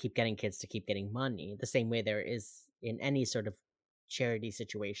just, like, keep getting kids to keep getting money, the same way there is in any sort of charity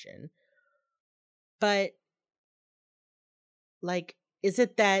situation. But, like, is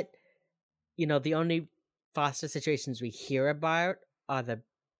it that, you know, the only foster situations we hear about are the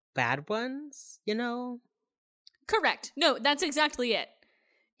bad ones, you know? Correct. No, that's exactly it.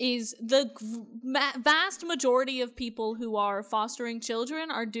 Is the vast majority of people who are fostering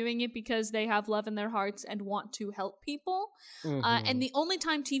children are doing it because they have love in their hearts and want to help people. Mm-hmm. And the only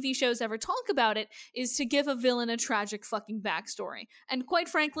time TV shows ever talk about it is to give a villain a tragic fucking backstory. And quite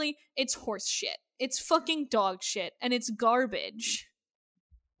frankly, it's horse shit. It's fucking dog shit. And it's garbage.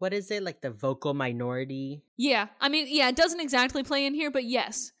 What is it? Like the vocal minority? Yeah. I mean, yeah, it doesn't exactly play in here, but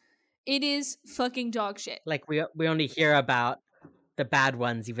yes. It is fucking dog shit. Like we only hear about the bad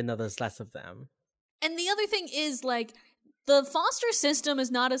ones, even though there's less of them. And the other thing is, like, the foster system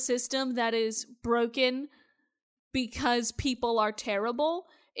is not a system that is broken because people are terrible.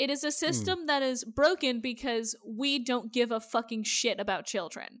 It is a system that is broken because we don't give a fucking shit about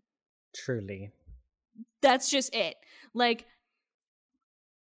children. Truly. That's just it. Like,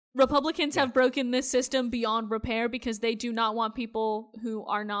 Republicans have broken this system beyond repair because they do not want people who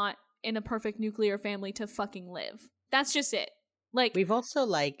are not in a perfect nuclear family to fucking live. That's just it. Like, we've also,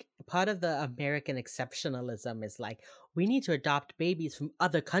 like, part of the American exceptionalism is like, we need to adopt babies from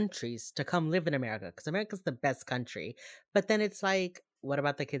other countries to come live in America because America's the best country. But then it's like, what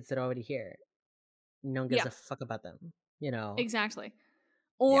about the kids that are already here? No one gives a fuck about them, you know? Exactly.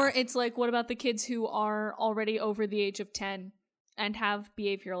 Or it's like, what about the kids who are already over the age of 10 and have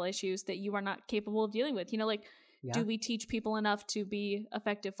behavioral issues that you are not capable of dealing with? You know, like, do we teach people enough to be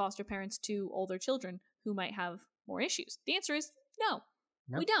effective foster parents to older children who might have more issues? The answer is no.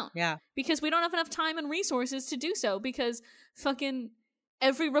 We don't. Yeah. Because we don't have enough time and resources to do so, because fucking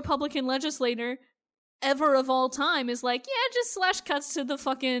every Republican legislator ever of all time is like, yeah, just slash cuts to the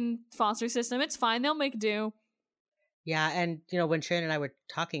fucking foster system. It's fine. They'll make do. Yeah, and, you know, when Sharon and I were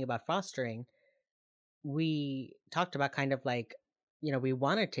talking about fostering, we talked about kind of like, you know, we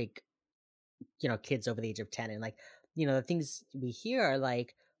want to take, you know, kids over the age of 10, and like, you know, the things we hear are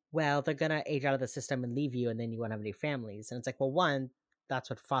like, well, they're gonna age out of the system and leave you, and then you won't have any families. And it's like, well, one, that's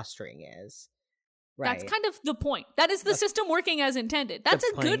what fostering is, right? That's kind of the point. That is the system working as intended. That's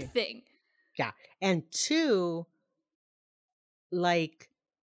a good thing. Yeah. And two, like,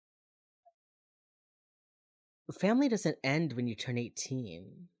 family doesn't end when you turn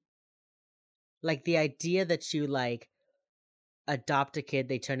 18. Like, the idea that you, like, adopt a kid,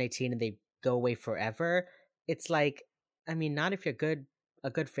 they turn 18 and they go away forever, it's like, I mean, not if you're a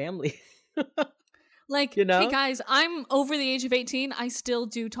good family. Like, you know? Hey guys, I'm over the age of 18. I still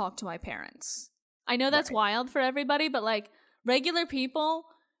do talk to my parents. I know that's wild for everybody, but like, regular people,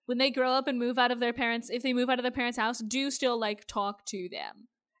 when they grow up and move out of their parents, if they move out of their parents' house, do still like talk to them.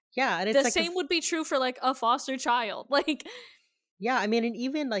 Yeah, and it's the like same would be true for like a foster child. Like, yeah, I mean, and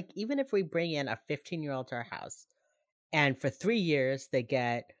even if we bring in a 15-year-old to our house, and for 3 years they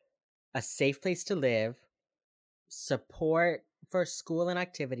get a safe place to live, support for school and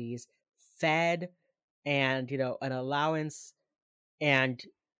activities, fed, and, you know, an allowance, and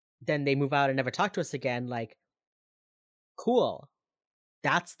then they move out and never talk to us again. Like, cool.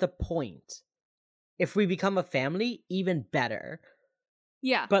 That's the point. If we become a family, even better.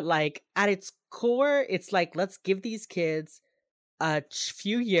 Yeah. But like at its core, it's like, let's give these kids a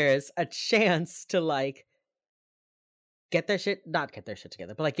few years, a chance to like not get their shit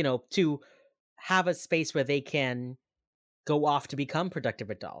together, but like, to have a space where they can go off to become productive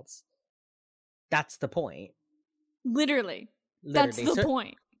adults. That's the point. Literally. That's the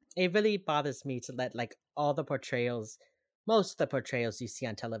point. It really bothers me to let like most of the portrayals you see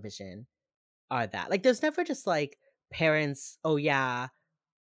on television are that. Like, there's never just like parents, oh yeah,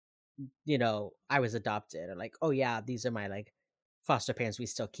 I was adopted, or like, oh yeah, these are my like foster parents, we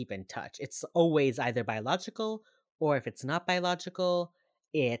still keep in touch. It's always either biological, or if it's not biological,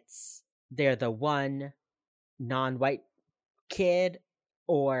 it's they're the one non-white kid,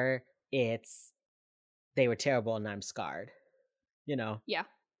 or it's they were terrible and I'm scarred. Yeah.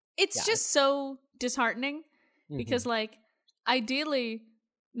 It's just so disheartening because like ideally,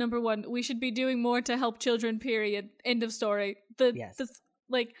 number one, we should be doing more to help children, period. End of story.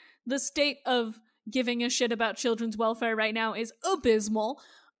 The state of giving a shit about children's welfare right now is abysmal.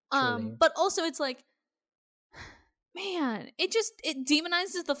 But also it's like, man, it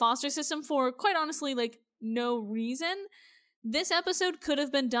demonizes the foster system for, quite honestly, like no reason. This episode could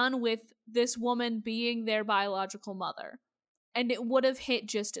have been done with this woman being their biological mother, and it would have hit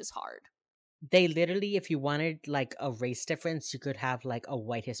just as hard. They literally, if you wanted like a race difference, you could have like a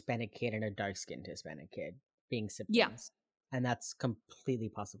white Hispanic kid and a dark-skinned Hispanic kid being siblings. Yeah. And that's completely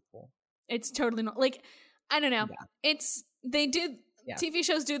possible. It's totally not, like, I don't know. Yeah. TV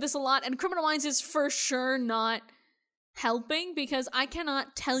shows do this a lot, and Criminal Minds is for sure not helping, because I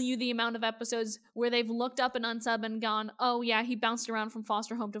cannot tell you the amount of episodes where they've looked up an unsub and gone, oh yeah, he bounced around from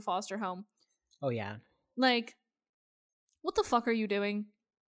foster home to foster home. Oh yeah. Like, what the fuck are you doing?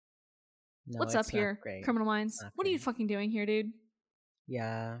 No, what's up here, Criminal Minds? What are you fucking doing here, dude?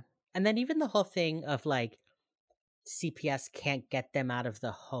 Yeah. And then even the whole thing of like CPS can't get them out of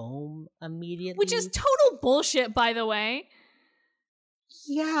the home immediately, which is total bullshit, by the way.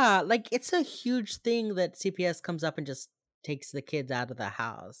 Yeah, like it's a huge thing that CPS comes up and just takes the kids out of the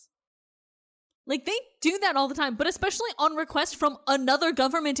house. Like, they do that all the time, but especially on request from another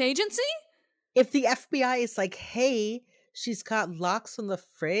government agency? If the FBI is like, hey, she's got locks on the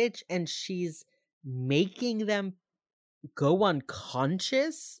fridge and she's making them go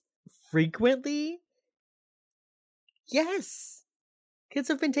unconscious frequently. Yes. Kids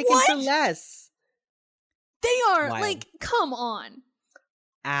have been taken for less. They are, like, come on.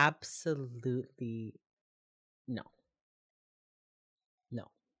 Absolutely no.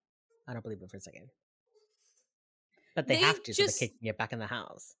 I don't believe it for a second. But they have to, so the kid can get back in the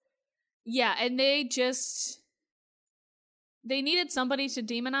house. Yeah, and they needed somebody to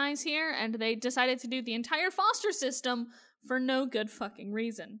demonize here, and they decided to do the entire foster system for no good fucking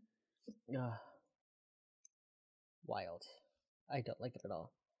reason. Wild. I don't like it at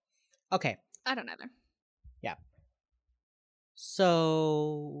all. Okay. I don't either. Yeah.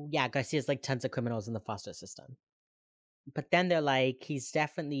 So, yeah, Garcia's like tons of criminals in the foster system. But then they're like, he's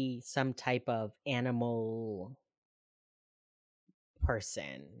definitely some type of animal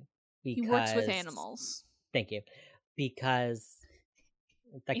person. He works with animals. Thank you. Because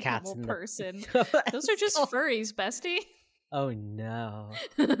the cats in the person. Those are just furries, bestie. Oh no.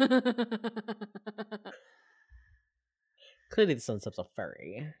 Clearly this one's a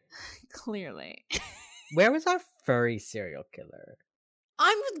furry. Clearly. Where was our furry serial killer?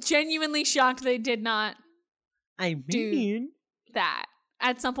 I'm genuinely shocked they did not do that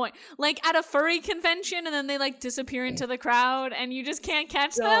at some point. Like at a furry convention, and then they like disappear into the crowd and you just can't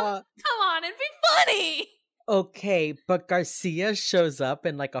catch them? Come on, it'd be funny! Okay, but Garcia shows up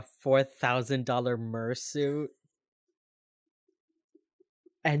in like a $4,000 mersuit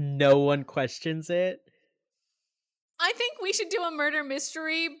and no one questions it. I think we should do a murder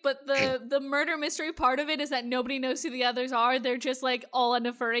mystery, but the murder mystery part of it is that nobody knows who the others are. They're just like all in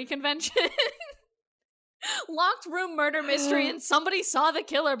a furry convention. Locked room murder mystery, and somebody saw the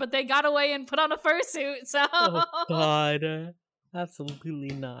killer, but they got away and put on a fursuit. So, oh god, absolutely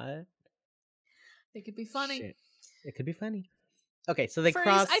not. It could be funny. Shit. It could be funny. Okay, so they Furries,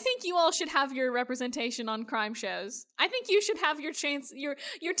 cross. I think you all should have your representation on crime shows. I think you should have your chance, your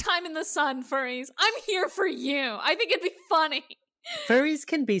time in the sun, furries. I'm here for you. I think it'd be funny. Furries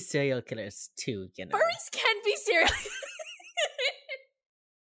can be serial killers too, you know. Furries can be serial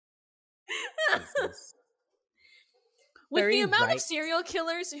killers. With the amount of serial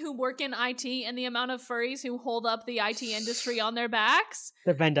killers who work in IT and the amount of furries who hold up the IT industry on their backs,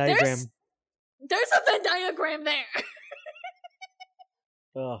 the Venn diagram. There's a Venn diagram there.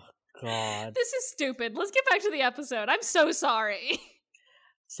 Oh God. This is stupid. Let's get back to the episode. I'm so sorry.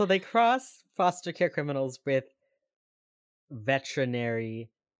 So they cross foster care criminals with veterinary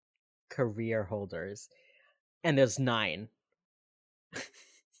career holders. And there's 9.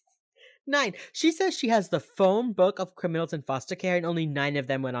 9. She says she has the phone book of criminals in foster care, and only 9 of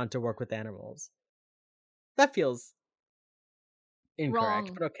them went on to work with animals. That feels incorrect,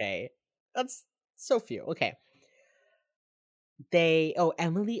 Wrong. but okay. That's so few. Okay.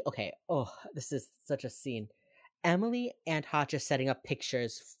 Emily, okay. Oh, this is such a scene. Emily and Hotch are setting up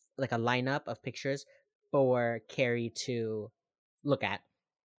pictures, like a lineup of pictures for Carrie to look at.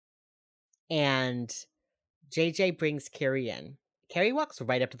 And JJ brings Carrie in. Carrie walks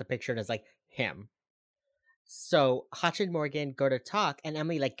right up to the picture and is like, him. So Hotch and Morgan go to talk, and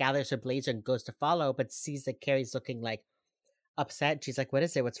Emily like gathers her blazer and goes to follow, but sees that Carrie's looking like upset. She's like, what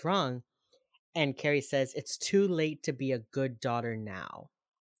is it? What's wrong? And Carrie says, it's too late to be a good daughter now.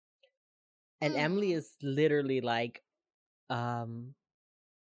 And Emily is literally like, I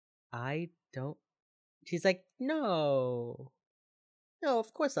don't. She's like, no,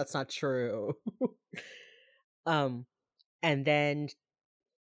 of course that's not true. And then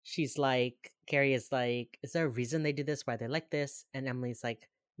she's like, Carrie is like, is there a reason they do this? Why they like this? And Emily's like,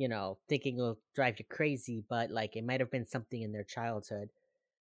 thinking it'll drive you crazy, but like it might have been something in their childhood.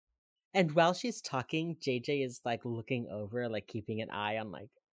 And while she's talking, JJ is like looking over, like keeping an eye on like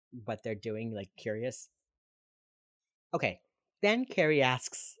what they're doing, like curious. Okay, then Carrie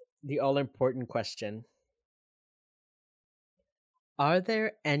asks the all-important question. Are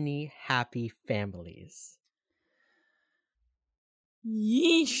there any happy families?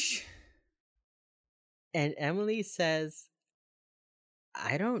 Yeesh. And Emily says,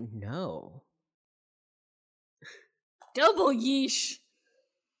 I don't know. Double yeesh.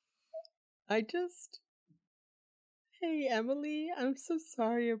 Hey, Emily, I'm so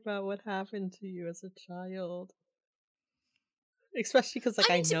sorry about what happened to you as a child. Especially because,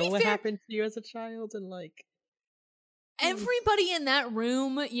 like, I know what happened to you as a child, and, like... Everybody in that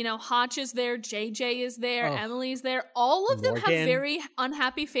room, Hotch is there, JJ is there, Emily's there. All of them have very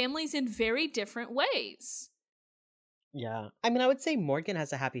unhappy families in very different ways. Yeah. I mean, I would say Morgan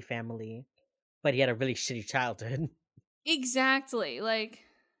has a happy family, but he had a really shitty childhood. Exactly. Like...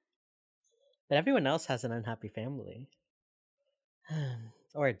 But everyone else has an unhappy family.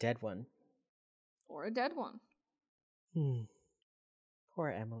 Or a dead one. Poor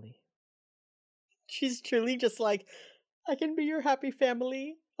Emily. She's truly just like, I can be your happy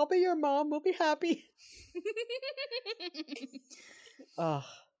family. I'll be your mom. We'll be happy. Oh.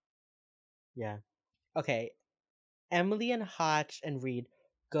 Yeah. Okay. Emily and Hotch and Reed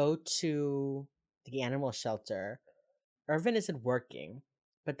go to the animal shelter. Irvin isn't working,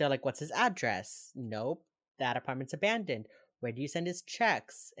 but they're like, what's his address? Nope. That apartment's abandoned. Where do you send his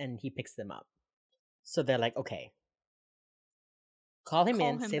checks? And he picks them up. So they're like, okay. Call him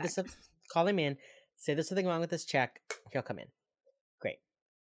in. Call him in. Say there's something wrong with this check. He'll come in. Great.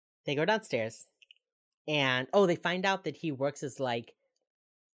 They go downstairs. And, they find out that he works as, like,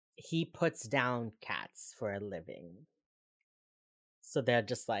 he puts down cats for a living. So they're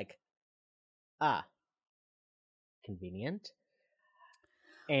just like, convenient.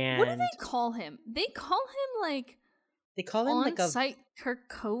 And what do they call him? They call him, like... They call him, like, on-site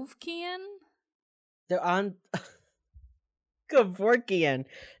Kevorkian? They're on... Kevorkian.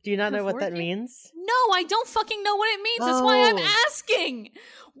 Do you not know what that means? No, I don't fucking know what it means. That's why I'm asking.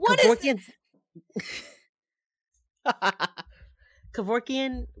 What Kevorkian... is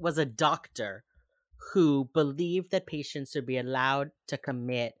Kevorkian was a doctor who believed that patients should be allowed to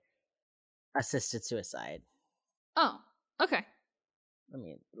commit assisted suicide. Oh, okay. Let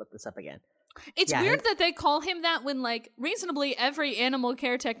me look this up again. It's weird that they call him that when, like, reasonably every animal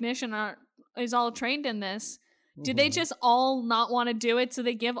care technician is all trained in this. Do they just all not want to do it, so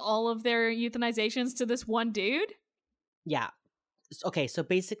they give all of their euthanizations to this one dude? Yeah. Okay, so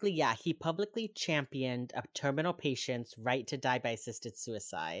basically, yeah, he publicly championed a terminal patient's right to die by assisted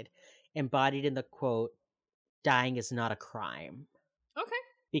suicide, embodied in the quote, dying is not a crime. Okay.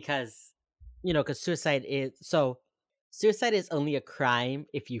 Because, because suicide is only a crime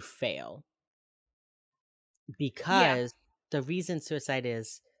if you fail. Because the reason suicide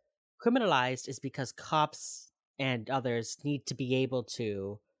is criminalized is because cops and others need to be able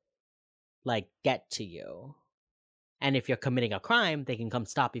to, like, get to you. And if you're committing a crime, they can come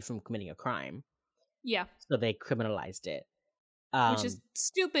stop you from committing a crime. Yeah. So they criminalized it. Which is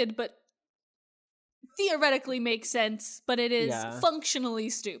stupid, but theoretically makes sense, but it is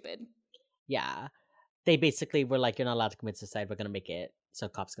functionally stupid. Yeah. They basically were like, you're not allowed to commit suicide. We're going to make it so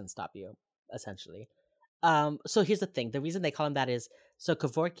cops can stop you, essentially. So here's the thing. The reason they call him that is so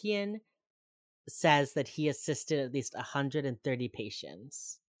Kevorkian says that he assisted at least 130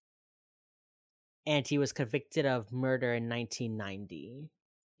 patients. And he was convicted of murder in 1990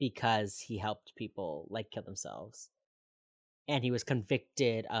 because he helped people like kill themselves. And he was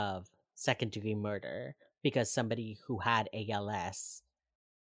convicted of second-degree murder because somebody who had ALS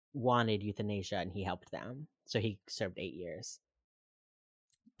wanted euthanasia and he helped them. So he served 8 years.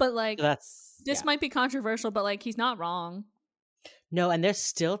 But like, so this might be controversial, but like, he's not wrong. No, and there's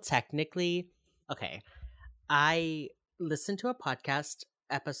still technically, okay, I listened to a podcast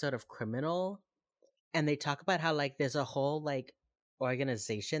episode of Criminal, and they talk about how like there's a whole like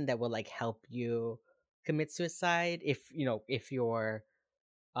organization that will like help you commit suicide if you're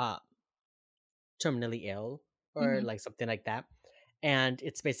terminally ill or like something like that. And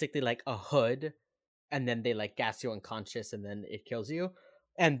it's basically like a hood, and then they like gas you unconscious and then it kills you.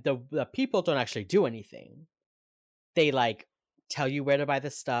 And the people don't actually do anything. They like tell you where to buy the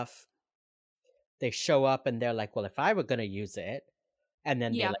stuff. They show up and they're like, well, if I were gonna use it, and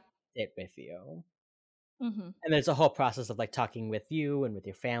then they like sit with you. And there's a whole process of like talking with you and with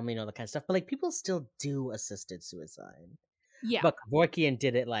your family and all that kind of stuff. But like people still do assisted suicide. Yeah. But Kevorkian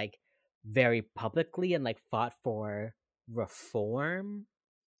did it like very publicly and like fought for reform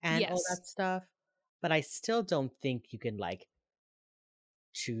and all that stuff. But I still don't think you can like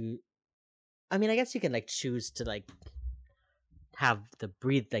choose. I mean, I guess you can like choose to like have the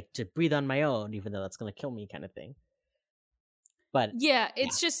to breathe on my own, even though that's gonna kill me, kind of thing. But yeah,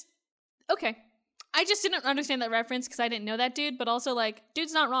 it's just okay. I just didn't understand that reference because I didn't know that dude. But also, like,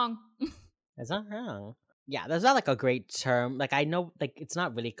 dude's not wrong. It's not wrong. Yeah, there's not like a great term. Like I know, like it's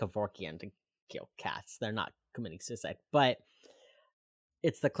not really Kevorkian to kill cats. They're not committing suicide, but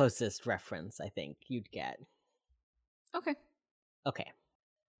it's the closest reference I think you'd get. Okay.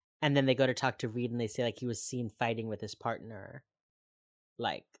 And then they go to talk to Reed, and they say like he was seen fighting with his partner,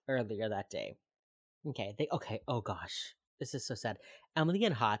 like earlier that day. Okay. Oh gosh, this is so sad. Emily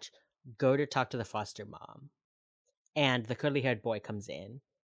and Hotch go to talk to the foster mom, and the curly-haired boy comes in,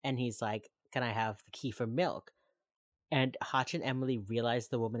 and he's like, "Can I have the key for milk?" And Hotch and Emily realize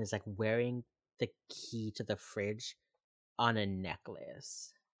the woman is like wearing the key to the fridge on a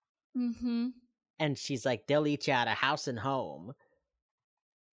necklace. And she's like, "They'll eat you out of house and home."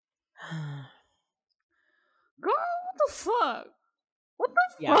 Girl, what the fuck? What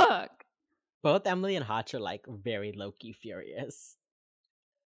the fuck? Both Emily and Hotch are like very low-key furious.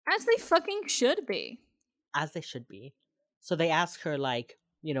 As they fucking should be. As they should be. So they ask her like,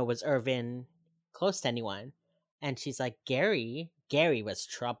 was Irvin close to anyone? And she's like, Gary was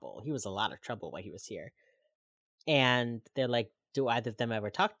trouble. He was a lot of trouble while he was here. And they're like, do either of them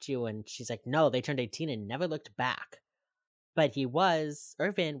ever talk to you? And she's like, no, they turned 18 and never looked back. But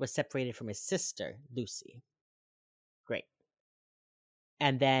Irvin was separated from his sister, Lucy. Great.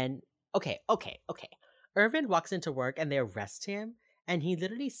 And then, okay. Irvin walks into work and they arrest him. And he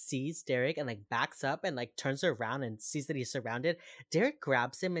literally sees Derek and like backs up and like turns around and sees that he's surrounded. Derek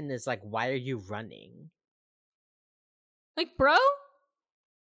grabs him and is like, why are you running? Like, bro?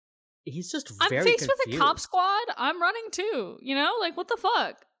 He's just I'm very faced confused. with a cop squad. I'm running too. Like, what the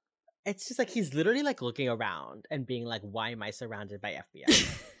fuck? It's just like he's literally like looking around and being like, why am I surrounded by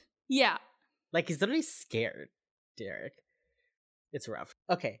FBI? Yeah. Like he's literally scared, Derek. It's rough.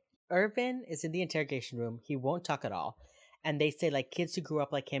 Okay. Irvin is in the interrogation room. He won't talk at all. And they say like kids who grew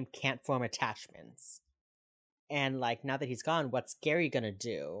up like him can't form attachments. And like now that he's gone, what's Gary gonna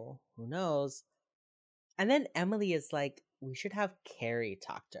do? Who knows? And then Emily is like, we should have Carrie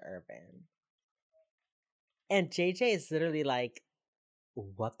talk to Irvin. And JJ is literally like,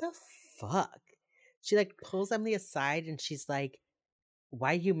 what the fuck? She like pulls Emily aside and she's like,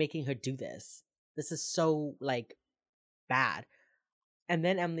 why are you making her do this? This is so like bad. And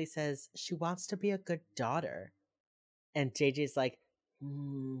then Emily says she wants to be a good daughter. And JJ's like,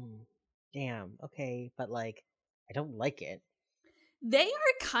 damn, okay, but like, I don't like it. They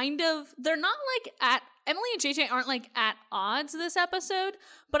are they're not like Emily and JJ aren't like at odds this episode,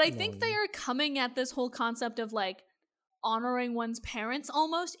 but I think they are coming at this whole concept of like honoring one's parents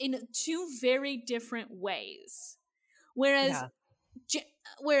almost in two very different ways. Whereas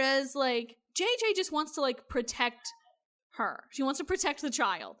like JJ just wants to like protect her. She wants to protect the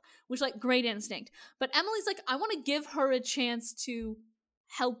child, which like great instinct. But Emily's like, I want to give her a chance to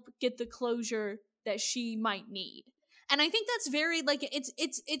help get the closure that she might need. And I think that's very like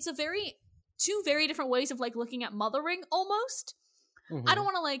it's a very two very different ways of like looking at mothering almost. I don't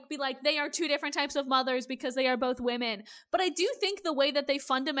want to like be like they are two different types of mothers because they are both women. But I do think the way that they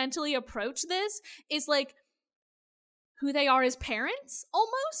fundamentally approach this is like who they are as parents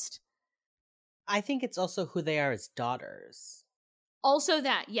almost. I think it's also who they are as daughters. Also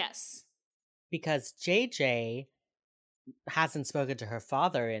that, yes. Because JJ hasn't spoken to her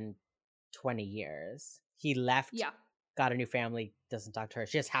father in 20 years. He left, Yeah. got a new family, doesn't talk to her.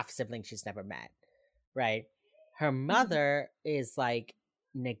 She has half siblings she's never met, right? Her Mhm. mother is like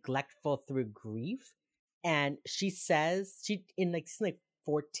neglectful through grief, and she says she in like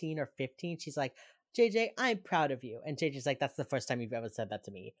 14 or 15, she's like, JJ, I'm proud of you. And JJ's like, that's the first time you've ever said that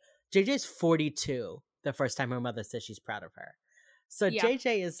to me. JJ's 42 the first time her mother says she's proud of her. So Yeah.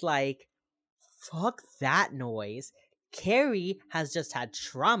 JJ is like, fuck that noise. Carrie has just had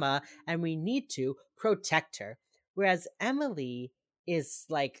trauma and we need to protect her. Whereas Emily is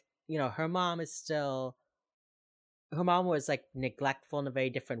like, you know, her mom was like neglectful in a very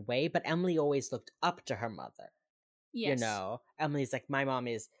different way, but Emily always looked up to her mother. Yes. You know, Emily's like, my mom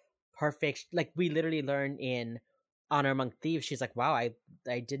is perfect. Like, we literally learn in Honor Among Thieves, she's like, wow, I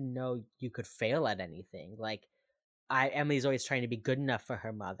didn't know you could fail at anything. Like, Emily's always trying to be good enough for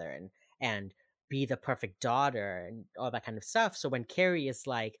her mother and be the perfect daughter and all that kind of stuff. So when Carrie is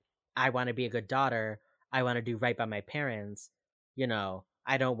like, I want to be a good daughter, I want to do right by my parents, you know,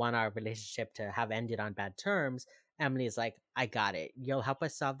 I don't want our relationship to have ended on bad terms. Emily is like, I got it. You'll help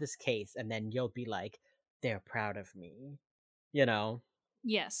us solve this case, and then you'll be like, they're proud of me, you know?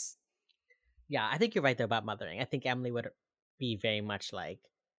 Yes. Yeah, I think you're right though about mothering. I think Emily would be very much like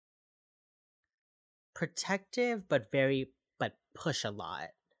protective, but push a lot.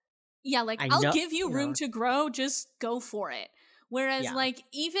 Yeah, like, I'll give you room to grow, just go for it. Whereas, like,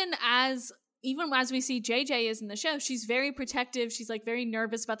 even as we see JJ is in the show, she's very protective. She's like very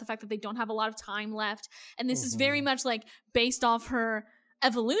nervous about the fact that they don't have a lot of time left. And this is very much like based off her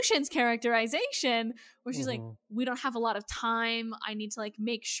Evolution's characterization, where she's like, we don't have a lot of time. I need to like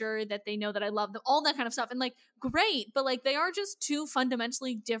make sure that they know that I love them, all that kind of stuff. And like, great, but like they are just two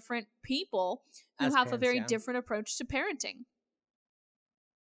fundamentally different people who have parents, a very different approach to parenting.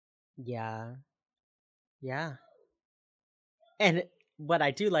 Yeah. Yeah. And what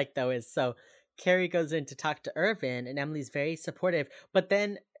I do like though is, so Carrie goes in to talk to Irvin and Emily's very supportive, but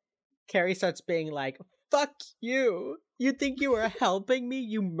then Carrie starts being like, fuck you. You think you were helping me?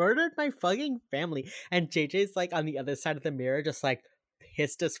 You murdered my fucking family. And JJ's like on the other side of the mirror, just like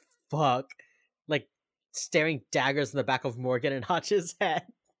pissed as fuck, like staring daggers in the back of Morgan and Hotch's head.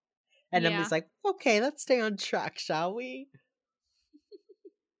 And Emily's like, okay, let's stay on track, shall we?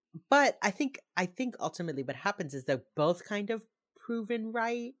 But I think ultimately what happens is they're both kind of proven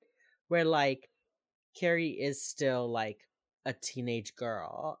right, where like Carrie is still like a teenage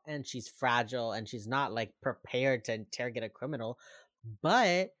girl and she's fragile and she's not like prepared to interrogate a criminal,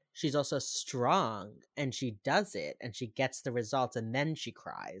 but she's also strong and she does it and she gets the results and then she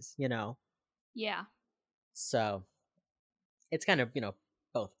cries, you know? Yeah. So it's kind of, you know,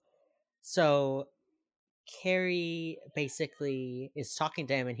 both. So Carrie basically is talking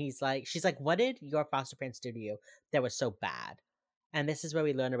to him and she's like, what did your foster parents do to you that was so bad? And this is where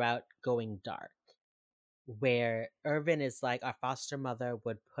we learn about going dark, where Irvin is like, our foster mother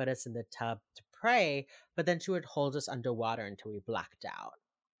would put us in the tub to pray, but then she would hold us underwater until we blacked out.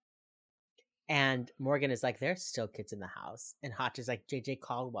 And Morgan is like, there's still kids in the house. And Hotch is like, JJ,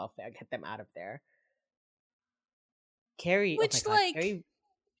 call welfare, get them out of there. Carrie, which, oh my God, like, Carrie,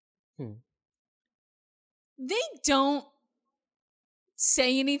 they don't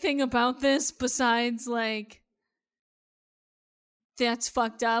say anything about this besides like, that's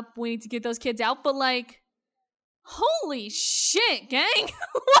fucked up, we need to get those kids out, but like, holy shit, gang.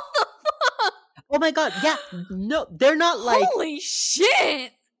 What the fuck? Oh my God, yeah, no, they're not like, holy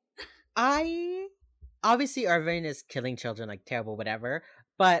shit. Obviously Irvin is killing children, like terrible, whatever,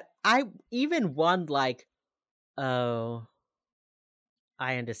 but I even one like, oh,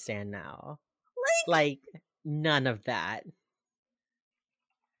 I understand now. Like none of that.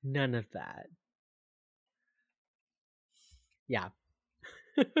 None of that. Yeah.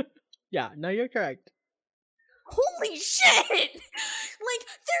 Yeah, no, you're correct. Holy shit! Like,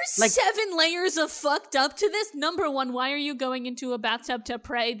 there's 7 layers of fucked up to this. Number one, why are you going into a bathtub to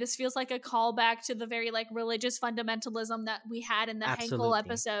pray? This feels like a callback to the very, like, religious fundamentalism that we had in the Henkel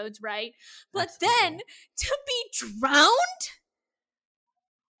episodes, right? But then, to be drowned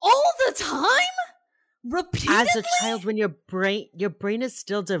all the time? Repeatedly? As a child, when your brain is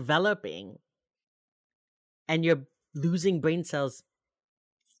still developing and you're losing brain cells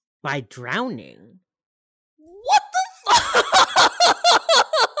by drowning. What the fuck?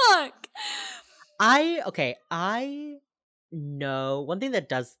 I know one thing that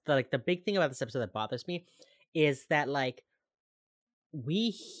does the big thing about this episode that bothers me is that like we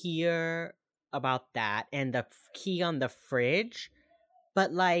hear about that and the key on the fridge,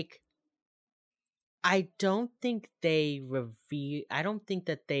 but like I don't think they reveal. I don't think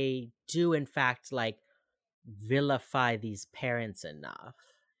that they do, in fact, like vilify these parents enough.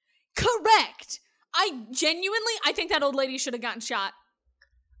 Correct. I think that old lady should have gotten shot.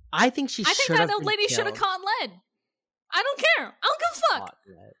 I think she I think should that have old been lady should have killed. caught lead. I don't care. I don't give a fuck. Caught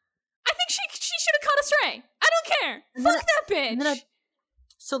lead. I think she should have caught a stray. I don't care. And Fuck that bitch.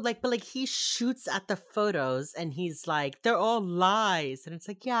 So like, but like he shoots at the photos and he's like, they're all lies. And it's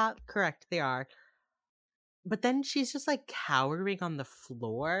like, yeah, correct, they are. But then she's just like cowering on the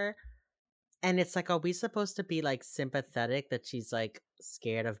floor. And it's like, are we supposed to be like sympathetic that she's like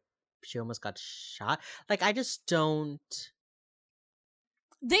scared of she almost got shot? Like, I just don't.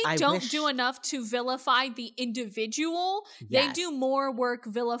 They don't do enough to vilify the individual. Yes. They do more work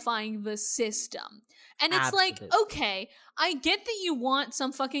vilifying the system. And it's like, okay, I get that you want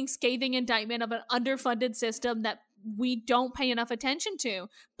some fucking scathing indictment of an underfunded system that we don't pay enough attention to.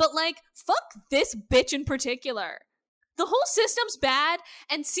 But like, fuck this bitch in particular. The whole system's bad,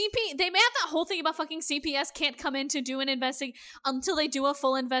 and they may have that whole thing about fucking CPS can't come in to do an until they do a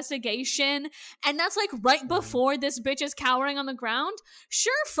full investigation, and that's like right before this bitch is cowering on the ground.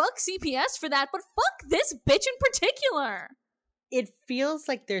 Sure, fuck CPS for that, but fuck this bitch in particular. It feels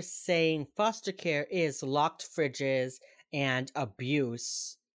like they're saying foster care is locked fridges and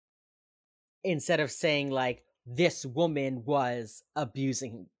abuse, instead of saying like this woman was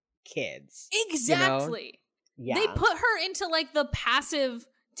abusing kids. Exactly. You know? Yeah. They put her into like the passive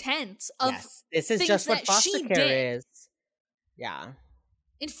tense of this is just what foster care is. Yeah.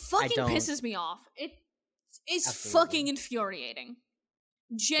 It fucking pisses me off. It is fucking infuriating.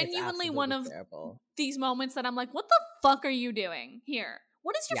 Genuinely one of these moments that I'm like, what the fuck are you doing here?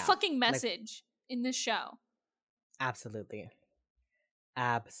 What is your fucking message in this show? Absolutely.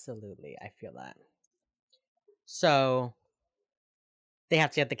 Absolutely. I feel that. So they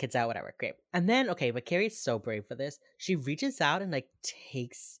have to get the kids out, whatever. Great. And then, okay, but Carrie's so brave for this. She reaches out and, like,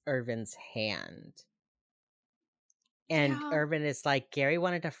 takes Irvin's hand. And Irvin is like, Gary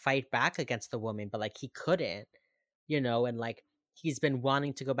wanted to fight back against the woman, but, like, he couldn't, you know, and, like, he's been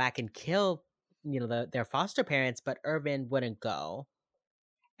wanting to go back and kill, you know, their foster parents, but Irvin wouldn't go.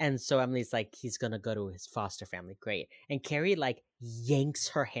 And so Emily's like, he's gonna go to his foster family. Great. And Carrie, like, yanks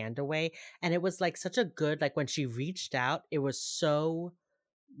her hand away. And it was, like, such a good, like, when she reached out, it was so...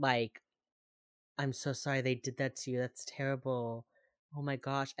 like, I'm so sorry they did that to you. That's terrible. Oh my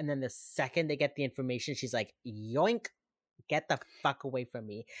gosh. And then the second they get the information, she's like, yoink, get the fuck away from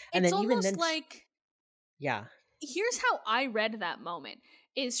me. And it's then almost even then like, yeah. Here's how I read that moment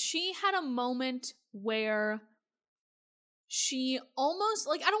is she had a moment where she almost,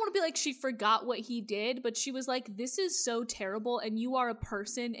 like, I don't want to be like she forgot what he did, but she was like, this is so terrible and you are a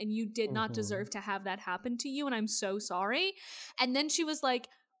person and you did not deserve to have that happen to you and I'm so sorry. And then she was like,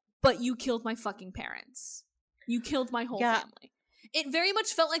 but you killed my fucking parents. You killed my whole family. It very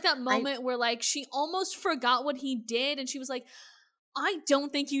much felt like that moment where, like, she almost forgot what he did and she was like, I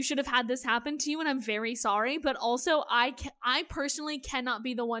don't think you should have had this happen to you and I'm very sorry, but also I personally cannot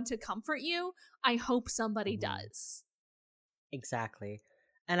be the one to comfort you. I hope somebody does. Exactly.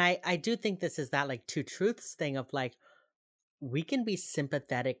 And I do think this is that, like, two truths thing of, like, we can be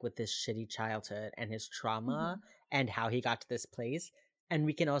sympathetic with this shitty childhood and his trauma and how he got to this place. And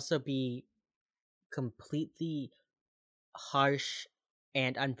we can also be completely harsh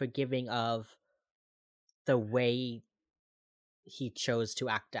and unforgiving of the way he chose to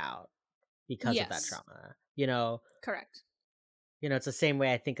act out because of that trauma. You know? Correct. You know, it's the same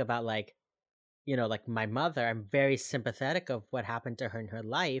way I think about, like, you know, like my mother. I'm very sympathetic of what happened to her in her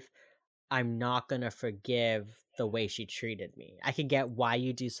life. I'm not going to forgive the way she treated me. I can get why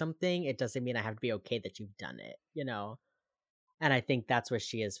you do something. It doesn't mean I have to be okay that you've done it, you know? And I think that's where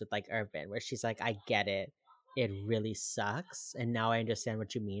she is with, like, Irvin, where she's like, I get it. It really sucks. And now I understand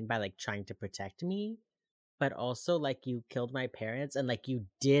what you mean by, like, trying to protect me. But also, like, you killed my parents and, like, you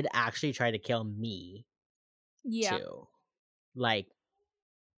did actually try to kill me. Yeah. Too. Like,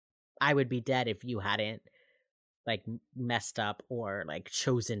 I would be dead if you hadn't, like, messed up or, like,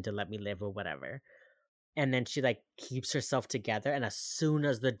 chosen to let me live or whatever. And then she, like, keeps herself together. And as soon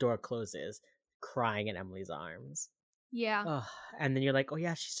as the door closes, crying in Emily's arms. Yeah. Oh, and then you're like, oh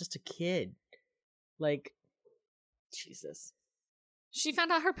yeah, she's just a kid. Like, Jesus. She found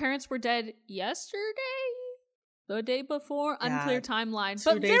out her parents were dead yesterday? The day before? Unclear timeline.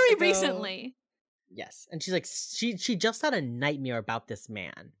 But very recently. Yes. And she's like, she just had a nightmare about this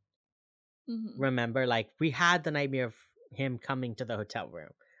man. Remember? Like, we had the nightmare of him coming to the hotel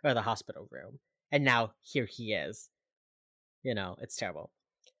room or the hospital room. And now here he is. You know, it's terrible.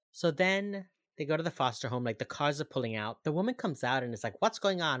 So then They go to the foster home, like the cars are pulling out. The woman comes out and is like, "What's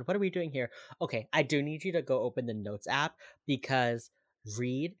going on? What are we doing here?" Okay, I do need you to go open the notes app because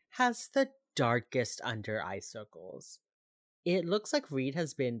Reed has the darkest under eye circles. It looks like Reed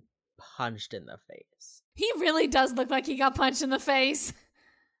has been punched in the face. He really does look like he got punched in the face.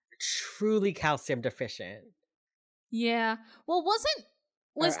 Truly calcium deficient. Yeah. Well,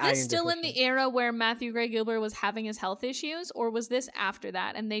 was this still in the era where Matthew Gray Gilbert was having his health issues, or was this after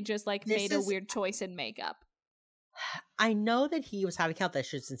that and they just like made a weird choice in makeup? I know that he was having health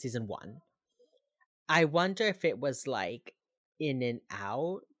issues in season 1. I wonder if it was like in and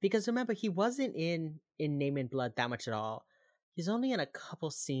out, because remember, he wasn't in Name in Blood that much at all. He's only in a couple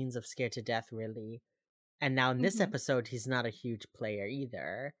scenes of Scared to Death, really. And now in this episode, he's not a huge player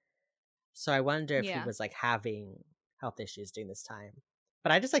either. So I wonder if he was like having health issues during this time.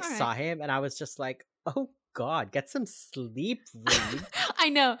 But I just like saw him and I was just like, oh God, get some sleep, Reed. I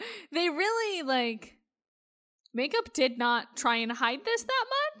know. They really like makeup did not try and hide this that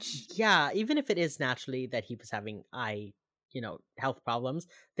much. Yeah, even if it is naturally that he was having health problems,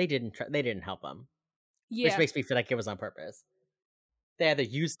 they didn't help him. Yeah. Which makes me feel like it was on purpose. They either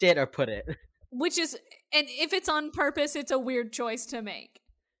used it or put it. Which is, and if it's on purpose, it's a weird choice to make.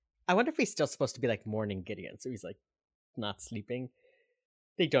 I wonder if he's still supposed to be like Morning Gideon, so he's like not sleeping.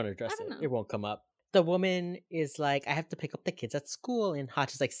 They don't address it. It won't come up. The woman is like, I have to pick up the kids at school, and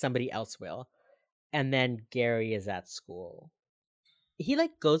Hotch is like, somebody else will. And then Gary is at school. He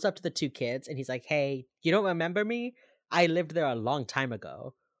like goes up to the 2 kids and he's like, hey, you don't remember me? I lived there a long time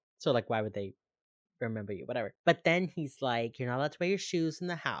ago. So like, why would they remember you? Whatever. But then he's like, you're not allowed to wear your shoes in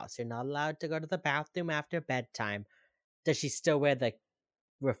the house. You're not allowed to go to the bathroom after bedtime. Does she still wear the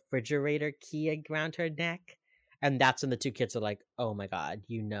refrigerator key around her neck? And that's when the 2 kids are like, oh my God,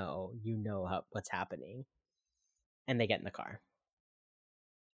 you know what's happening. And they get in the car.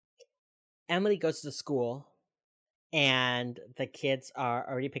 Emily goes to the school and the kids are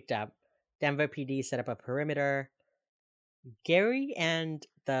already picked up. Denver PD set up a perimeter. Gary and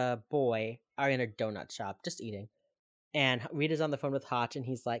the boy are in a donut shop, just eating. And Reed is on the phone with Hotch and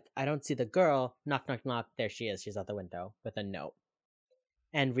he's like, I don't see the girl. Knock, knock, knock. There she is. She's at the window with a note.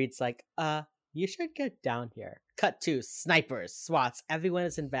 And Reed's like, you should get down here. Cut to snipers, SWATs, everyone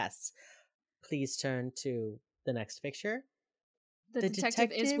is in vests. Please turn to the next picture. The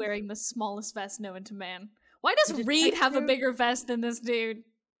detective is wearing the smallest vest known to man. Why does Reed have a bigger vest than this dude?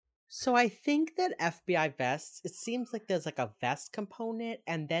 So I think that FBI vests, it seems like there's like a vest component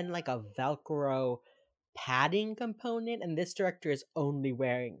and then like a Velcro padding component. And this detective is only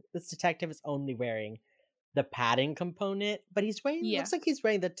wearing the padding component, but he's wearing, looks like he's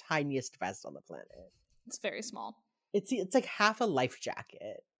wearing the tiniest vest on the planet. It's very small. It's like half a life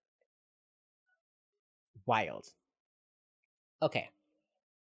jacket. Wild. Okay.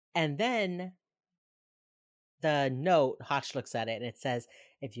 And then the note, Hotch looks at it and it says,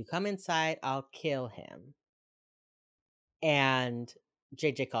 if you come inside, I'll kill him. And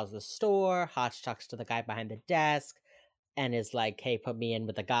JJ calls the store. Hotch talks to the guy behind the desk and is like, hey, put me in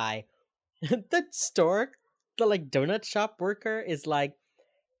with the guy. The store, the like donut shop worker is like,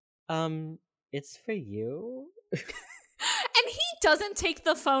 it's for you. And he doesn't take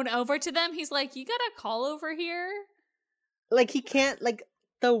the phone over to them. He's like, you got a call over here? Like, he can't, like,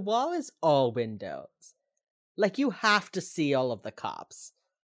 the wall is all windows. Like, you have to see all of the cops.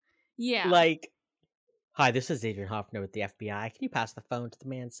 Yeah. Like, hi, this is Adrian Hoffner with the FBI. Can you pass the phone to the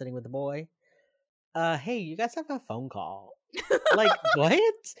man sitting with the boy? Hey, you guys have a phone call. Like, what?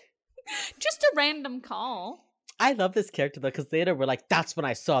 Just a random call. I love this character, though, because later we're like, that's when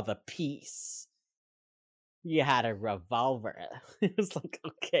I saw the piece. You had a revolver. It was like,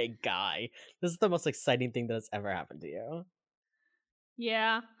 okay, guy. This is the most exciting thing that has ever happened to you.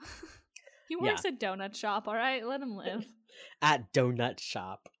 Yeah. He works at donut shop, all right? Let him live. At donut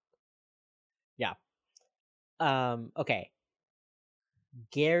shop. Yeah. Okay.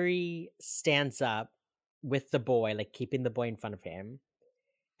 Gary stands up with the boy, like keeping the boy in front of him,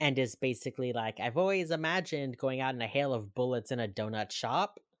 and is basically like, I've always imagined going out in a hail of bullets in a donut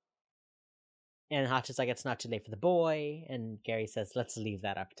shop. And Hotch is like, it's not too late for the boy. And Gary says, let's leave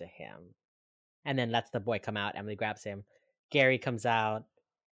that up to him. And then lets the boy come out. Emily grabs him. Gary comes out.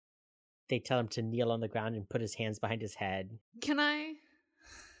 They tell him to kneel on the ground and put his hands behind his head. Can I?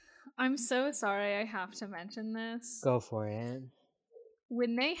 I'm so sorry I have to mention this. Go for it.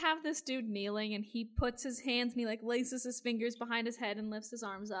 When they have this dude kneeling and he puts his hands and he like laces his fingers behind his head and lifts his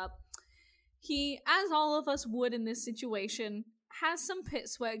arms up, he, as all of us would in this situation, has some pit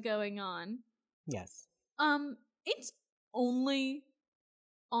sweat going on. Yes. It's only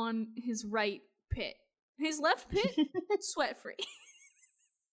on his right pit. His left pit, sweat free.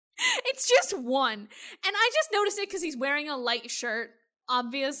 It's just one. And I just noticed it because he's wearing a light shirt,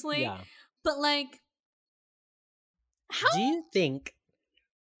 obviously. Yeah. But like, how do you think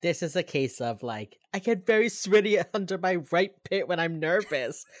this is a case of like, I get very sweaty under my right pit when I'm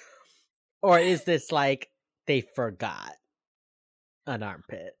nervous? Or is this like they forgot an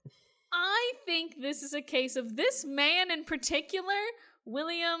armpit? I think this is a case of this man in particular,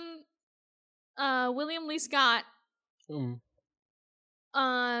 William Lee Scott.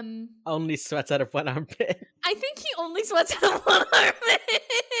 Only sweats out of one armpit. I think he only sweats out of one armpit.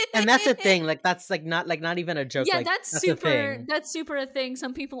 And that's a thing. Like that's not even a joke. Yeah, like, that's super a thing.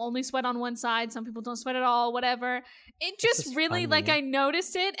 Some people only sweat on one side. Some people don't sweat at all. Whatever. It just really funny. Like I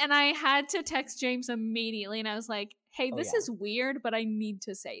noticed it, and I had to text James immediately, and I was like, "Hey, this is weird, but I need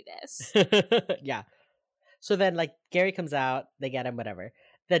to say this." Yeah. So then, like, Gary comes out. They get him. Whatever.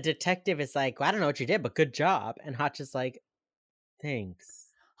 The detective is like, well, "I don't know what you did, but good job." And Hotch is like, "Thanks."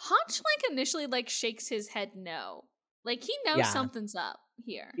 Hotch like initially like shakes his head no. Like he knows something's up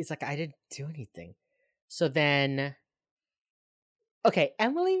here. He's like, I didn't do anything. So then, okay,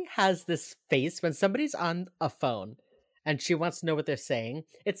 Emily has this face when somebody's on a phone and she wants to know what they're saying.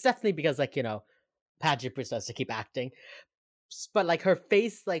 It's definitely because, like, you know, Paget Bruce does to keep acting. But like her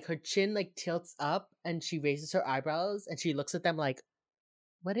face, like her chin like tilts up and she raises her eyebrows and she looks at them like,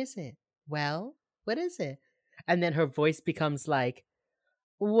 what is it? Well, what is it? And then her voice becomes like,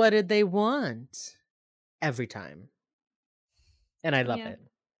 what did they want? Every time. And I love it.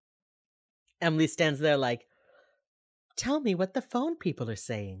 Emily stands there like, tell me what the phone people are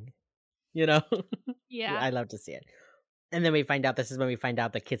saying. You know? Yeah. I love to see it. And then this is when we find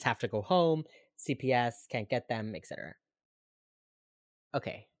out the kids have to go home, CPS can't get them, etc.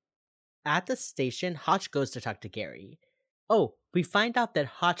 Okay. At the station, Hotch goes to talk to Gary. Oh, we find out that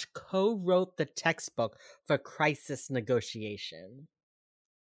Hotch co-wrote the textbook for crisis negotiation.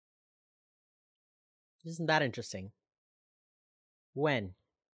 Isn't that interesting? When?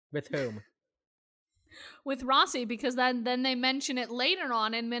 With whom? With Rossi, because then they mention it later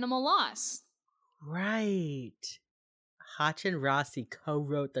on in Minimal Loss. Right. Hotch and Rossi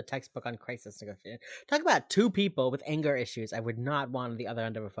co-wrote the textbook on crisis negotiation. Talk about two people with anger issues. I would not want the other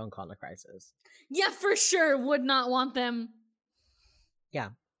end of a phone call in a crisis. Yeah, for sure. Would not want them. Yeah.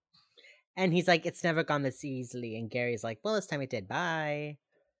 And he's like, it's never gone this easily. And Gary's like, well, this time it did. Bye.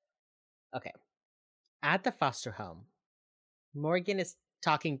 Okay. At the foster home, Morgan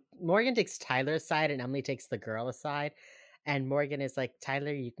takes Tyler aside and Emily takes the girl aside. And Morgan is like,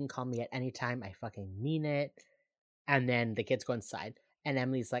 Tyler, you can call me at any time. I fucking mean it. And then the kids go inside. And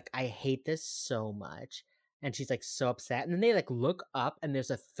Emily's like, I hate this so much. And she's like so upset. And then they like look up and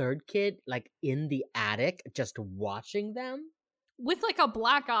there's a third kid like in the attic just watching them. With like a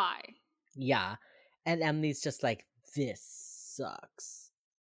black eye. Yeah. And Emily's just like, this sucks.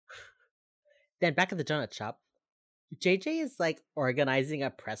 Then back at the donut shop, JJ is like organizing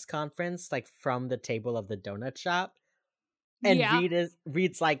a press conference like from the table of the donut shop. And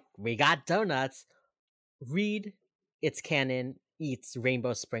Reed's like, we got donuts. Reed, it's canon, eats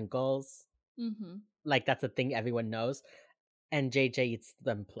rainbow sprinkles. Mm-hmm. Like that's a thing everyone knows. And JJ eats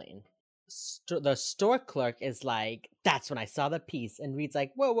them plain. The store clerk is like, that's when I saw the piece. And Reed's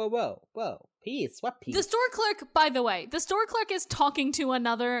like, whoa, piece? What piece? The store clerk, by the way, is talking to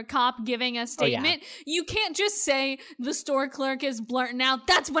another cop giving a statement. Oh, yeah. You can't just say the store clerk is blurting out,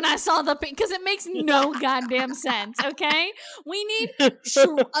 that's when I saw the piece, because it makes no goddamn sense, okay? We need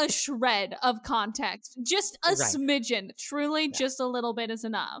a shred of context. Just a smidgen. Truly, just a little bit is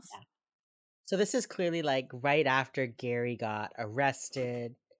enough. Yeah. So this is clearly like right after Gary got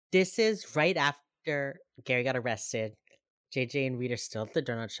arrested. This is right after Gary got arrested. JJ and Reed are still at the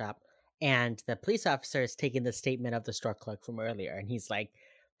donut shop. And the police officer is taking the statement of the store clerk from earlier. And he's like,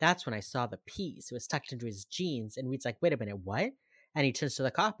 that's when I saw the piece. It was tucked into his jeans. And Reed's like, wait a minute, what? And he turns to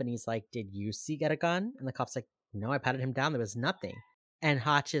the cop and he's like, did you get a gun? And the cop's like, no, I patted him down. There was nothing. And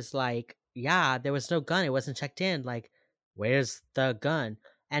Hotch is like, yeah, there was no gun. It wasn't checked in. Like, where's the gun?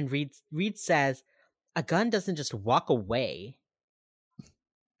 And Reed says, a gun doesn't just walk away.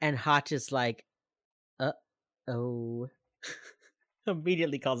 And Hotch is like, uh-oh.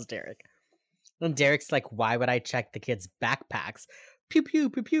 Immediately calls Derek. And Derek's like, why would I check the kids' backpacks? Pew, pew,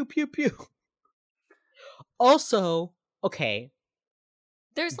 pew, pew, pew, pew. Also, okay.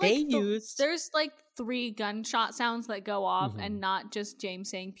 There's like 3 gunshot sounds that go off and not just James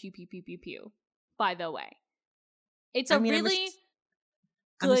saying pew, pew, pew, pew, pew. By the way. It's I'm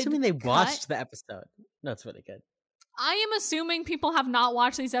assuming they watched the episode. No, it's really good. I am assuming people have not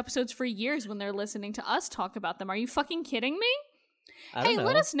watched these episodes for years when they're listening to us talk about them. Are you fucking kidding me? I don't Hey,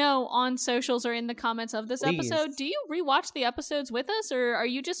 let know. us know on socials or in the comments of this episode. Please. Do you rewatch the episodes with us, or are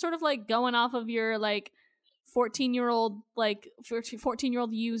you just sort of like going off of your like 14-year-old like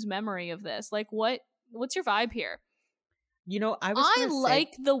 14-year-old you's memory of this? Like what's your vibe here? I was I gonna say,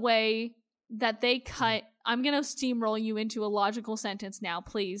 like the way that they cut. I'm gonna steamroll you into a logical sentence now,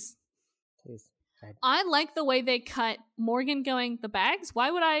 please. please. Go ahead. I like the way they cut Morgan going, the bags? Why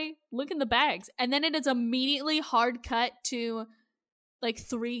would I look in the bags? And then it is immediately hard cut to like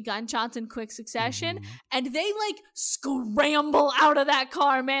 3 gunshots in quick succession. Mhm. And they like scramble out of that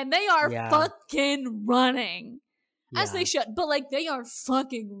car, man. They are Yeah. fucking running. As Yeah. they should, but like they are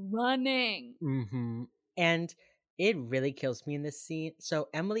fucking running. Mm-hmm. And it really kills me in this scene. So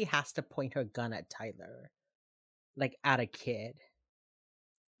Emily has to point her gun at Tyler, like at a kid,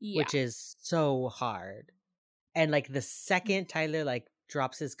 Yeah. which is so hard. And like the second Tyler like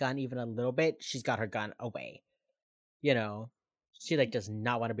drops his gun even a little bit, she's got her gun away. She like does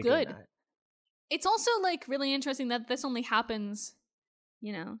not want to be doing Good. that. It's also like really interesting that this only happens,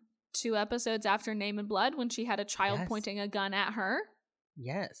 2 episodes after Name and Blood when she had a child Yes. pointing a gun at her.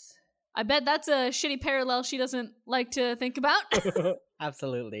 Yes. I bet that's a shitty parallel she doesn't like to think about.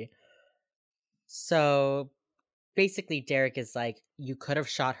 Absolutely. So basically, Derek is like, you could have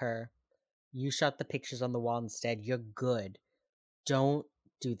shot her. You shot the pictures on the wall instead. You're good. Don't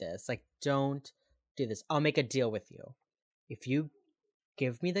do this. Like, don't do this. I'll make a deal with you. If you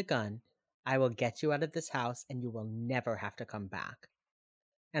give me the gun, I will get you out of this house and you will never have to come back.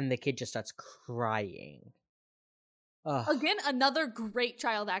 And the kid just starts crying. Ugh. Again, another great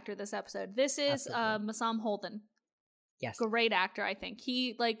child actor this episode. This is Absolutely. Masam Holden. Yes. Great actor, I think.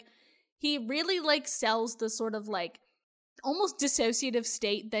 He really like sells the sort of like almost dissociative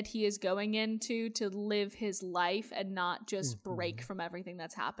state that he is going into to live his life and not just break from everything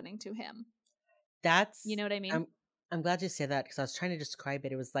that's happening to him. That's, you know what I mean? I'm glad you said that because I was trying to describe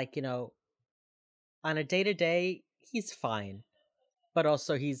it. It was like, on a day-to-day, he's fine. But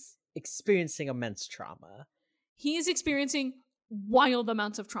also he's experiencing immense trauma. He is experiencing wild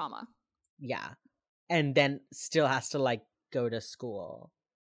amounts of trauma. Yeah. And then still has to like go to school.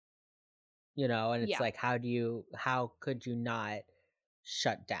 And it's like, how could you not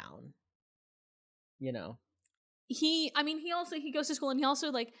shut down? He goes to school and he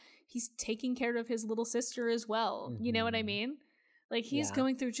also like he's taking care of his little sister as well. You know what I mean? Like he's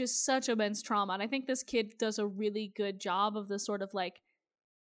going through just such immense trauma. And I think this kid does a really good job of the sort of like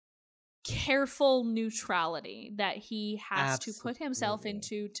careful neutrality that he has to put himself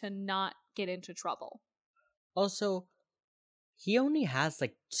into to not get into trouble. Also, he only has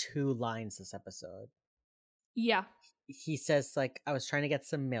like 2 lines this episode. Yeah. He says like, I was trying to get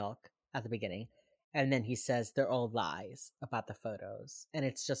some milk at the beginning. And then he says they're all lies about the photos. And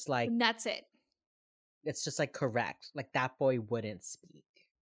it's just like... And that's it. It's just like correct. Like that boy wouldn't speak.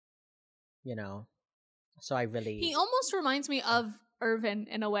 So I really... He almost reminds me of Irvin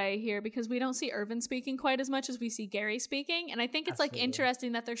in a way here because we don't see Irvin speaking quite as much as we see Gary speaking. And I think it's like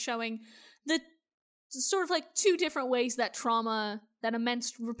interesting that they're showing the sort of like 2 different ways that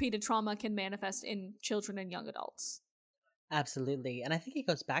immense repeated trauma can manifest in children and young adults. Absolutely. And I think it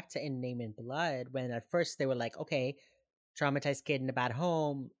goes back to In Name and Blood when at first they were like, okay, traumatized kid in a bad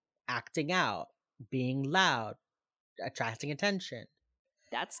home, acting out, being loud, attracting attention.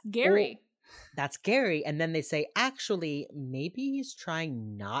 That's Gary. That's Gary. And then they say, actually, maybe he's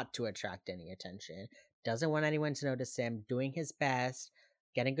trying not to attract any attention, doesn't want anyone to notice him, doing his best,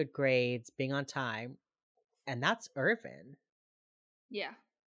 getting good grades, being on time. And that's Irvin. Yeah.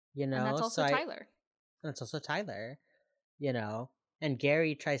 And that's also Tyler. That's also Tyler. And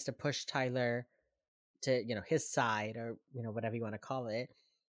Gary tries to push Tyler to, his side or, whatever you want to call it.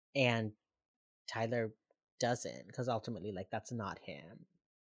 And Tyler doesn't, because ultimately, like, that's not him.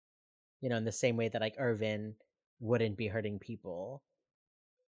 In the same way that, like, Irvin wouldn't be hurting people,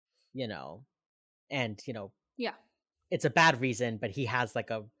 and, yeah, it's a bad reason, but he has, like,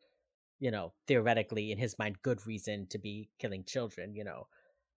 a, theoretically, in his mind, good reason to be killing children,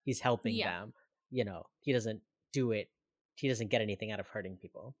 he's helping them, he doesn't do it. He doesn't get anything out of hurting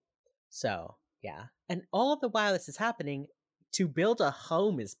people. So, yeah. And all the while this is happening, To Build a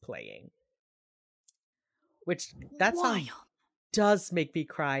Home is playing. Which, that song does make me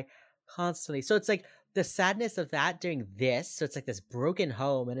cry constantly. So it's like the sadness of that during this. So it's like this broken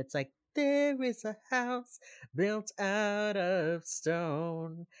home. And it's like, there is a house built out of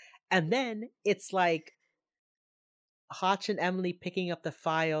stone. And then it's like Hotch and Emily picking up the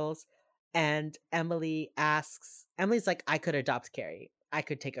files. And Emily's like, I could adopt Carrie. I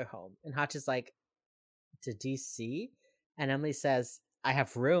could take her home. And Hotch is like, to DC? And Emily says, I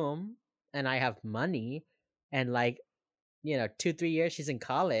have room and I have money. And like, 2-3 years, she's in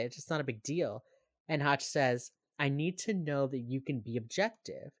college. It's not a big deal. And Hotch says, I need to know that you can be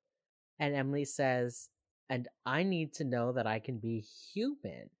objective. And Emily says, and I need to know that I can be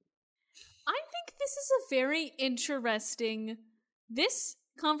human. I think this is a very interesting... This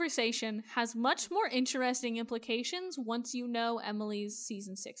conversation has much more interesting implications once you know Emily's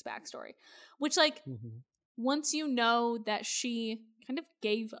season 6 backstory. Which, like, once you know that she kind of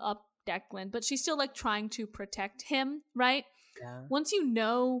gave up Declan, but she's still, like, trying to protect him, right? Yeah. Once you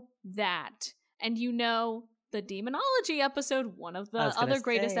know that, and you know the demonology episode, one of the other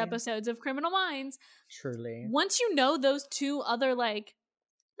greatest episodes of Criminal Minds. Truly. Once you know those two other, like,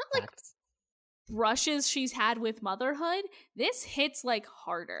 not like brushes she's had with motherhood, this hits like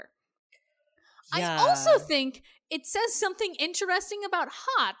harder. Yeah. I also think it says something interesting about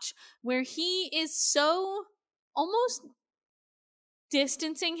Hotch, where he is so almost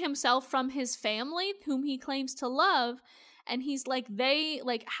distancing himself from his family, whom he claims to love, and he's like,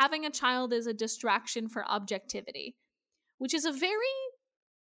 having a child is a distraction for objectivity, which is a very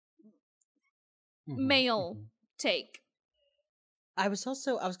male take. I was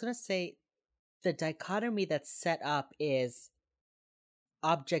gonna say the dichotomy that's set up is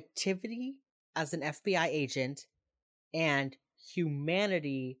objectivity as an FBI agent and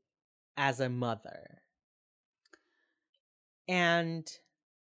humanity as a mother. And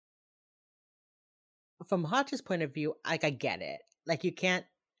from Hotch's point of view, like, I get it. Like,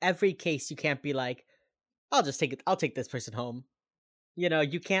 every case you can't be like, I'll take this person home.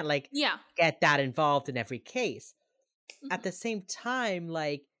 You can't, like, get that involved in every case. At the same time,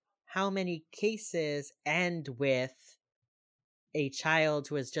 like, how many cases end with a child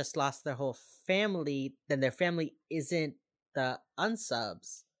who has just lost their whole family, then their family isn't the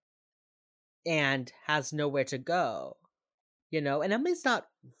unsubs and has nowhere to go, and Emily's not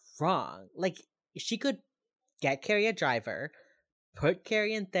wrong. Like, she could get Carrie a driver, put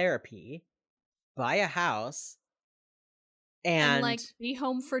Carrie in therapy, buy a house, and like be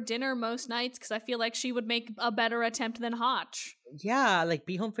home for dinner most nights, because I feel like she would make a better attempt than Hotch. Yeah, like,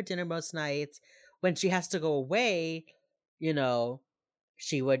 be home for dinner most nights. When she has to go away,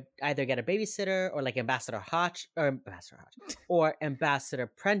 she would either get a babysitter, or like Ambassador Hotch, or Ambassador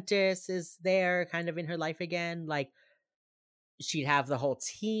Prentice is there kind of in her life again. Like, she'd have the whole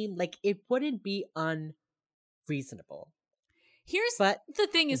team. Like, it wouldn't be unreasonable. The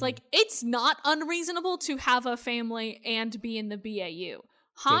thing is, like, it's not unreasonable to have a family and be in the BAU.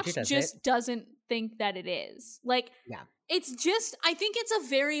 Hotch doesn't think that it is. Like, it's just, I think it's a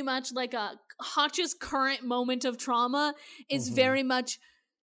very much like a Hotch's current moment of trauma is very much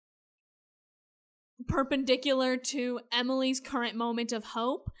perpendicular to Emily's current moment of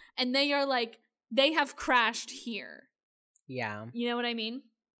hope. And they are like, they have crashed here. Yeah. You know what I mean?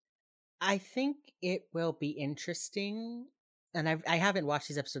 I think it will be interesting. And I haven't watched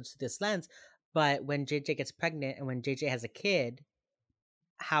these episodes through this lens, but when JJ gets pregnant and when JJ has a kid,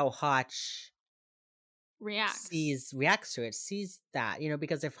 how Hotch reacts to it, sees that,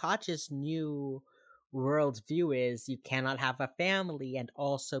 because if Hotch's new world view is you cannot have a family and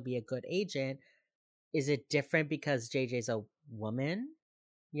also be a good agent, is it different because JJ's a woman?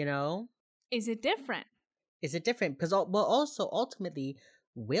 Is it different? Because, well, also ultimately,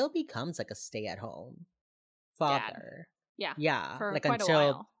 Will becomes like a stay-at-home father. Dad. Yeah. For like quite a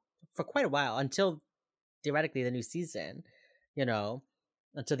while. For quite a while, until theoretically the new season, until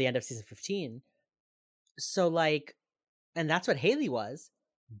the end of season 15. So, like, and that's what Haley was,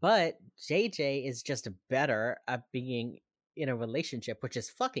 but JJ is just better at being in a relationship, which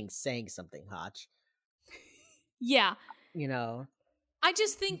is fucking saying something, Hotch. Yeah. I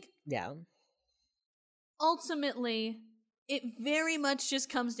just think... Yeah. Ultimately, it very much just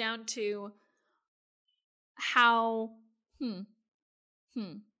comes down to how...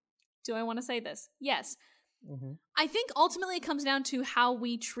 Do I want to say this? Yes. I think ultimately it comes down to how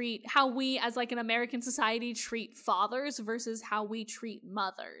we as like an American society treat fathers versus how we treat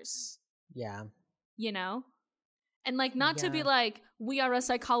mothers. Yeah. And like, not to be like, we are a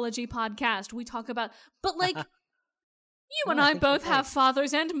psychology podcast, we talk about, but like, you and I both have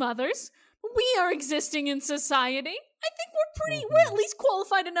fathers and mothers. We are existing in society. I think we're at least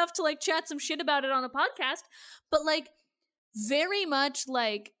qualified enough to like chat some shit about it on a podcast. But like, very much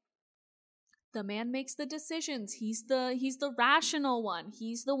like, the man makes the decisions. He's the rational one.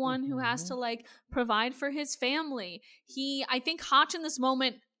 He's the one who has to like provide for his family. I think Hotch in this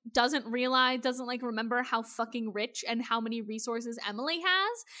moment doesn't like remember how fucking rich and how many resources Emily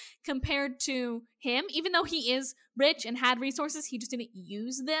has compared to him. Even though he is rich and had resources, he just didn't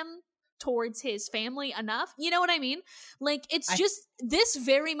use them towards his family enough. You know what I mean? Like, it's just, this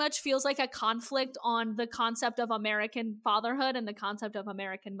very much feels like a conflict on the concept of American fatherhood and the concept of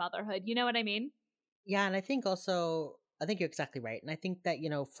American motherhood. You know what I mean? Yeah, and I think you're exactly right. And I think that,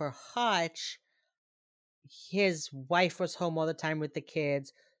 for Hotch, his wife was home all the time with the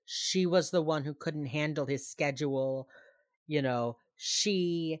kids. She was the one who couldn't handle his schedule.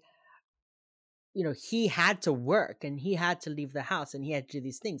 She, he had to work and he had to leave the house and he had to do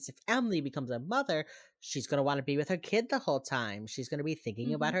these things. If Emily becomes a mother, she's going to want to be with her kid the whole time. She's going to be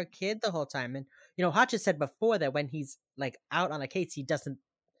thinking about her kid the whole time. And, Hotch has said before that when he's like out on a case, he doesn't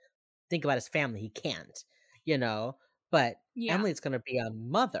think about his family. He can't, but Emily's going to be a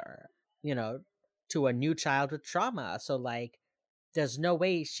mother, to a new child with trauma. So like, there's no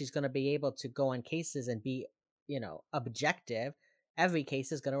way she's going to be able to go on cases and be, objective. Every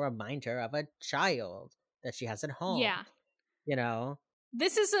case is going to remind her of a child that she has at home. Yeah.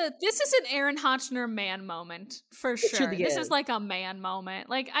 This is an Aaron Hotchner man moment for sure. This is like a man moment.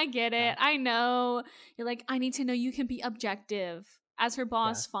 Like, I get it. Yeah. I know you're like, I need to know you can be objective as her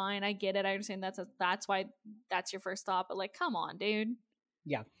boss. Yeah. Fine. I get it. I understand that's why that's your first thought, but like, come on, dude.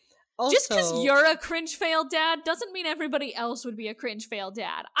 Yeah. Also, just because you're a cringe fail dad doesn't mean everybody else would be a cringe fail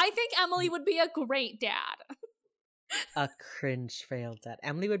dad. I think Emily would be a great dad. A cringe fail dad.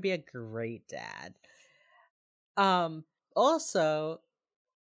 Emily would be a great dad. Also,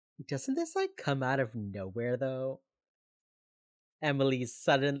 doesn't this like come out of nowhere though? Emily's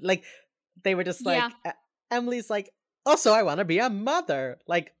sudden, like, they were just like, Emily's like, also I want to be a mother.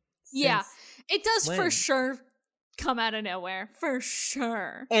 Like, yeah, it does when? For sure come out of nowhere, for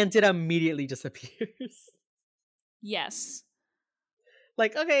sure. And it immediately disappears. Yes.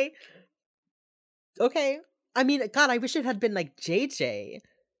 Like, okay. I mean, God, I wish it had been like JJ,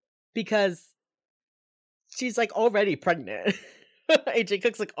 because she's like already pregnant. AJ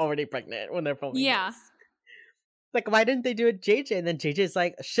Cook's like already pregnant when they're filming. Yeah. This. Like, why didn't they do it JJ? And then JJ's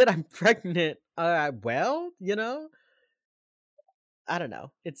like, shit, I'm pregnant. Well, I don't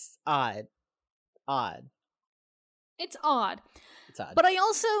know. It's odd. It's odd. But I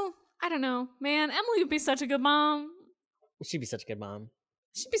don't know, man. Emily would be such a good mom. She'd be such a good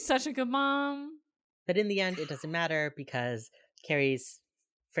mom. But in the end, it doesn't matter because Carrie's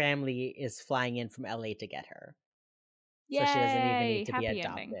family is flying in from LA to get her. Yay! So she doesn't even need to happy be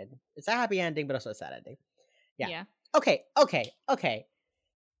adopted. Ending. It's a happy ending, but also a sad ending. Yeah. Okay.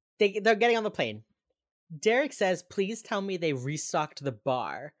 They're getting on the plane. Derek says, please tell me they restocked the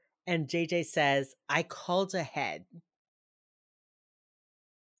bar. And JJ says, I called ahead.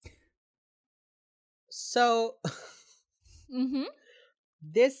 So,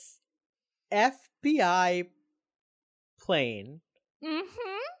 this FBI plane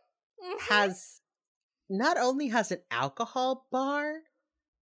not only has an alcohol bar,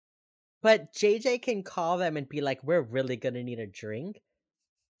 but JJ can call them and be like, we're really gonna need a drink.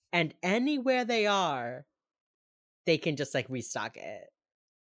 And anywhere they are, they can just like restock it.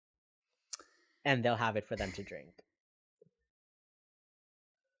 And they'll have it for them to drink.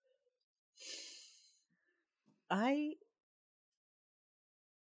 I'm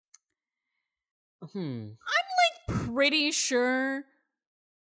like pretty sure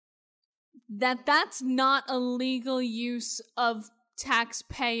that that's not a legal use of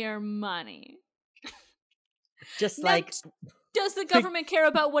taxpayer money. Just like, does the government care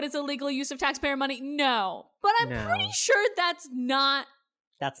about what is a legal use of taxpayer money? No. But I'm pretty sure that's not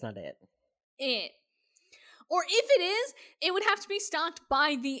it. Or if it is, it would have to be stocked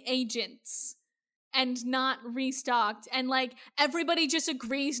by the agents and not restocked. And like, everybody just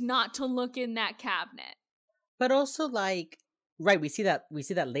agrees not to look in that cabinet. But also, like, right, we see that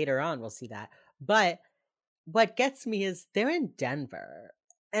later on, we'll see that. But what gets me is they're in Denver,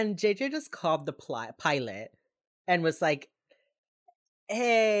 and JJ just called the pilot and was like,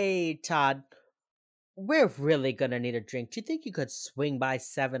 hey, Todd, we're really gonna need a drink. Do you think you could swing by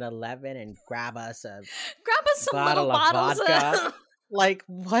 7-Eleven and grab us some little bottles of vodka? Like,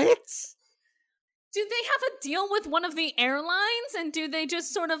 what? Do they have a deal with one of the airlines? And do they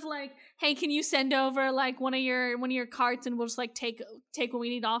just sort of like, hey, can you send over like one of your carts and we'll just like take what we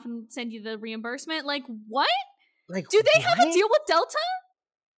need off and send you the reimbursement? Like, what? Like, do they have a deal with Delta?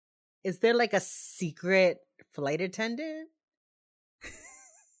 Is there like a secret flight attendant?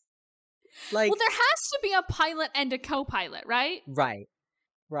 Like, well, there has to be a pilot and a co-pilot, right? Right.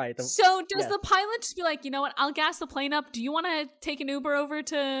 So does the pilot just be like, you know what, I'll gas the plane up. Do you want to take an Uber over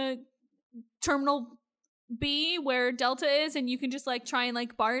to Terminal B where Delta is and you can just like try and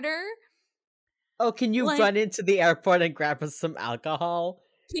like barter? Oh, can you run into the airport and grab us some alcohol?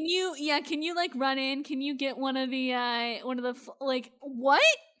 Can you like run in? Can you get one of the like, what?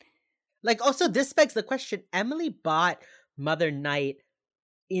 Like, also, this begs the question: Emily bought Mother Night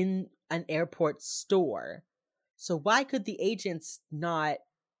in an airport store, so why could the agents not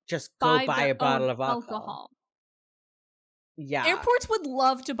just go Buy buy their a own bottle of alcohol? alcohol. Yeah, Airports would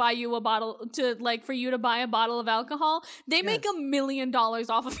love to buy you a bottle to like for you to buy a bottle of alcohol. They make yes. $1 million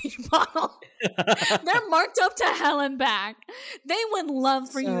off of each bottle. They're marked up to hell and back. They would love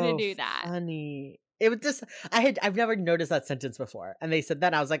for you to So do that. funny. It was just I've never noticed that sentence before, and they said that,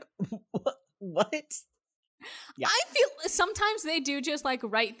 and I was like, what? Yeah, I feel sometimes they do just like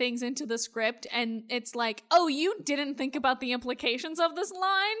write things into the script and it's like, oh, you didn't think about the implications of this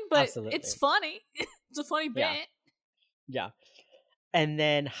line, but absolutely. it's funny. It's a funny bit. Yeah. And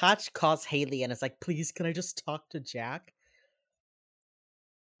then Hotch calls Haley and is like, please, can I just talk to Jack?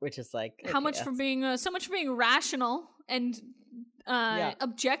 Which is like, How okay, much for being so much for being rational and yeah.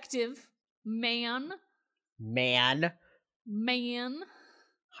 objective, man.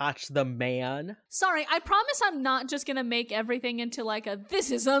 Hotch the man. Sorry, I promise I'm not just gonna make everything into like a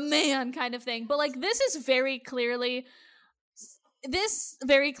this is a man kind of thing, but like this very clearly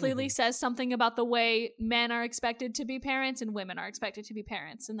says something about the way men are expected to be parents and women are expected to be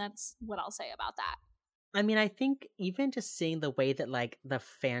parents, and that's what I'll say about that. I mean, I think even just seeing the way that like the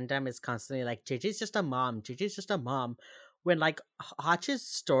fandom is constantly like JJ's just a mom, JJ's just a mom, when like Hotch's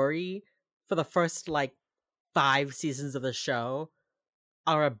story for the first like 5 seasons of the show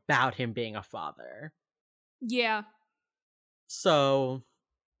are about him being a father. Yeah. So,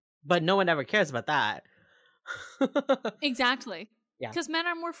 but no one ever cares about that. Exactly. Yeah. Because men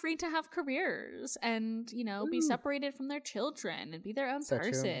are more free to have careers and, you know, be separated from their children and be their own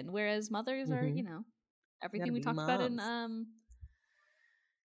person. True. Whereas mothers are, you know, everything we talked about in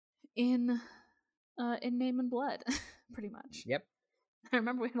Name and Blood, pretty much. Yep. I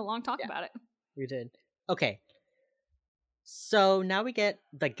remember we had a long talk about it. We did. Okay. So now we get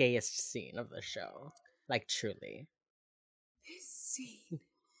the gayest scene of the show. Like, truly. This scene.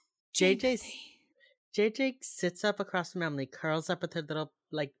 JJ sits up across from Emily, curls up with her little,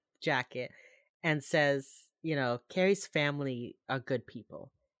 like, jacket, and says, you know, Carrie's family are good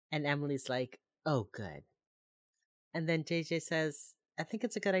people. And Emily's like, oh, good. And then JJ says, I think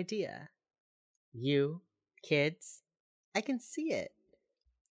it's a good idea. You, kids, I can see it.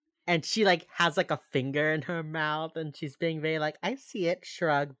 And she, like, has, like, a finger in her mouth, and she's being very, like, I see it,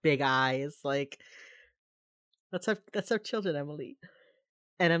 shrug, big eyes, like, that's our children, Emily.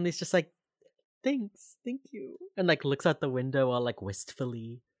 And Emily's just like, thanks, thank you. And, like, looks out the window all, like,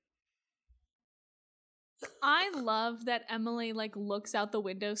 wistfully. I love that Emily, like, looks out the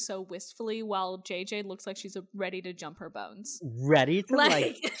window so wistfully while JJ looks like she's ready to jump her bones. Ready to,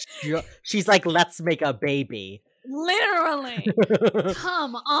 like she's like, let's make a baby. Literally.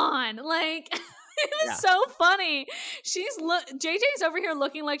 Come on. Like, it was so funny. JJ's over here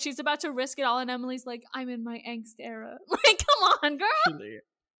looking like she's about to risk it all, and Emily's like, I'm in my angst era. Like, come on, girl.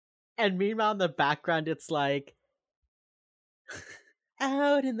 And meanwhile, in the background, it's like,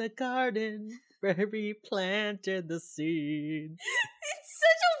 out in the garden where we planted the seeds. It's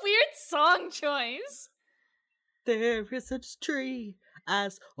such a weird song choice. There is such tree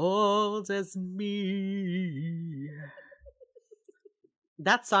as old as me.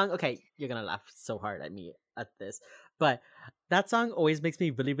 That song, okay, you're gonna laugh so hard at me at this, but that song always makes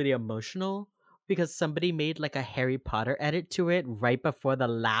me really, really emotional because somebody made like a Harry Potter edit to it right before the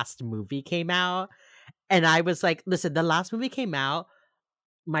last movie came out. And I was like, listen, the last movie came out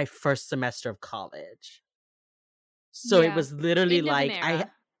my first semester of college. So it was literally like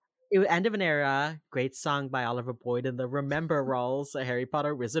end of an era, great song by Oliver Boyd and the Remember Rolls, a Harry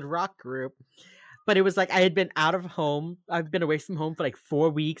Potter Wizard rock group. But it was like I had been out of home. I've been away from home for like 4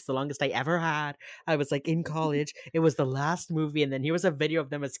 weeks, the longest I ever had. I was like in college. It was the last movie, and then here was a video of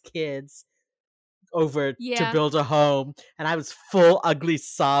them as kids over to build a home, and I was full ugly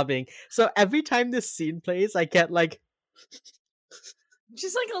sobbing. So every time this scene plays, I get like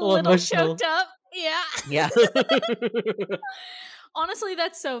just like a little choked up. Yeah. Honestly,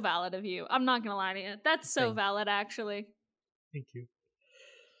 that's so valid of you. I'm not gonna lie to you. That's so valid, actually. Thank you.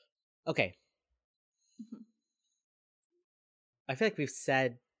 Okay. I feel like we've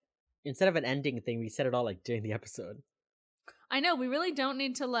said, instead of an ending thing, we said it all like during the episode. I know, we really don't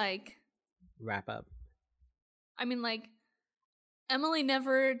need to like wrap up. I mean, like, Emily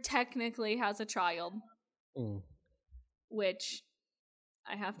never technically has a child. Which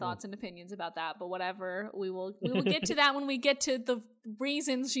I have thoughts and opinions about that, but whatever. We will get to that when we get to the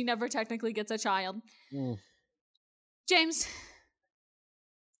reasons she never technically gets a child. James,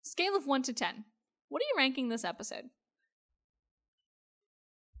 scale of 1 to 10. What are you ranking this episode?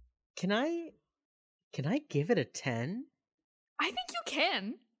 Can I give it a 10? I think you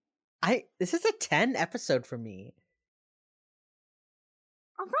can. This is a 10 episode for me.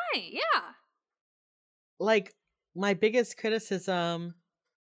 All right, yeah. Like, my biggest criticism,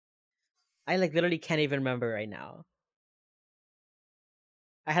 I like literally can't even remember right now.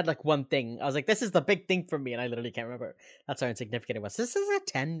 I had like one thing. I was like, this is the big thing for me, and I literally can't remember. That's how insignificant it was. This is a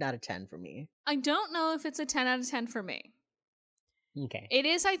 10 out of 10 for me. I don't know if it's a 10 out of 10 for me. Okay. It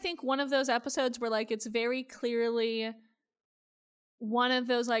is, I think, one of those episodes where like it's very clearly one of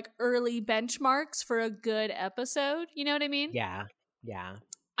those like early benchmarks for a good episode. You know what I mean? Yeah.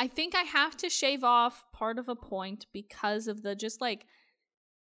 I think I have to shave off part of a point because of the just like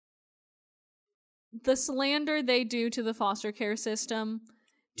the slander they do to the foster care system.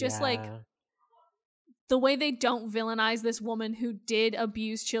 Just like the way they don't villainize this woman who did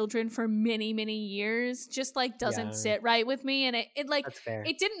abuse children for many, many years just like doesn't sit right with me. And it like,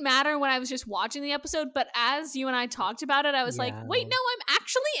 it didn't matter when I was just watching the episode, but as you and I talked about it, I was like, wait, no, I'm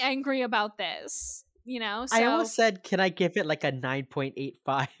actually angry about this. You know, so I almost said, can I give it like a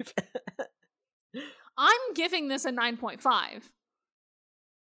 9.85? I'm giving this a 9.5.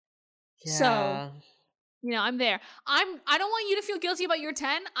 Yeah. So, you know, I'm there. I don't want you to feel guilty about your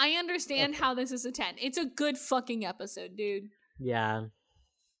 10. I understand how this is a 10. It's a good fucking episode, dude. Yeah.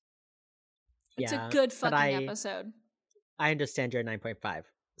 It's a good fucking episode. I understand your 9.5.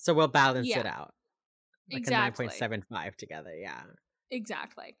 So we'll balance it out. Like exactly. a 9.75 together, yeah.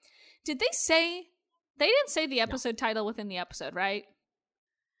 Exactly. Did they say... They didn't say the episode title within the episode, right?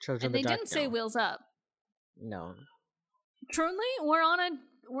 Children and of the they Dark, didn't say Wheels Up. No. Truly, we're on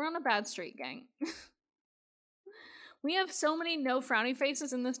a bad streak, gang. We have so many no frowny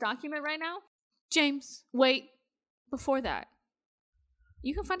faces in this document right now. James, wait. Before that,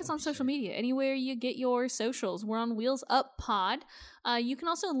 you can find us on social media, anywhere you get your socials. We're on Wheels Up Pod. You can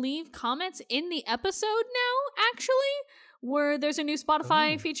also leave comments in the episode now, actually, where there's a new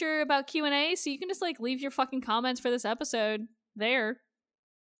Spotify feature about Q&A, so you can just like leave your fucking comments for this episode there.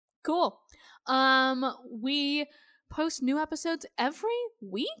 Cool. We post new episodes every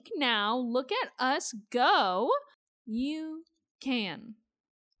week now. Look at us go. You can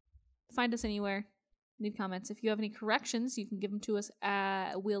find us anywhere. Leave comments. If you have any corrections, you can give them to us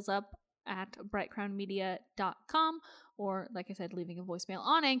at wheelsup@brightcrownmedia.com, or like I said, leaving a voicemail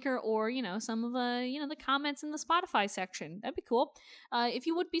on Anchor, or you know, some of the comments in the Spotify section. That'd be cool. If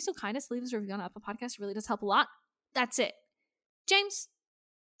you would be so kind as to leave us a review on Apple Podcasts, it really does help a lot. That's it. James,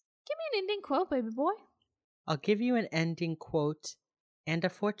 give me an ending quote, baby boy. I'll give you an ending quote and a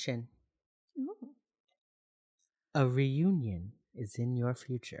fortune. Ooh. A reunion is in your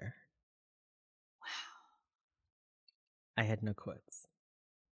future. I had no quotes.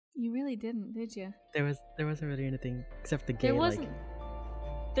 You really didn't, did you? There wasn't really anything except the gay. There wasn't.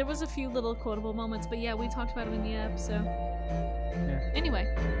 There was a few little quotable moments, but yeah, we talked about it in the episode. Yeah. Anyway,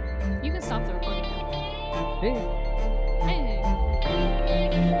 you can stop the recording now. Hey.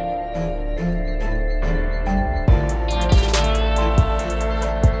 Hey.